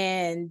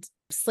 And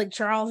Slick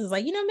Charles is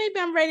like, maybe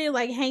I'm ready to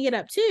like hang it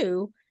up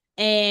too.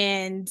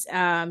 And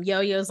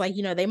Yo-Yo's like,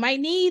 they might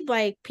need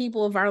like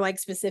people of our like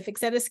specific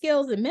set of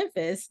skills in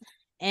Memphis.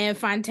 And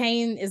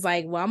Fontaine is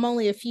like, well, I'm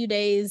only a few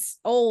days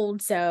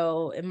old,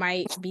 so it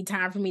might be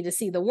time for me to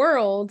see the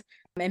world.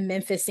 And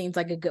Memphis seems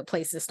like a good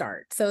place to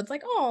start. So it's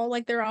like, oh,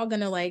 like they're all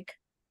gonna like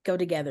go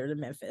together to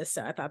Memphis.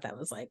 So I thought that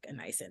was like a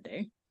nice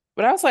ending.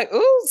 But I was like,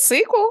 ooh,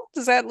 sequel.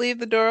 Does that leave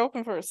the door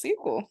open for a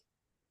sequel?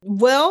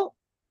 Well,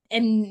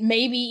 and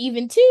maybe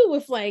even too,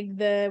 with like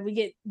we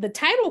get the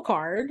title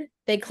card,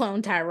 they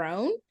clone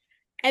Tyrone,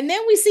 and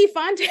then we see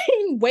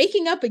Fontaine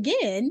waking up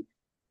again,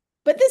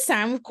 but this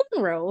time with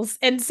cornrows.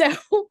 And so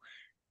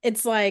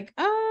it's like,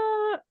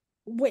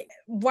 wait,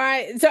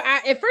 why? So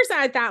at first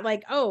I thought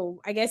like, oh,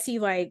 I guess he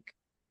like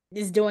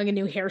is doing a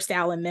new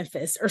hairstyle in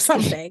Memphis or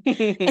something.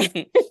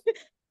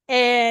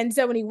 And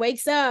so when he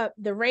wakes up,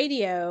 the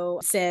radio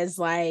says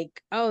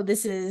like, oh,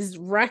 this is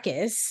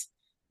Ruckus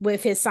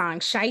with his song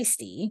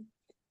Shiesty.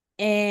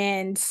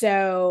 And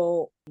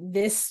so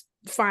this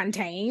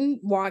Fontaine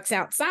walks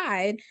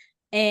outside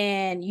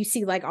and you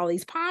see like all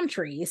these palm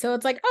trees. So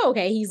it's like, oh,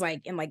 okay, he's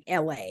like in like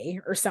LA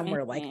or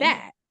somewhere like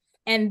that.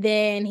 And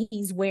then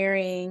he's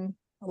wearing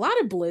a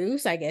lot of blue.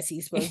 So I guess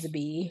he's supposed to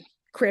be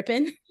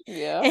crippin'.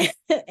 Yeah.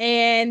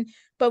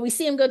 But we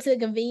see him go to the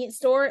convenience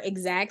store,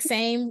 exact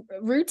same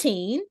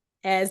routine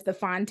as the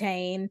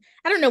Fontaine.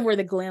 I don't know where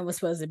the Glen was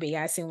supposed to be.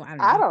 I assume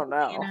I don't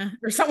know. Atlanta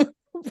or somewhere,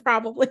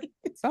 probably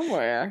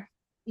somewhere.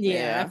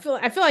 Yeah,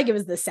 I feel like it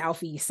was the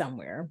Southeast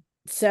somewhere.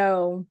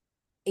 So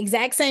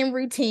exact same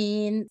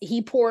routine.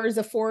 He pours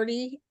a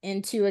 40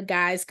 into a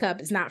guy's cup.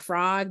 It's not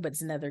Frog, but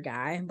it's another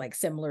guy, like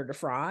similar to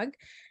Frog.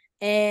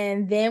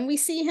 And then we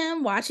see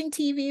him watching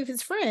TV with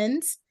his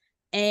friends,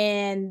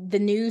 and the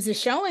news is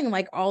showing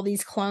like all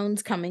these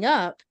clones coming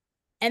up.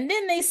 And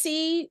then they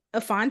see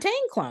a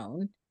Fontaine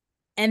clone.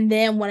 And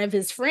then one of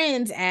his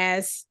friends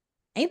asks,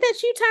 "Ain't that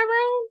you,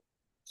 Tyrone?"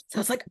 So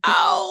it's like,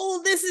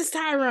 oh, this is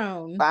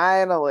Tyrone.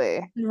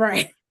 Finally.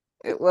 Right.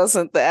 It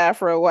wasn't the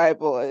Afro white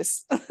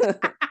boys. But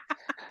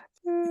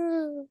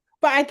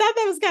I thought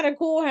that was kind of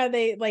cool how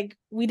they like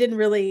we didn't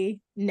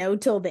really know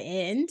till the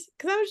end,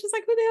 because I was just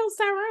like, who the hell's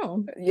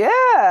Tyrone?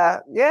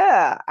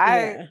 Yeah.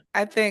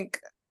 I think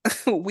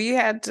we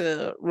had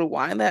to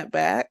rewind that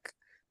back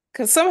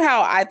because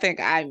somehow I think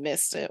I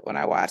missed it when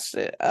I watched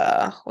it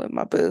with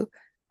my boo.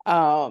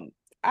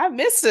 I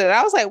missed it.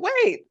 I was like,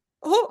 wait,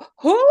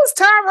 who's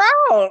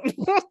Tyrone?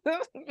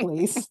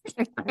 Please.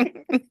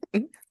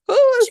 Who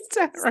is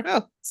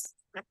Tyrone?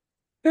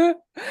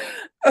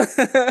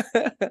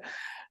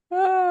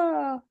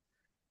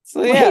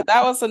 So yeah,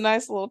 that was a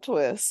nice little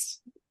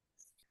twist.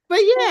 But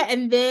yeah,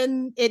 and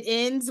then it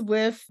ends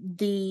with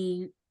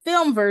the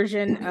film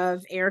version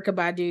of Erykah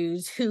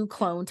Badu's Who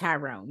Cloned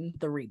Tyrone,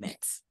 the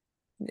remix.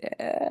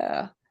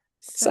 Yeah.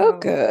 So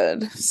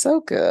good.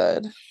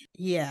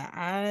 Yeah,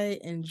 I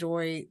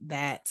enjoy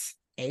that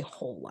a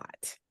whole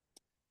lot.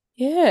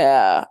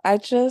 Yeah, I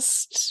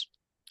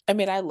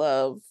mean, I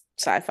love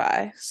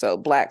sci-fi. So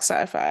black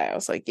sci-fi. I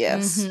was like,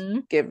 yes,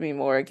 give me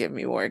more.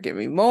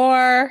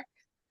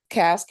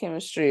 Cast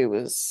chemistry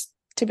was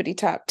tippity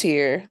top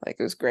tier. Like,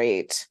 it was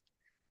great.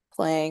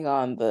 Playing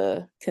on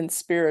the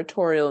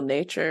conspiratorial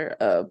nature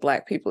of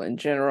Black people in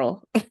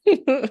general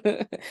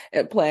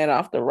and playing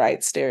off the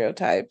right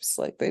stereotypes.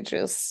 Like, they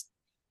just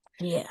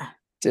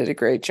did a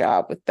great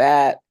job with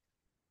that.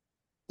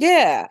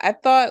 Yeah, I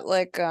thought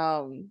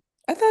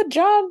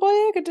John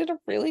Boyega did a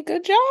really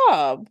good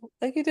job.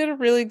 Like, he did a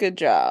really good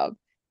job.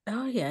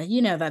 Oh yeah,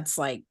 that's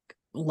like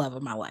love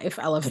of my life.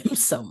 I love him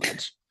so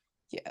much.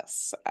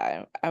 Yes,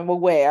 I'm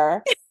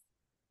aware.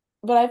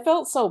 But I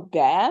felt so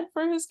bad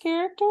for his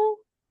character.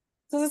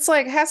 Because it's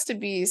like, has to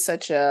be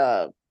such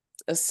a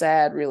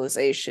sad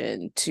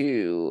realization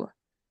to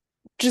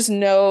just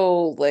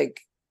know, like,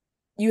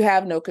 you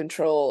have no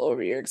control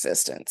over your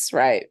existence,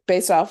 right?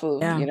 Based off of,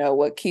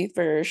 what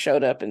Kiefer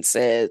showed up and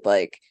said,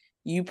 like,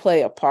 you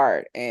play a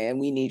part and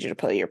we need you to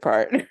play your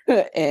part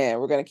and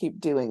we're going to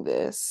keep doing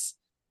this.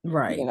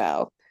 Right.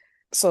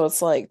 So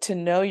it's like, to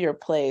know your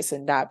place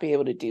and not be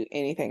able to do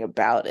anything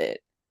about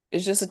it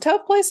is just a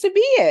tough place to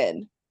be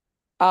in.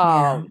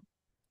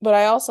 But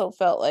I also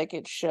felt like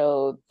it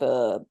showed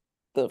the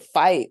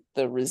fight,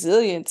 the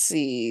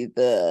resiliency,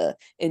 the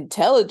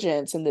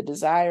intelligence, and the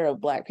desire of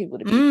Black people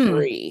to be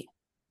free.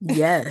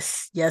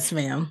 Yes,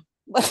 ma'am.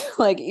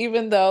 Like,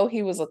 even though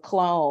he was a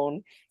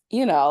clone,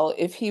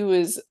 if he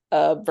was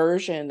a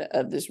version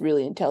of this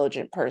really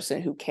intelligent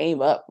person who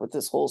came up with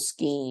this whole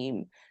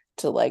scheme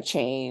to like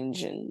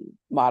change and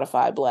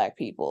modify Black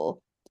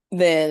people,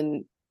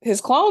 then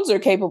his clones are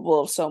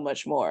capable of so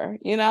much more,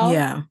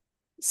 Yeah.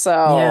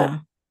 So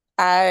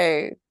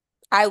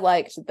I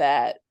liked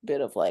that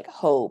bit of like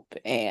hope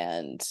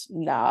and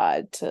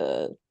nod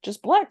to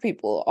just Black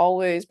people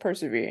always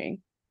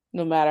persevering,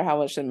 no matter how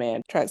much the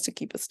man tries to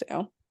keep us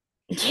down.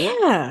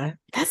 Yeah,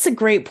 that's a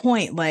great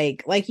point.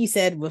 Like you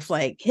said, with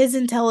like his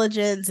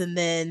intelligence, and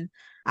then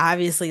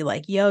obviously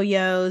like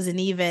Yo-Yo's, and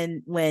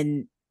even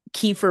when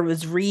Kiefer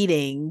was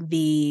reading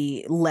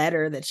the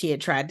letter that she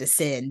had tried to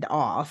send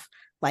off,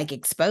 like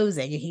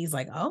exposing, and he's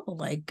like, oh,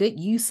 like good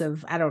use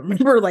of, I don't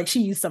remember, like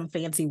she used some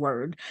fancy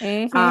word.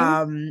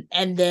 And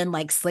then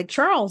like Slick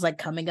Charles like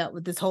coming up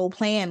with this whole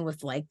plan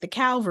with like the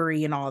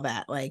cavalry and all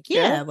that, like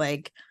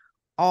like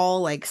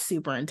all like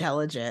super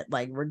intelligent,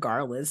 like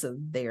regardless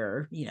of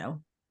their, you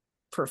know,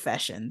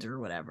 professions or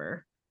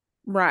whatever.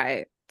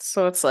 Right.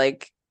 So it's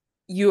like,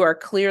 you are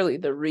clearly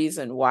the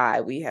reason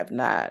why we have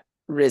not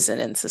risen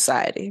in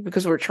society,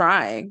 because we're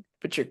trying,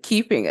 but you're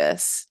keeping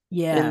us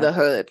in the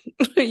hood.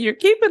 You're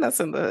keeping us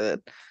in the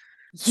hood.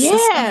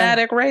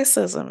 Systematic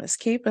racism is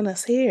keeping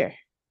us here.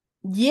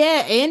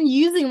 Yeah, and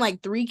using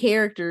like 3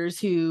 characters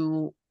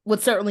who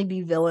would certainly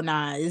be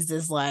villainized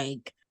as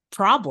like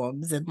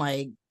problems and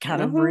like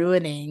kind of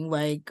ruining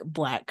like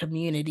Black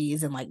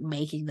communities and like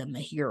making them the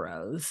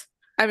heroes.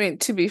 I mean,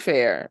 to be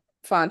fair,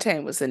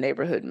 Fontaine was the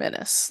neighborhood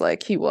menace,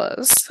 like he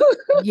was.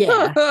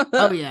 Yeah.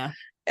 Oh yeah.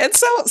 And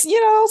so,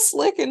 you know,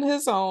 Slick in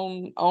his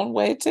own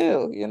way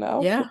too, you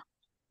know. Yeah.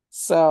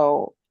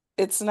 So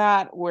it's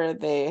not where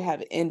they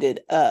have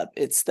ended up.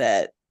 It's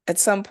that at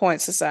some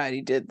point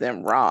society did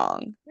them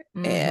wrong,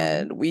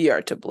 and we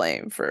are to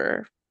blame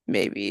for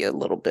maybe a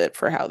little bit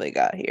for how they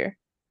got here.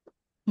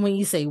 When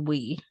you say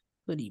we,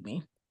 what do you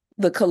mean?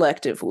 The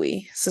collective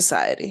we,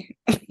 society.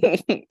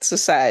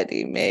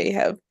 Society may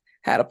have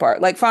had a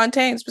part. Like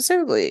Fontaine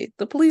specifically,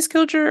 the police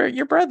killed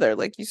your brother.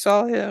 Like you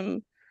saw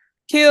him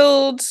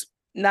killed,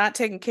 not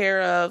taken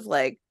care of,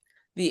 like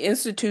the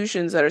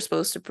institutions that are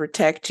supposed to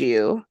protect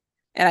you.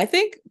 And I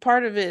think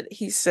part of it,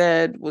 he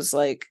said, was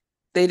like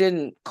they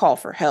didn't call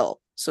for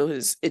help. So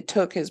it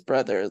took his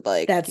brother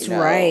like, that's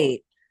right,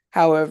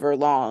 however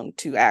long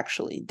to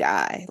actually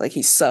die. Like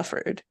he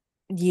suffered.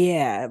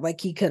 Yeah,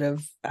 like he could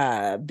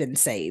have been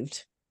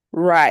saved.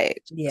 Right.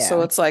 Yeah.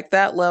 So it's like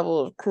that level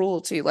of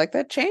cruelty, like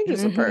that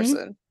changes a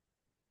person.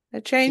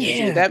 That changes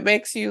you. That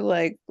makes you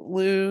like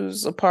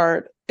lose a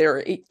part, or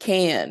it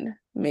can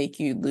make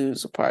you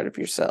lose a part of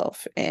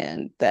yourself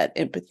and that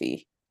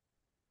empathy.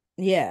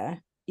 Yeah.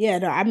 Yeah,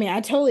 no, I mean,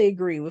 I totally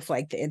agree with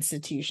like the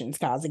institutions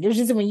causing. It was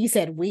just when you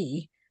said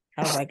we,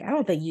 I was like, I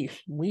don't think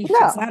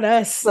it's not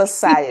us.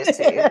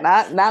 Society,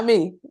 not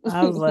me.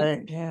 I was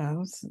like, yeah.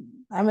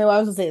 I mean, I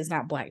was gonna say it's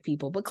not Black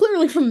people, but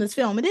clearly from this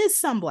film, it is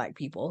some Black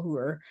people who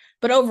are,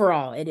 but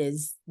overall, it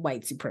is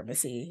white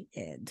supremacy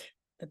and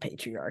the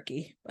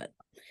patriarchy. But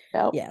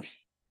yeah.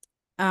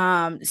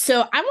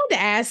 So I wanted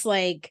to ask,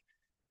 like,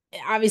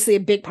 obviously a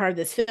big part of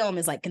this film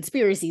is like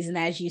conspiracies, and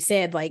as you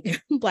said,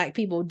 like Black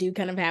people do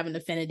kind of have an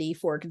affinity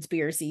for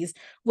conspiracies,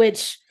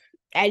 which,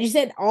 as you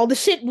said, all the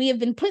shit we have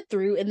been put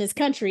through in this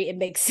country, it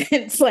makes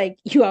sense. Like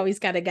you always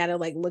gotta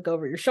like look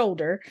over your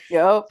shoulder.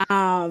 Yep.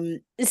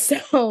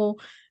 So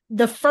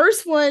the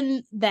first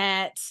one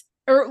that,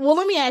 or well,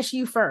 let me ask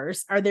you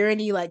first, are there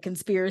any like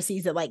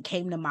conspiracies that like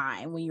came to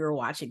mind when you were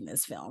watching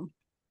this film?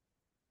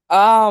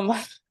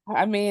 I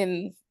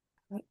mean,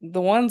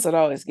 the ones that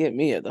always get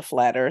me are the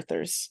flat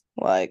earthers.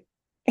 Like,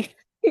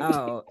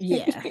 oh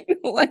yeah.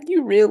 Like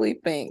you really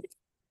think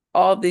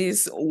all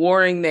these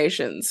warring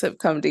nations have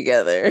come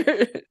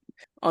together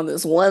on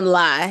this one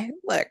lie?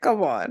 Like,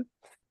 come on.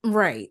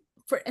 Right.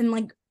 And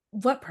like,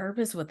 what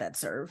purpose would that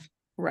serve?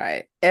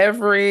 Right.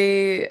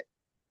 Every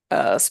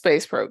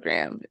space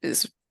program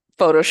is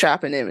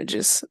photoshopping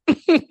images.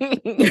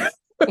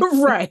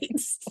 Right.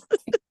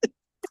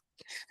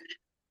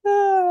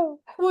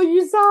 Well,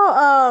 you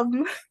saw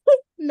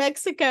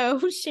Mexico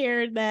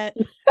shared that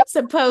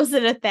supposed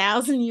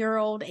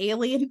 1,000-year-old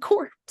alien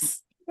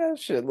corpse. That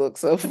shit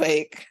looks so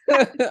fake.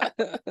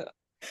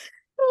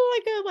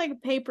 like a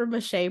paper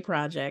mache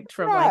project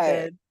from like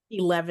a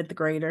 11th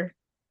grader.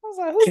 I was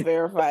like, who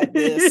verified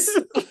this?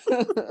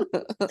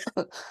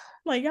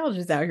 Like, y'all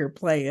just out here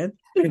playing.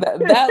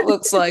 That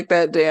looks like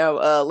that damn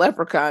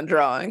leprechaun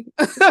drawing.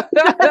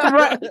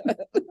 Right.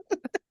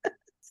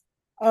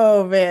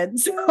 Oh man.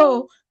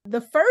 So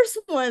the first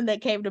one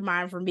that came to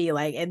mind for me,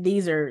 like, and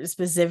these are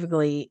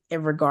specifically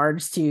in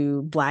regards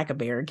to Black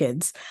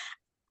Americans.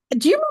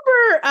 Do you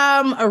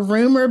remember a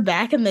rumor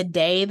back in the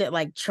day that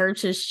like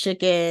Church's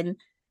Chicken,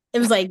 it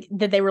was like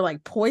that they were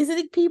like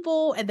poisoning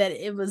people, and that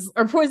it was,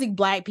 or poisoning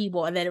Black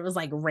people, and that it was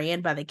like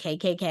ran by the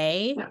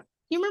KKK?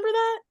 You remember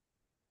that?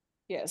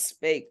 Yes,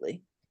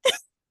 vaguely.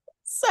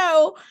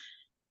 So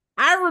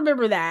I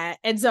remember that.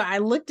 And so I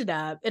looked it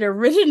up. It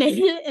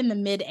originated in the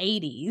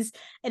mid-'80s,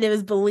 and it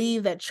was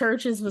believed that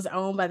Church's was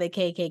owned by the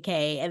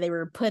KKK, and they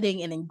were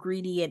putting an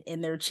ingredient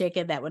in their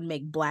chicken that would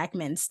make Black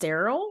men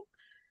sterile.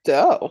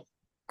 Oh,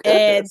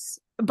 goodness.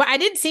 But I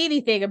didn't see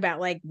anything about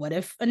like, what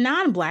if a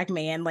non-Black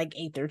man like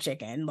ate their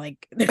chicken?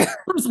 Like, there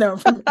was no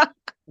information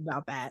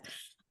about that.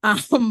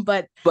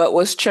 But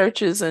was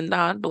Church's in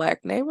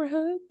non-Black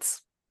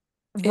neighborhoods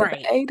in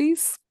the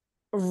 80s?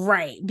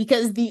 Right,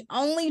 because the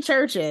only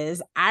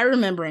Church's I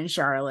remember in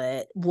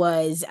Charlotte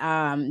was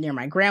near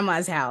my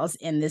grandma's house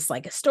in this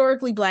like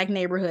historically Black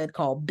neighborhood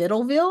called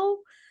Biddleville.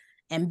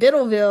 And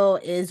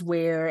Biddleville is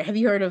where, have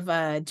you heard of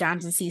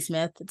Johnson C.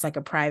 Smith? It's like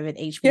a private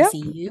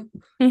HBCU. Yep.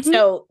 Mm-hmm.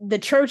 So the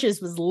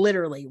Church's was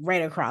literally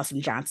right across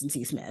from Johnson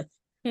C. Smith.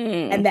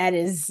 And that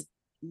is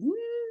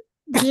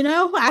You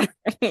know,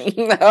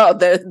 No,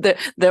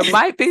 there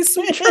might be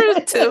some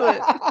truth to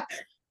it.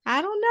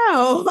 I don't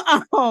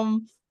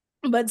know.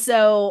 But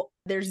so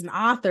there's an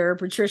author,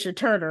 Patricia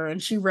Turner,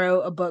 and she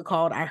wrote a book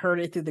called I Heard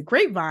It Through the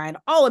Grapevine,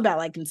 all about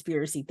like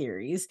conspiracy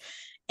theories.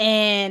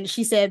 And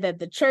she said that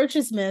the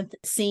church's myth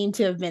seemed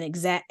to have been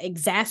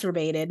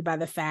exacerbated by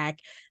the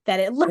fact that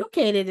it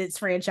located its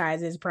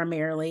franchises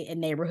primarily in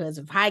neighborhoods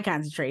of high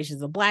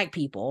concentrations of Black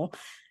people.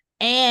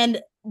 And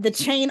the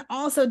chain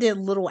also did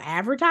little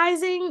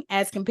advertising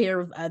as compared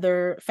with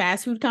other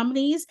fast food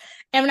companies.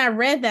 And when I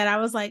read that, I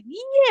was like,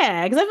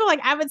 yeah, because I feel like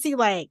I would see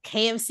like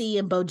KFC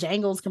and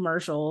Bojangles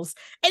commercials,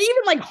 and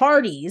even like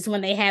Hardee's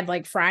when they had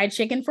like fried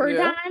chicken for a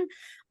time.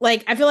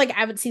 Like, I feel like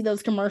I would see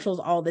those commercials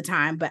all the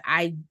time, but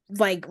I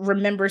like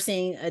remember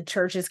seeing a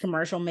Church's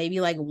commercial maybe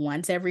like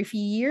once every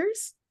few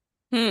years.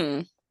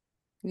 Yeah,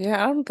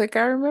 I don't think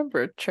I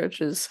remember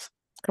Church's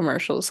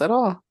commercials at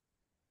all.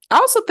 I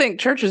also think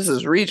Church's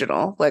is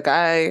regional. Like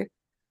I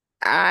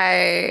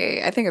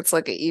think it's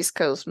like an East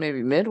Coast,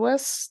 maybe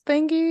Midwest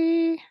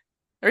thingy,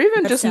 or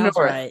even That just sounds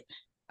North. right.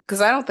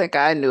 Because I don't think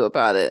I knew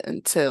about it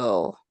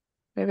until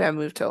maybe I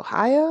moved to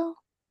Ohio.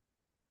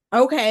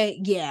 Okay,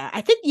 yeah.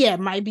 I think it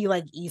might be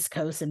like East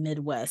Coast and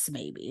Midwest,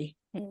 maybe.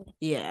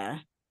 Yeah.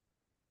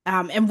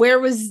 And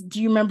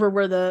do you remember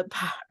where the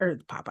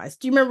Popeyes?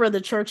 Do you remember where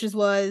the Church's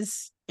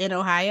was in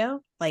Ohio?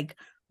 Like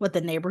what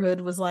the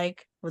neighborhood was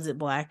like? Was it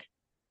Black?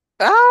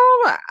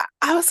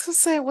 I was gonna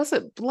say, was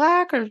it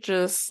Black or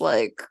just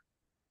like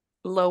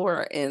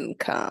lower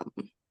income?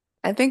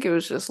 I think it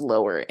was just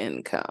lower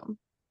income.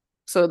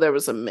 So there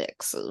was a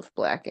mix of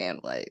Black and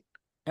white.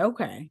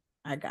 Okay,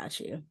 I got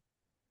you.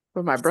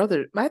 But my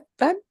brother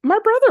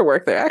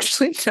worked there.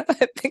 Actually, now that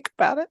I think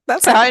about it,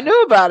 that's how I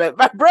knew about it.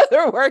 My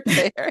brother worked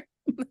there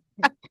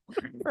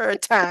for a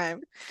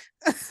time.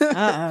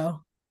 Uh-oh.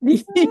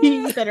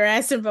 You better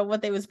ask him about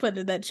what they was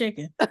putting in that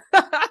chicken.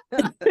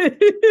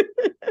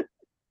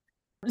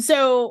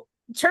 So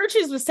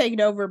Church's was taken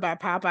over by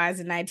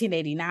Popeyes in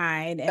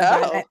 1989.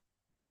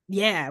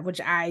 And which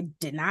I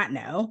did not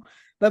know.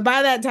 But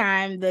by that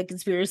time, the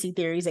conspiracy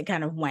theories had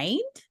kind of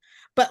waned.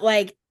 But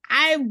like,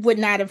 I would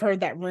not have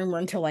heard that rumor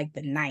until like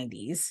the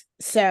 90s.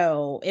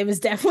 So it was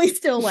definitely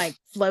still like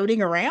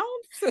floating around.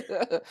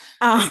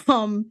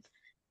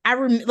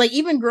 Like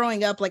even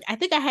growing up, like I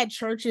think I had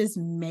Church's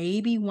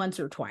maybe once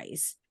or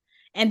twice.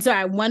 And so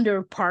I wonder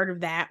if part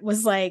of that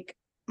was like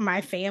my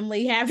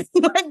family having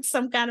like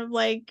some kind of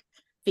like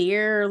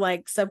fear,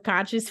 like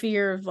subconscious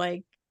fear of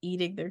like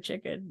eating their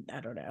chicken.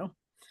 I don't know.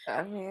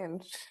 I mean,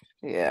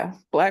 yeah,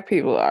 Black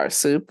people are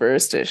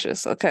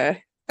superstitious,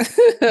 okay?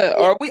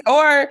 or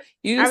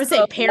you I would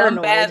say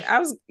paranoid.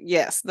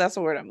 Yes, that's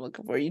the word I'm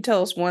looking for. You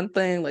tell us one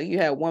thing, like you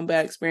had one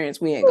bad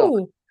experience, we ain't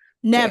going.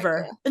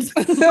 Never.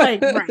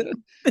 Like, right.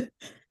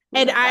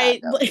 And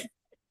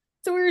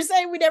so we were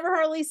saying we never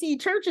hardly see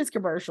Church's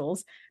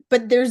commercials,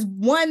 but there's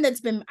one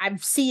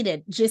I've seen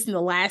it just in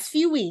the last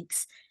few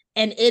weeks,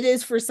 and it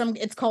is for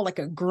it's called like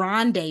a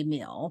grande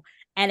meal,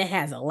 and it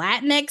has a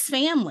Latinx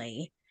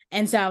family.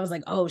 And so I was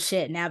like, oh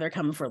shit, now they're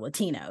coming for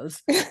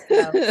Latinos.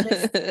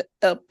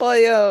 El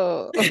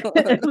pollo.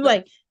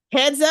 Like,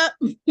 heads up,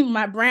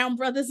 my brown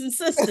brothers and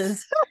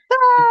sisters.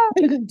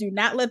 Do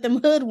not let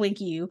them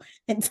hoodwink you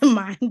into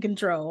mind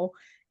control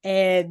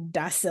and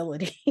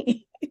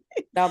docility.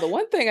 Now, the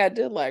one thing I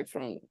did like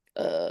from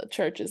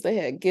Church's, they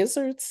had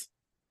gizzards.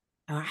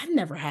 I've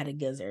never had a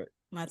gizzard.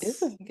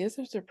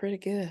 Gizzards are pretty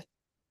good.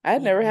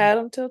 I'd never had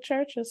them till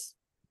Church's.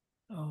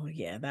 Oh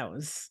yeah, that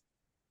was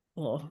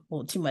a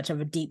little too much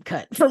of a deep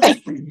cut for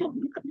me.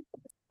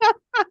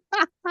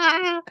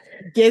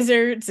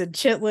 Gizzards and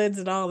chitlins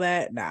and all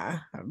that. Nah.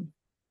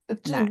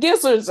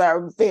 Gizzards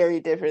are very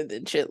different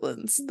than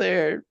chitlins.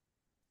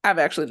 I've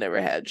actually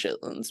never had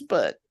chitlins,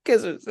 but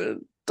gizzards are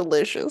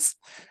delicious.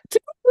 To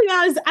be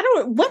honest, I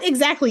don't. What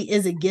exactly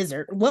is a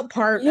gizzard? What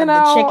part of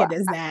the chicken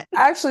is that?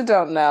 I actually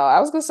don't know. I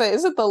was gonna say,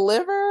 is it the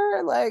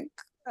liver? Like,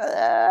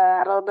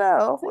 I don't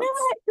know. Because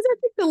I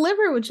think the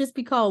liver would just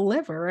be called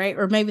liver, right?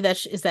 Or maybe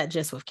is that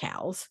just with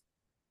cows?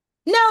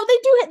 No, they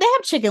do. They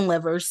have chicken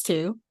livers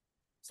too.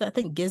 So I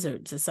think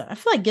gizzards is. I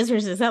feel like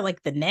gizzards is that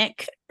like the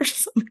neck or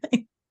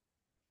something.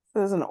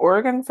 There's an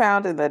organ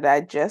found in the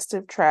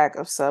digestive tract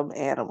of some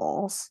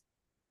animals.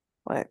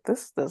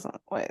 This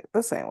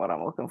ain't what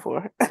I'm looking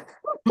for.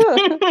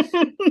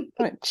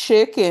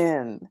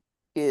 Chicken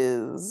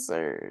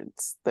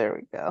gizzards. There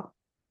we go.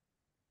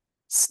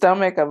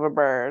 Stomach of a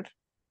bird.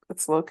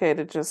 It's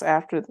located just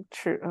after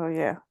the oh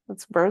yeah,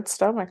 it's bird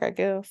stomach, I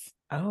guess.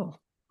 Oh,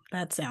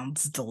 that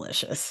sounds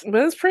delicious.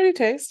 But it's pretty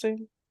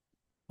tasty.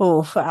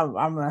 Oh, I'm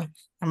gonna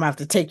have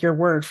to take your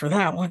word for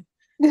that one.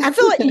 I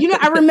feel like,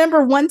 I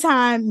remember one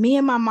time me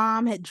and my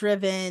mom had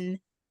driven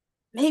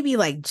maybe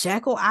like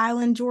Jekyll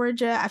Island,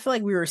 Georgia. I feel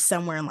like we were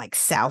somewhere in like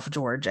South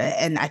Georgia.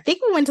 And I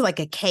think we went to like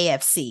a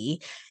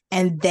KFC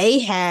and they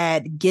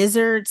had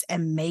gizzards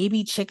and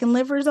maybe chicken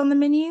livers on the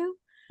menu.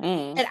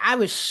 And I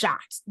was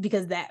shocked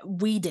because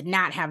we did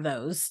not have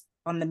those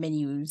on the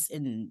menus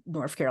in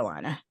North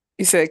Carolina.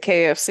 You said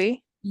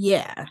KFC?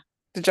 Yeah.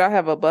 Did y'all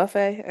have a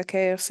buffet, a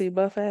KFC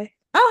buffet?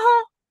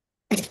 Uh-huh.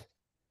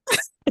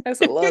 I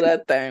used to love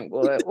that thing,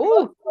 boy.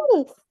 Ooh,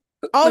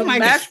 Oh the my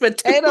mashed God.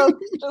 potatoes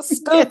just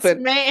Yes,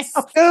 scooping, ma'am.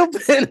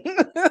 scooping.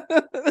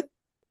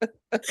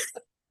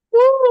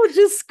 Woo,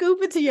 just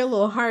scoop it to your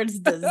little heart's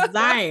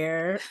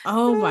desire.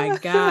 Oh my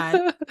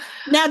God.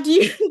 Now, do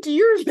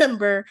you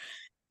remember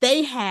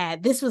they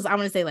had this was I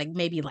want to say like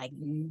maybe like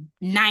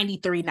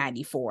 93,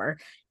 94.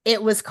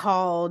 It was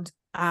called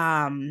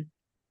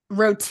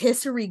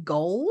rotisserie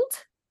gold.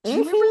 Do you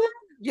remember that?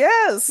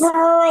 Yes.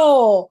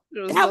 Girl,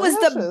 It was that was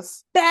the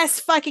delicious.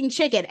 best fucking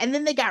chicken. And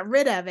then they got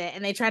rid of it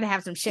and they tried to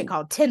have some shit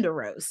called tender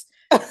roast.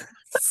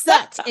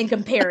 Sucked in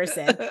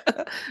comparison.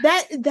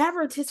 That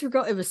rotisserie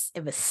gold, it was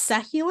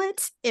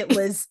succulent. It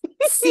was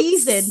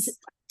seasoned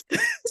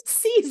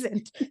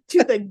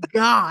to the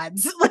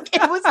gods. Like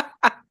it was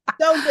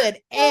so good.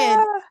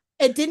 And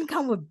it didn't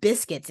come with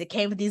biscuits. It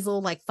came with these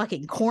little like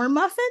fucking corn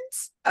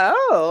muffins.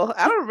 Oh,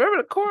 I don't remember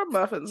the corn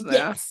muffins now.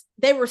 Yes,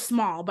 they were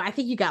small, but I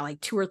think you got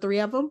like 2 or 3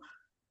 of them.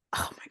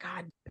 Oh my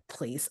God,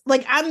 please.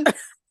 Like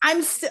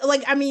I'm still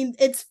like, I mean,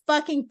 it's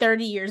fucking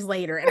 30 years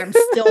later and I'm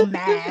still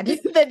mad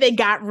that they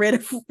got rid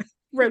of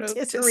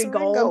rotisserie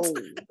gold.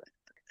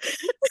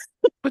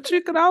 But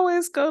you could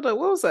always go to,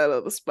 what was that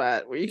other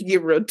spot where you can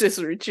get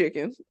rotisserie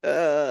chicken?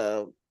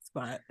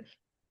 Spot.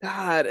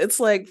 God, it's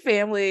like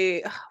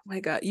family. Oh my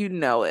God, you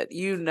know it.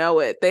 You know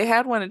it. They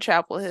had one in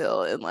Chapel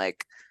Hill in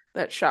like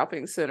that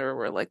shopping center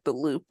where like the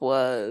Loop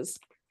was.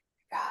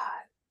 God.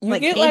 You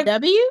like get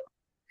KW?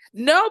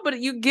 No, but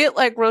you get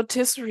like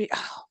rotisserie.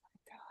 Oh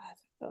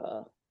my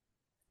God.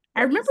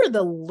 I remember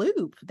the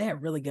Loop. They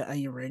had really good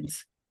onion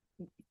rings.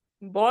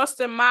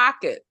 Boston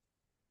Market.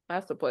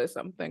 That's the place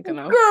I'm thinking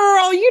of.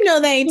 Girl, you know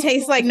they ain't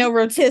taste like no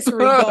rotisserie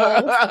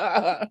gold.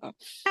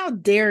 How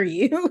dare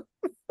you?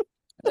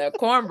 That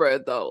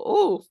cornbread though.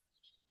 Ooh.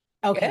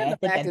 Okay. And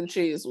the mac and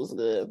cheese was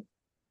good.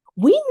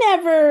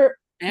 The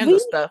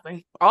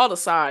stuffing. All the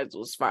sides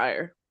was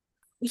fire.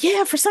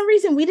 Yeah, for some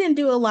reason we didn't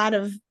do a lot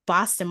of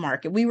Boston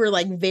Market. We were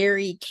like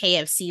very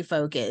KFC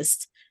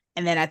focused.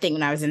 And then I think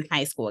when I was in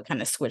high school, it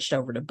kind of switched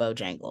over to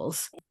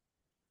Bojangles.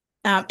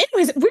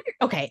 Anyways,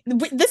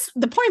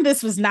 the point of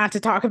this was not to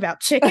talk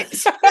about chicken.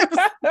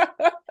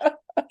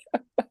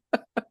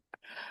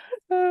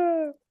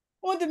 I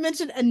want to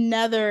mention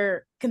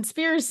another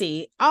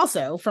conspiracy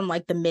also from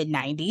like the mid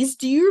 90s.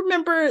 Do you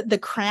remember the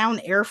Crown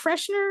air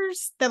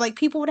fresheners that like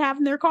people would have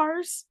in their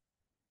cars?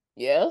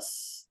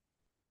 Yes.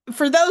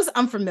 For those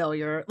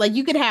unfamiliar, like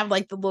you could have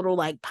like the little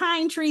like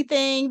pine tree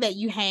thing that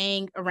you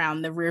hang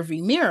around the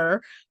rearview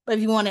mirror. But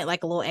if you wanted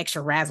like a little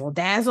extra razzle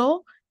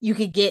dazzle, you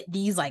could get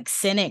these like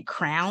Senate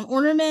crown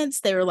ornaments.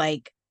 They were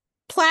like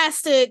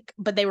plastic,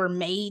 but they were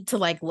made to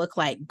like look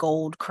like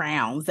gold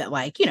crowns that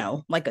like, you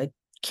know, like a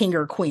king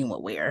or queen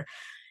would wear.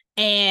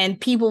 And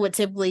people would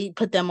typically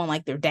put them on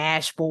like their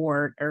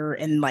dashboard or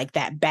in like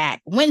that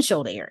back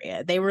windshield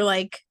area. They were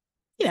like,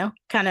 you know,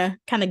 kind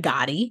of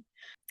gaudy.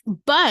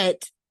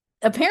 But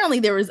apparently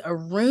there was a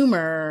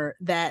rumor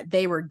that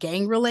they were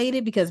gang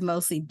related because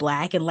mostly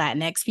Black and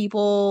Latinx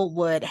people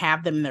would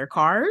have them in their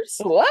cars.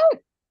 What?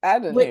 I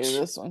didn't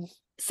hear this one.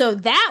 So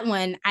that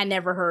one I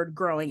never heard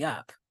growing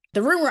up.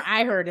 The rumor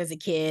I heard as a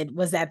kid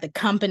was that the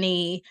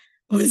company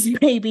was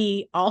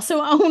maybe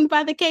also owned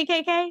by the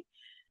KKK.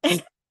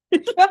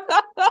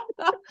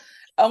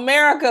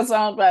 America's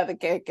owned by the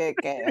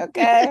KKK,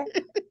 okay?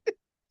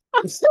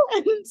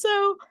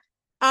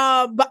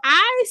 But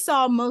I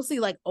saw mostly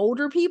like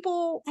older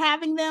people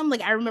having them.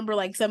 Like I remember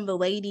like some of the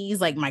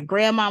ladies like my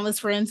grandma was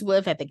friends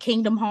with at the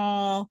Kingdom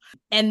Hall.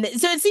 And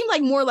so it seemed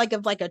like more like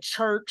of like a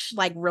church,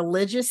 like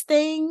religious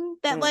thing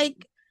that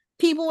like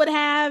people would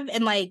have.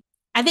 And like,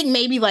 I think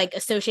maybe like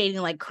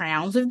associating like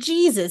crowns of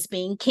Jesus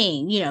being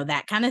king, you know,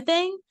 that kind of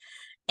thing.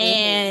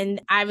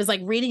 And I was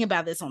like reading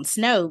about this on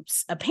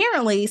Snopes.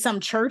 Apparently some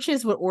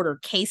churches would order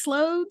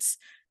caseloads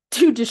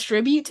to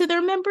distribute to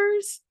their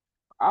members.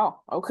 Oh,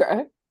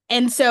 okay.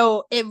 And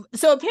so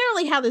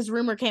apparently how this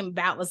rumor came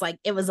about was like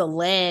it was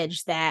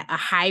alleged that a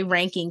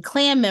high-ranking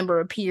Klan member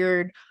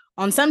appeared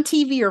on some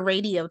TV or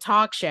radio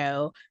talk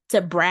show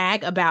to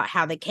brag about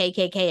how the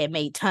KKK had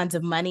made tons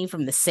of money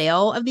from the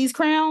sale of these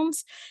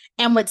crowns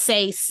and would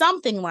say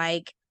something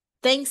like,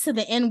 "Thanks to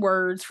the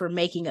N-words for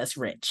making us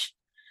rich."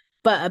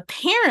 But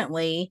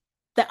apparently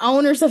the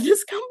owners of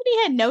this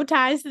company had no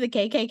ties to the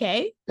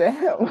KKK.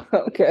 Damn,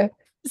 okay.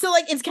 So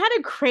like it's kind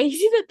of crazy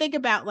to think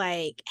about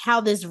like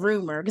how this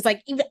rumor, because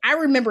like even I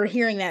remember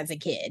hearing that as a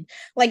kid.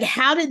 Like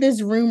how did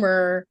this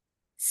rumor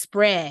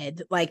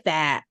spread like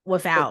that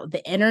without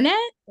the internet?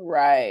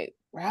 Right.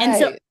 And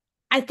so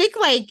I think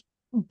like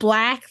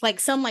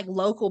some like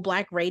local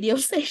Black radio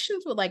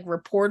stations would like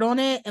report on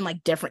it in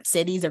like different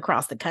cities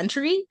across the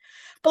country.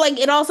 But like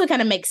it also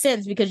kind of makes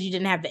sense because you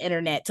didn't have the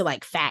internet to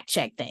like fact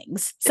check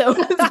things. So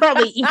it's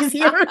probably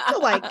easier to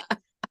like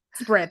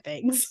spread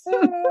things.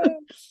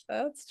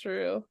 That's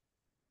true.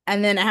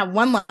 And then I have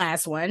one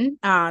last one.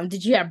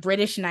 Did you have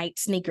British Knight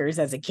sneakers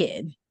as a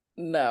kid?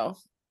 No.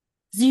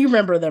 Do you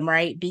remember them,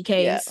 right?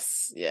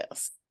 BKs?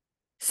 Yes.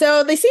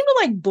 So they seem to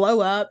like blow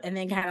up and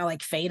then kind of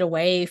like fade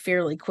away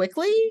fairly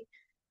quickly.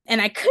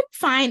 And I couldn't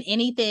find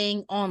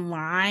anything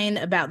online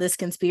about this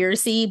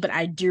conspiracy, but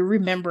I do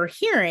remember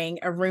hearing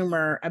a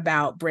rumor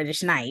about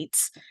British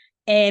Knights.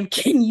 And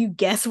can you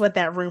guess what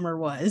that rumor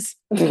was?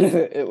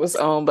 It was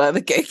owned by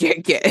the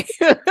KKK.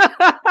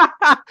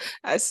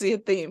 I see a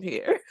theme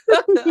here.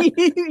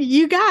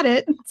 You got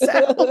it.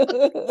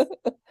 So,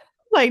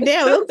 like,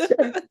 damn, those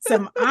are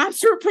some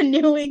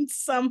entrepreneuring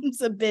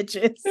sons of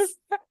bitches.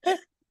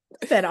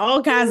 Said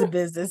all kinds of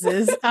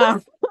businesses.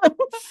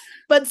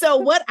 But so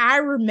what I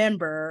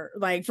remember,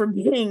 like from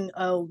being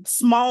a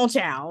small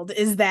child,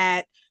 is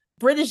that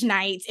British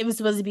Knights, it was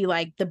supposed to be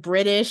like the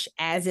British,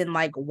 as in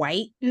like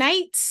white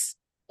knights.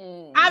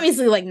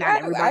 Obviously, like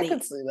not everybody. I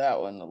could see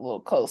that one a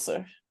little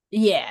closer.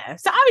 Yeah.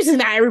 So obviously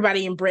not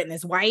everybody in Britain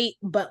is white,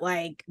 but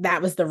like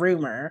that was the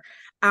rumor.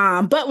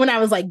 But when I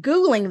was like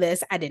Googling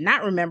this, I did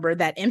not remember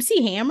that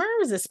MC Hammer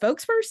was a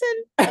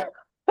spokesperson.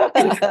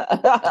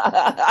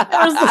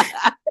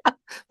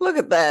 Look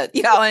at that.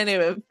 Y'all ain't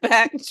even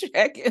fact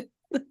checking.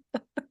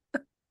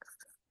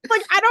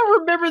 Like, I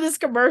don't remember this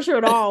commercial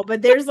at all,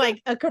 but there's like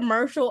a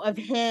commercial of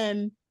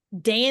him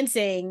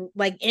dancing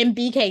like in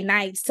BK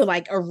Nights to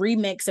like a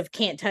remix of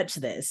Can't Touch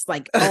This,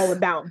 like all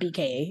about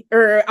BK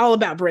or all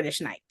about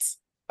British Knights.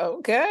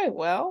 Okay,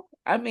 well,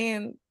 I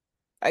mean,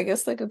 I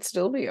guess they could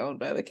still be owned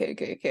by the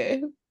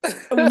KKK.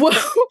 Well,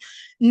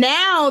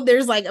 now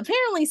there's like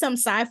apparently some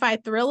sci-fi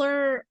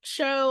thriller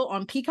show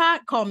on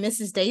Peacock called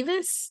Mrs.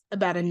 Davis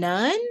about a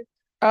nun.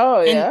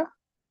 Oh, yeah.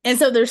 And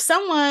so there's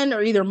someone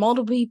or either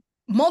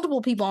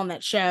multiple people on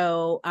that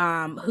show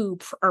who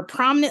are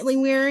prominently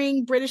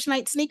wearing British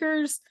Knight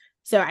sneakers.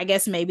 So I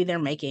guess maybe they're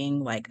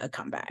making like a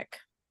comeback.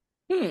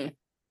 But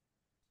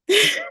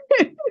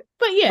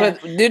yeah.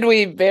 But did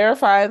we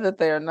verify that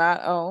they're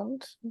not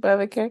owned by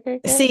the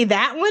KKK? See,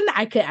 that one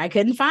I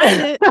couldn't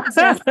find it.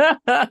 So.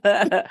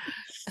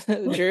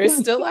 Jury's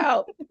still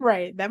out.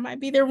 Right. That might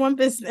be their one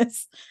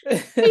business.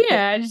 But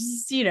yeah,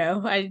 just,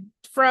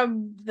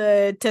 from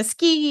the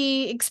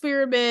Tuskegee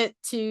experiment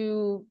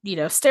to,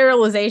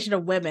 sterilization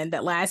of women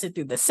that lasted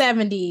through the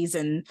 70s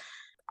and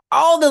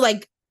all the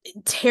like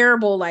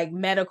terrible like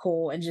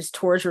medical and just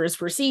torturous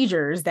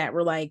procedures that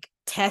were like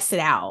tested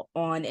out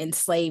on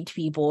enslaved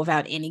people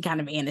without any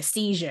kind of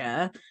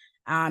anesthesia,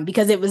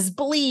 because it was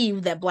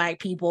believed that Black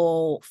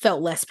people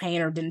felt less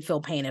pain or didn't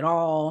feel pain at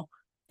all.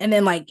 And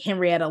then like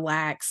Henrietta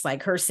Lacks,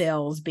 like her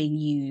cells being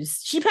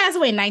used. She passed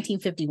away in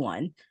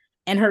 1951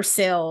 and her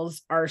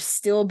cells are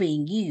still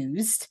being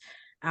used.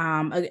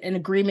 An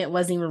agreement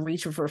wasn't even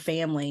reached with her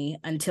family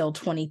until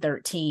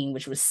 2013,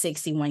 which was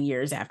 61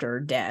 years after her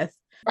death.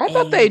 I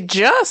thought they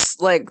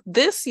just like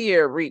this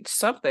year reached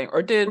something,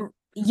 or did?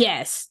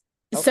 Yes.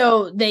 Okay.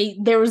 So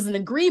there was an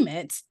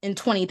agreement in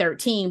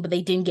 2013, but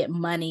they didn't get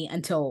money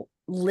until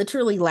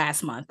literally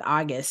last month,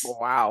 August.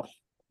 Wow.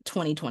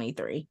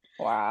 2023.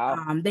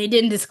 Wow. They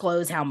didn't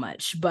disclose how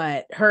much,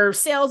 but her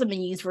cells have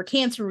been used for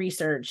cancer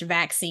research,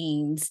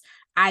 vaccines,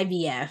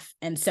 IVF,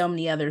 and so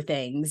many other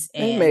things.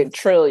 They made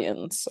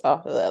trillions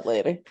off of that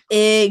lady.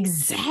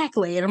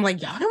 Exactly. And I'm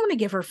like, y'all don't want to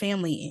give her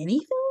family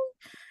anything?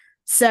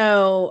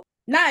 So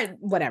not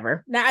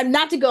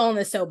to go on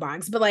the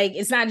soapbox, but like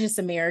it's not just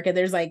America.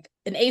 There's like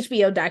an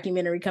HBO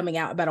documentary coming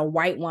out about a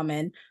white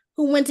woman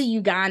who went to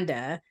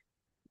Uganda,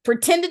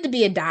 pretended to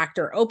be a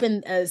doctor,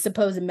 opened a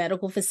supposed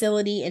medical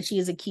facility, and she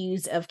is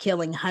accused of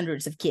killing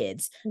hundreds of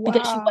kids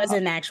because she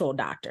wasn't an actual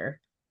doctor.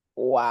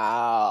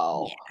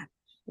 Wow. Yeah.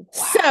 Wow.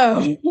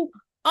 So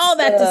all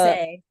that to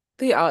say,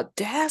 the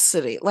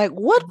audacity. Like,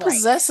 what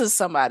possesses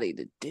somebody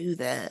to do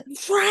that?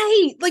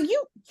 Right. Like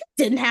you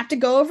didn't have to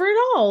go over it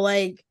all.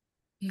 Like,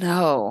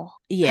 no.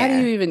 Yeah. How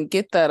do you even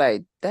get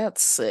that?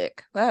 That's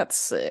sick. That's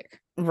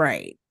sick.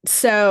 Right.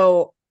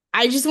 So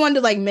I just wanted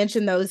to like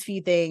mention those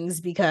few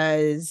things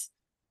because,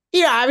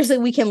 obviously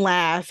we can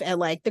laugh at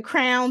like the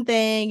crown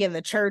thing and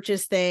the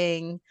churches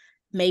thing,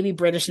 maybe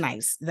British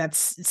Knights.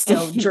 That's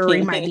still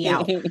jury might be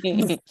out.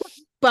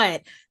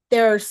 But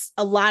there's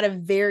a lot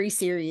of very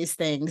serious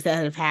things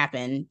that have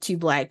happened to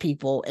Black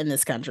people in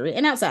this country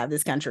and outside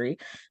this country.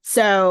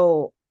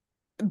 So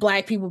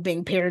Black people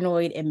being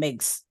paranoid, it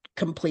makes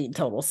complete and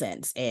total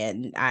sense.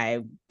 And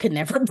I could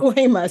never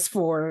blame us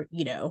for,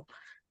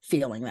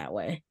 feeling that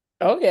way.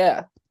 Oh,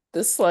 yeah.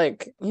 This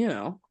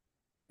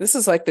this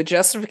is like the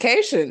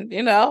justification,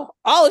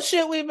 all the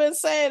shit we've been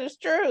saying is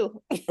true.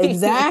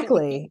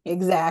 Exactly.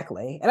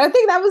 And I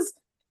think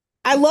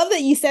I love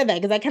that you said that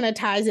because that kind of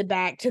ties it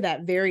back to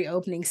that very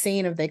opening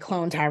scene of They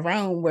Cloned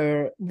Tyrone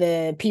where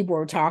the people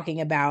were talking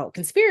about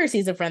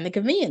conspiracies in front of the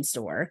convenience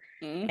store.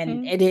 Mm-hmm.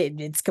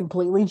 And it's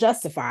completely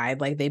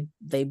justified. Like they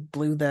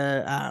blew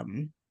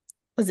the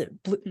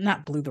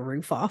not blew the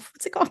roof off.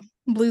 What's it called?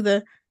 Blew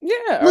the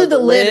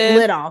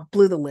lid off.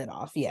 Blew the lid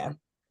off. Yeah.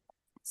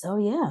 So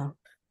yeah.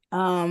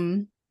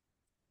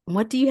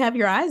 What do you have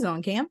your eyes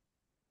on, Cam?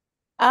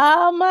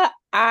 I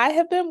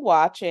have been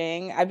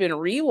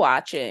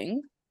rewatching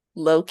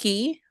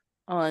Loki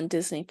on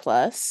Disney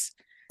Plus.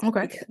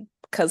 Okay.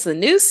 Because the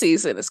new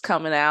season is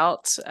coming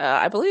out,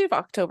 I believe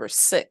October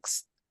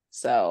 6th.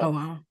 So Oh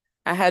wow.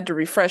 I had to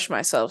refresh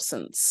myself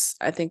since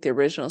I think the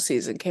original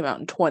season came out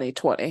in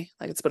 2020.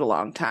 Like it's been a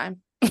long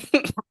time.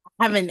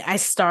 I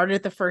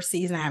started the first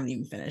season. I haven't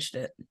even finished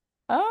it.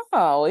 Oh,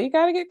 well, you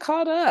got to get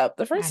caught up.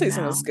 The first I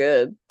season was know.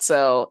 good.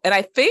 So, and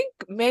I think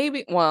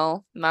maybe,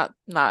 well, not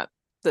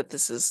that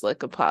this is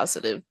like a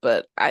positive,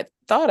 but I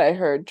thought I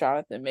heard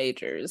Jonathan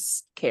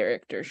Majors'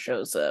 character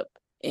shows up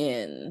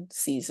in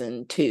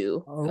season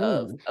 2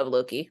 Oh. of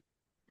Loki.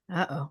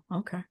 Uh-oh.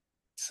 Okay.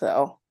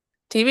 So,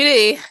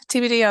 TBD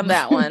on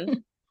that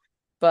one.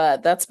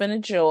 But that's been a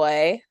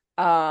joy.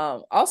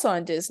 Also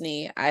on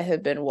Disney, I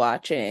have been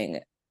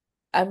watching.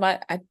 I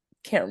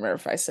can't remember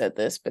if I said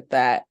this, but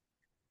that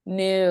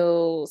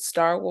new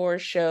Star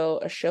Wars show,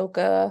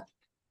 Ashoka,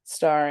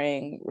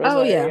 starring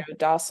Oh yeah. Rosario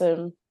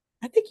Dawson.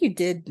 I think you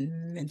did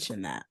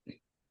mention that.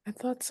 I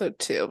thought so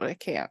too, but I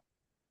can't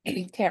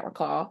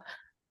recall.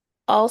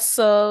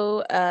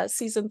 Also,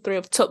 season 3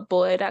 of Top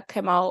Boy that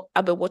came out.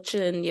 I've been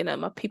watching,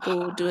 my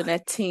people doing their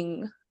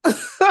thing.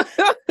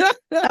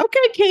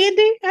 Okay,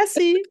 Candy. I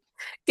see.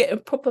 Getting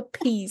proper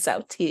peas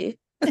out here.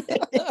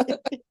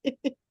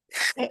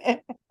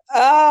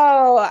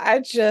 Oh,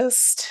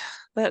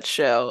 that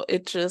show,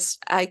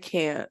 I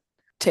can't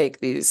take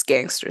these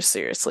gangsters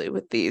seriously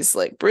with these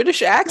like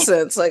British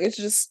accents. Like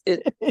it's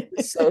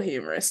so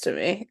humorous to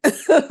me.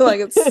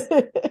 Like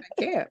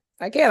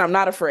I can't. I'm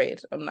not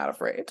afraid.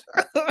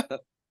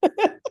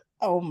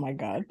 Oh my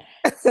God.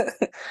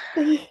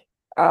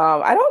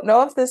 I don't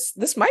know if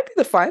this might be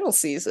the final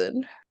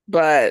season,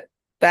 but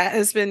that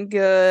has been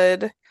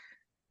good.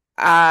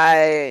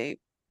 I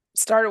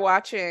started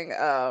watching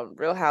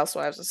Real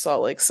Housewives of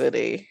Salt Lake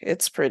City.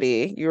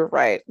 You're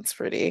right. It's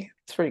pretty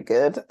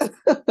good.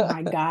 Oh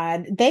my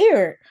God.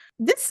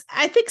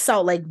 I think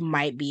Salt Lake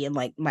might be in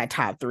like my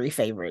top 3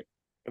 favorite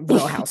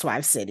Real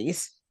Housewives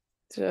cities.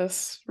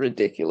 Just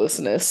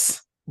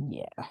ridiculousness.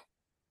 Yeah.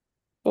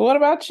 But what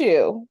about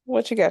you?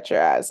 What you got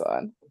your eyes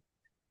on?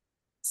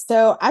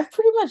 So I've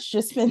pretty much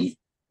just been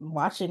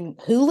watching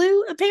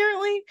Hulu,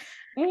 apparently.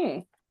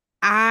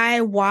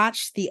 I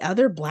watched The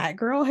Other Black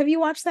Girl. Have you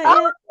watched that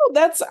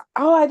yet?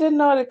 I didn't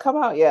know it had come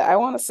out yet. I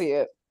want to see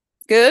it.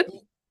 Good?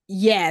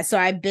 Yeah, so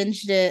I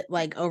binged it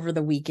like over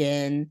the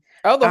weekend.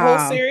 Oh, the whole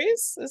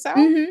series is out?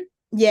 Mm-hmm.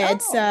 Yeah, Oh.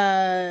 it's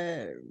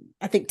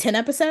I think 10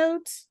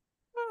 episodes.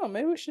 Oh,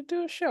 maybe we should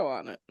do a show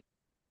on it.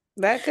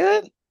 That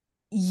good?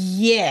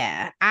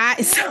 Yeah.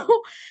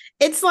 So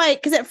it's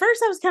like, because at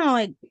first I was kind of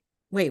like,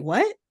 wait,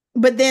 what?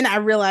 But then I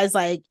realized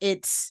like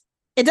it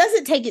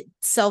doesn't take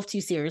itself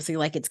too seriously.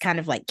 Like it's kind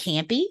of like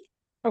campy.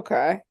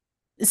 Okay.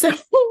 So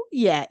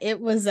yeah, it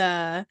was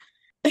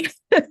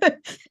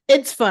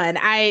it's fun.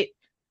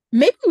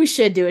 Maybe we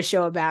should do a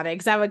show about it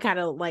because I would kind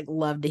of like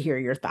love to hear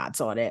your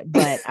thoughts on it.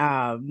 But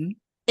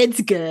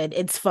it's good.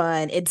 It's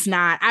fun. It's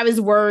not. I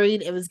was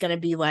worried it was gonna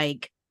be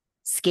like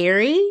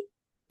scary.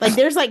 Like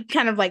there's like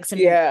kind of like some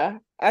I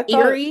thought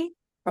eerie.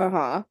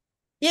 Uh-huh.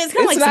 Yeah, it's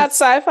kind of like not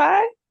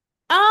sci-fi.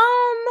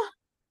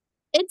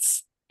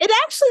 It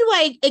actually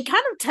like it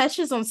kind of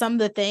touches on some of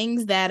the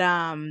things that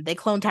they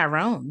Cloned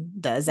Tyrone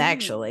does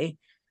actually.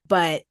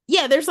 But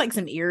yeah, there's like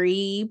some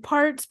eerie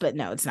parts, but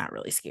no, it's not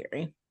really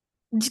scary.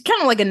 It's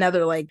kind of like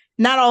another like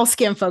not all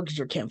skin folk is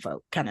your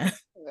kinfolk kind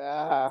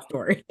of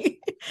story.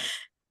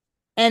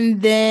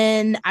 And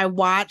then I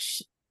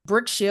watched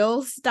Brooke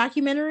Shields'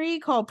 documentary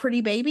called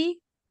Pretty Baby.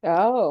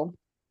 Oh.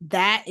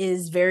 That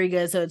is very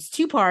good. So it's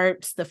 2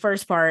 parts. The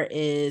first part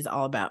is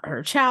all about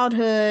her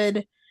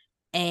childhood.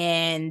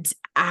 And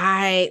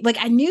I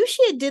knew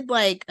she did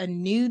like a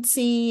nude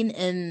scene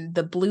in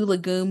the Blue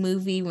Lagoon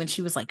movie when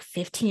she was like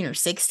 15 or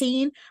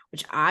 16,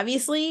 which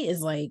obviously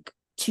is like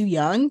too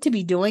young to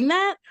be doing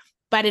that.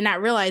 But I did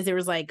not realize there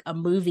was like a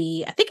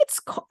movie. I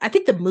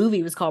think the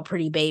movie was called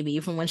Pretty Baby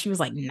from when she was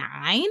like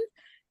 9,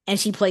 and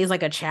she plays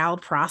like a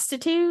child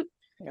prostitute.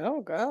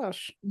 Oh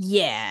gosh.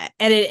 Yeah,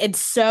 and it's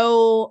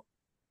so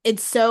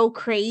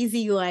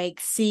crazy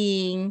like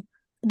seeing.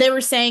 They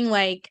were saying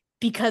like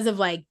because of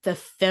like the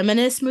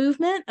feminist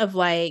movement of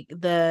like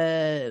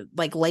the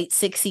like late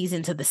 60s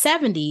into the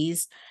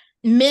 70s,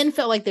 men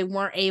felt like they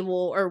weren't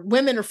able, or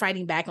women are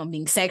fighting back on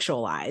being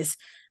sexualized,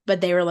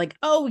 but they were like,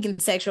 oh, we can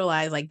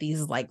sexualize like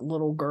these like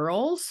little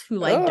girls who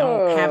like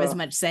don't have as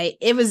much say.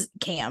 It was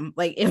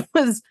like it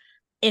was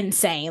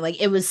insane. Like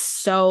it was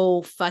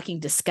so fucking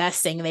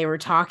disgusting. They were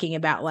talking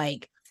about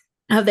like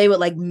how they would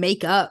like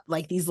make up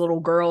like these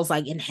little girls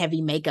like in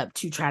heavy makeup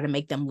to try to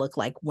make them look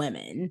like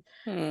women.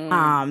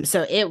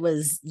 So it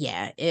was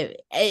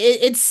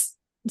it's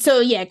so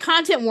yeah,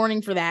 content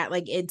warning for that.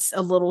 Like it's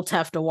a little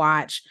tough to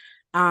watch.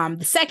 The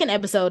second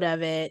episode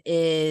of it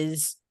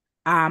is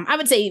I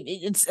would say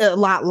it's a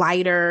lot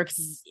lighter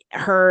because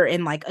her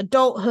in like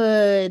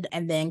adulthood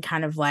and then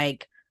kind of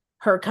like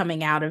her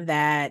coming out of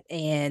that.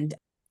 And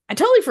I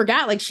totally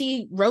forgot, like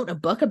she wrote a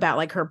book about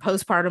like her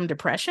postpartum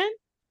depression.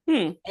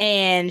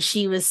 And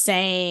she was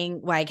saying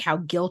like how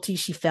guilty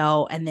she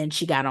felt, and then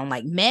she got on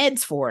like meds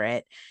for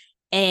it.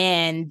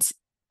 And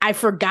I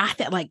forgot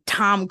that like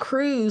Tom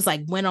Cruise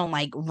like went on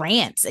like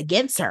rants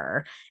against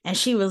her, and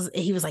he was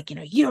like,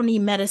 you don't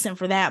need medicine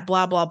for that,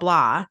 blah, blah,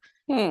 blah.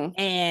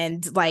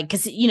 And like,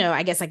 because,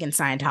 I guess like in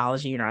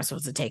Scientology, you're not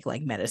supposed to take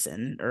like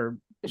medicine or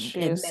Is she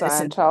a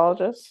medicine.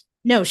 Scientologist?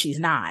 No, she's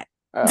not.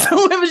 Oh.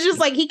 So it was just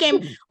like he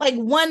came like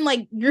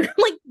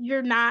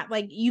you're not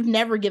like you've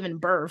never given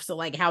birth, so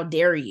like how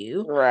dare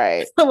you?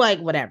 Right. So like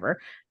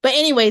whatever. But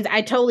anyways,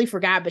 I totally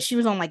forgot. But she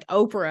was on like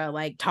Oprah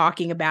like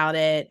talking about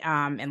it,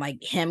 and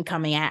like him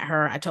coming at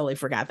her. I totally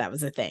forgot that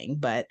was a thing.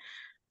 But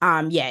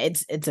yeah,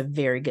 it's a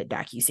very good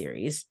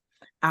docuseries.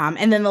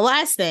 And then the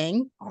last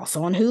thing,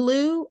 also on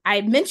Hulu,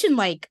 I mentioned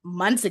like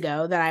months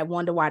ago that I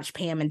wanted to watch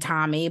Pam and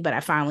Tommy, but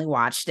I finally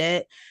watched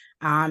it.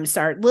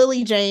 Starred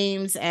Lily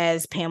James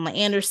as Pamela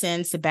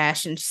Anderson,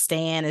 Sebastian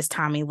Stan as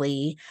Tommy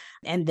Lee,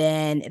 and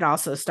then it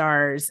also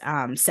stars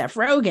Seth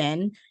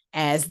Rogen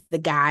as the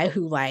guy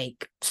who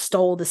like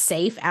stole the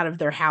safe out of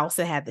their house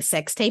that had the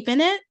sex tape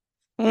in it.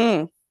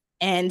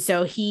 And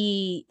so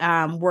he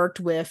worked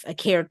with a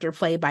character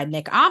played by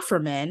Nick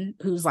Offerman,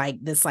 who's like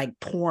this like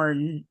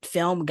porn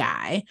film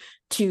guy,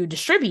 to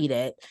distribute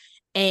it.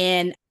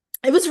 And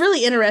it was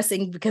really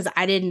interesting because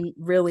I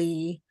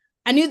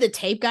knew the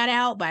tape got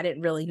out, but I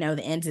didn't really know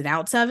the ins and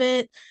outs of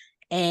it.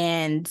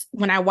 And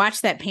when I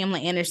watched that Pamela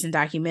Anderson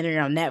documentary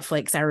on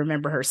Netflix, I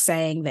remember her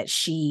saying that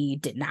she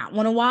did not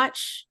want to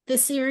watch the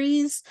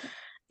series.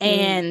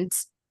 And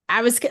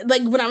I was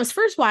like, when I was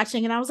first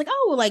watching it, I was like,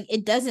 oh, like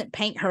it doesn't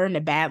paint her in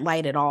a bad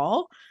light at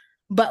all.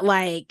 But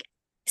like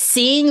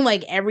seeing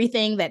like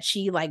everything that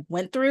she like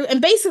went through,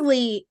 and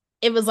basically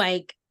it was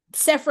like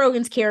Seth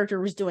Rogen's character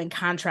was doing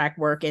contract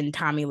work in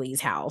Tommy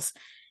Lee's house.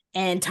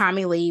 And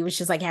Tommy Lee was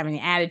just like having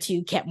an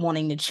attitude, kept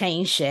wanting to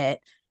change shit.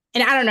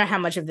 And I don't know how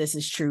much of this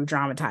is true,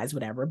 dramatized,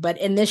 whatever. But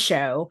in this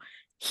show,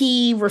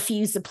 he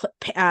refused to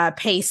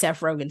pay Seth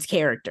Rogen's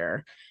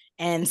character.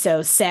 And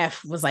so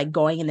Seth was like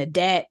going into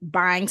debt,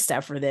 buying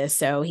stuff for this.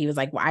 So he was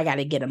like, well, I got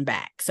to get him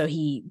back. So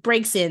he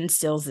breaks in,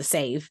 steals the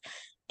safe.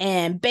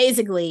 And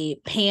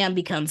basically, Pam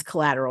becomes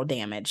collateral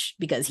damage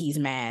because he's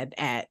mad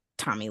at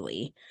Tommy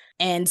Lee.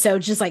 And so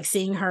just like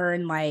seeing her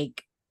in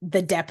like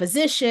the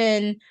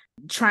deposition,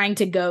 trying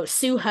to go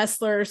sue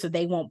Hustler so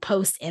they won't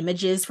post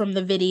images from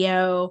the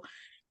video.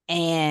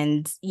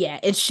 And yeah,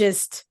 it's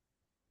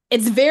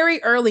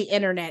very early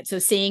internet. So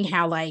seeing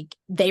how like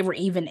they were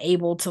even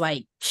able to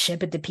like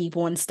ship it to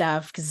people and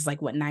stuff, because it's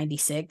like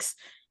 96.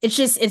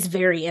 It's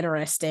very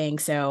interesting.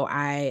 So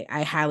I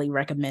highly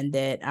recommend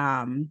it.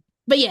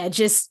 But yeah,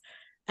 just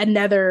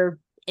another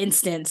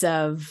instance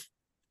of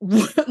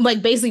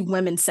like basically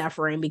women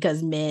suffering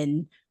because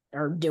men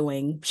are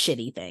doing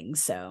shitty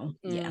things. So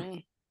yeah.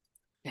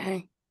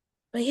 Okay.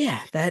 But yeah,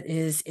 that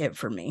is it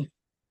for me.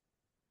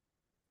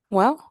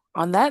 Well,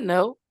 on that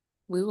note,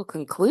 we will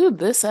conclude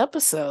this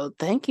episode.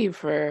 Thank you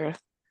for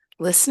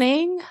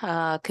listening.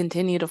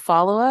 Continue to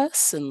follow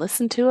us and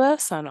listen to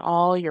us on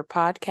all your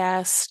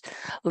podcast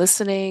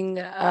listening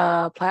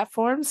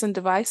platforms and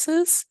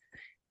devices.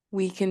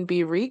 We can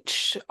be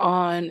reached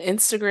on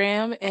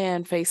Instagram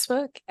and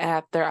Facebook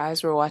at Their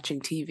Eyes Were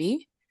Watching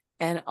TV,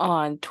 and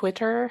on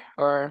Twitter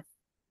or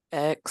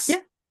X.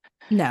 Yeah.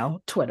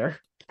 No, Twitter.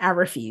 I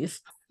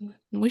refuse.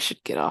 We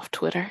should get off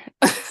Twitter.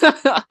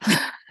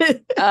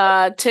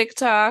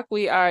 TikTok,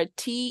 we are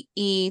TET.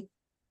 You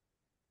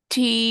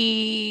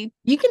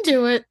can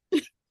do it.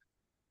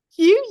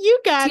 You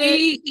got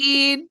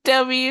it.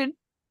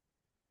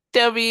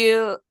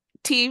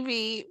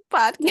 TEWWTV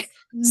podcast.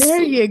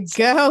 There you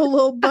go,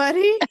 little buddy.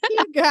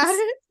 You got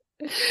it.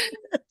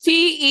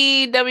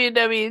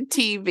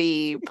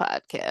 TEWWTV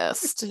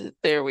podcast.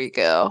 There we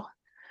go.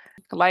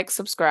 Like,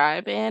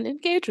 subscribe, and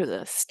engage with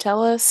us.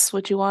 Tell us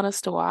what you want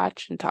us to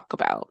watch and talk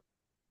about.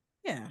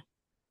 Yeah.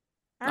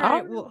 All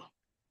right. Well,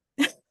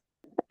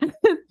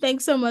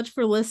 thanks so much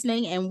for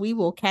listening, and we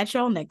will catch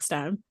y'all next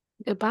time.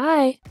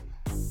 Goodbye.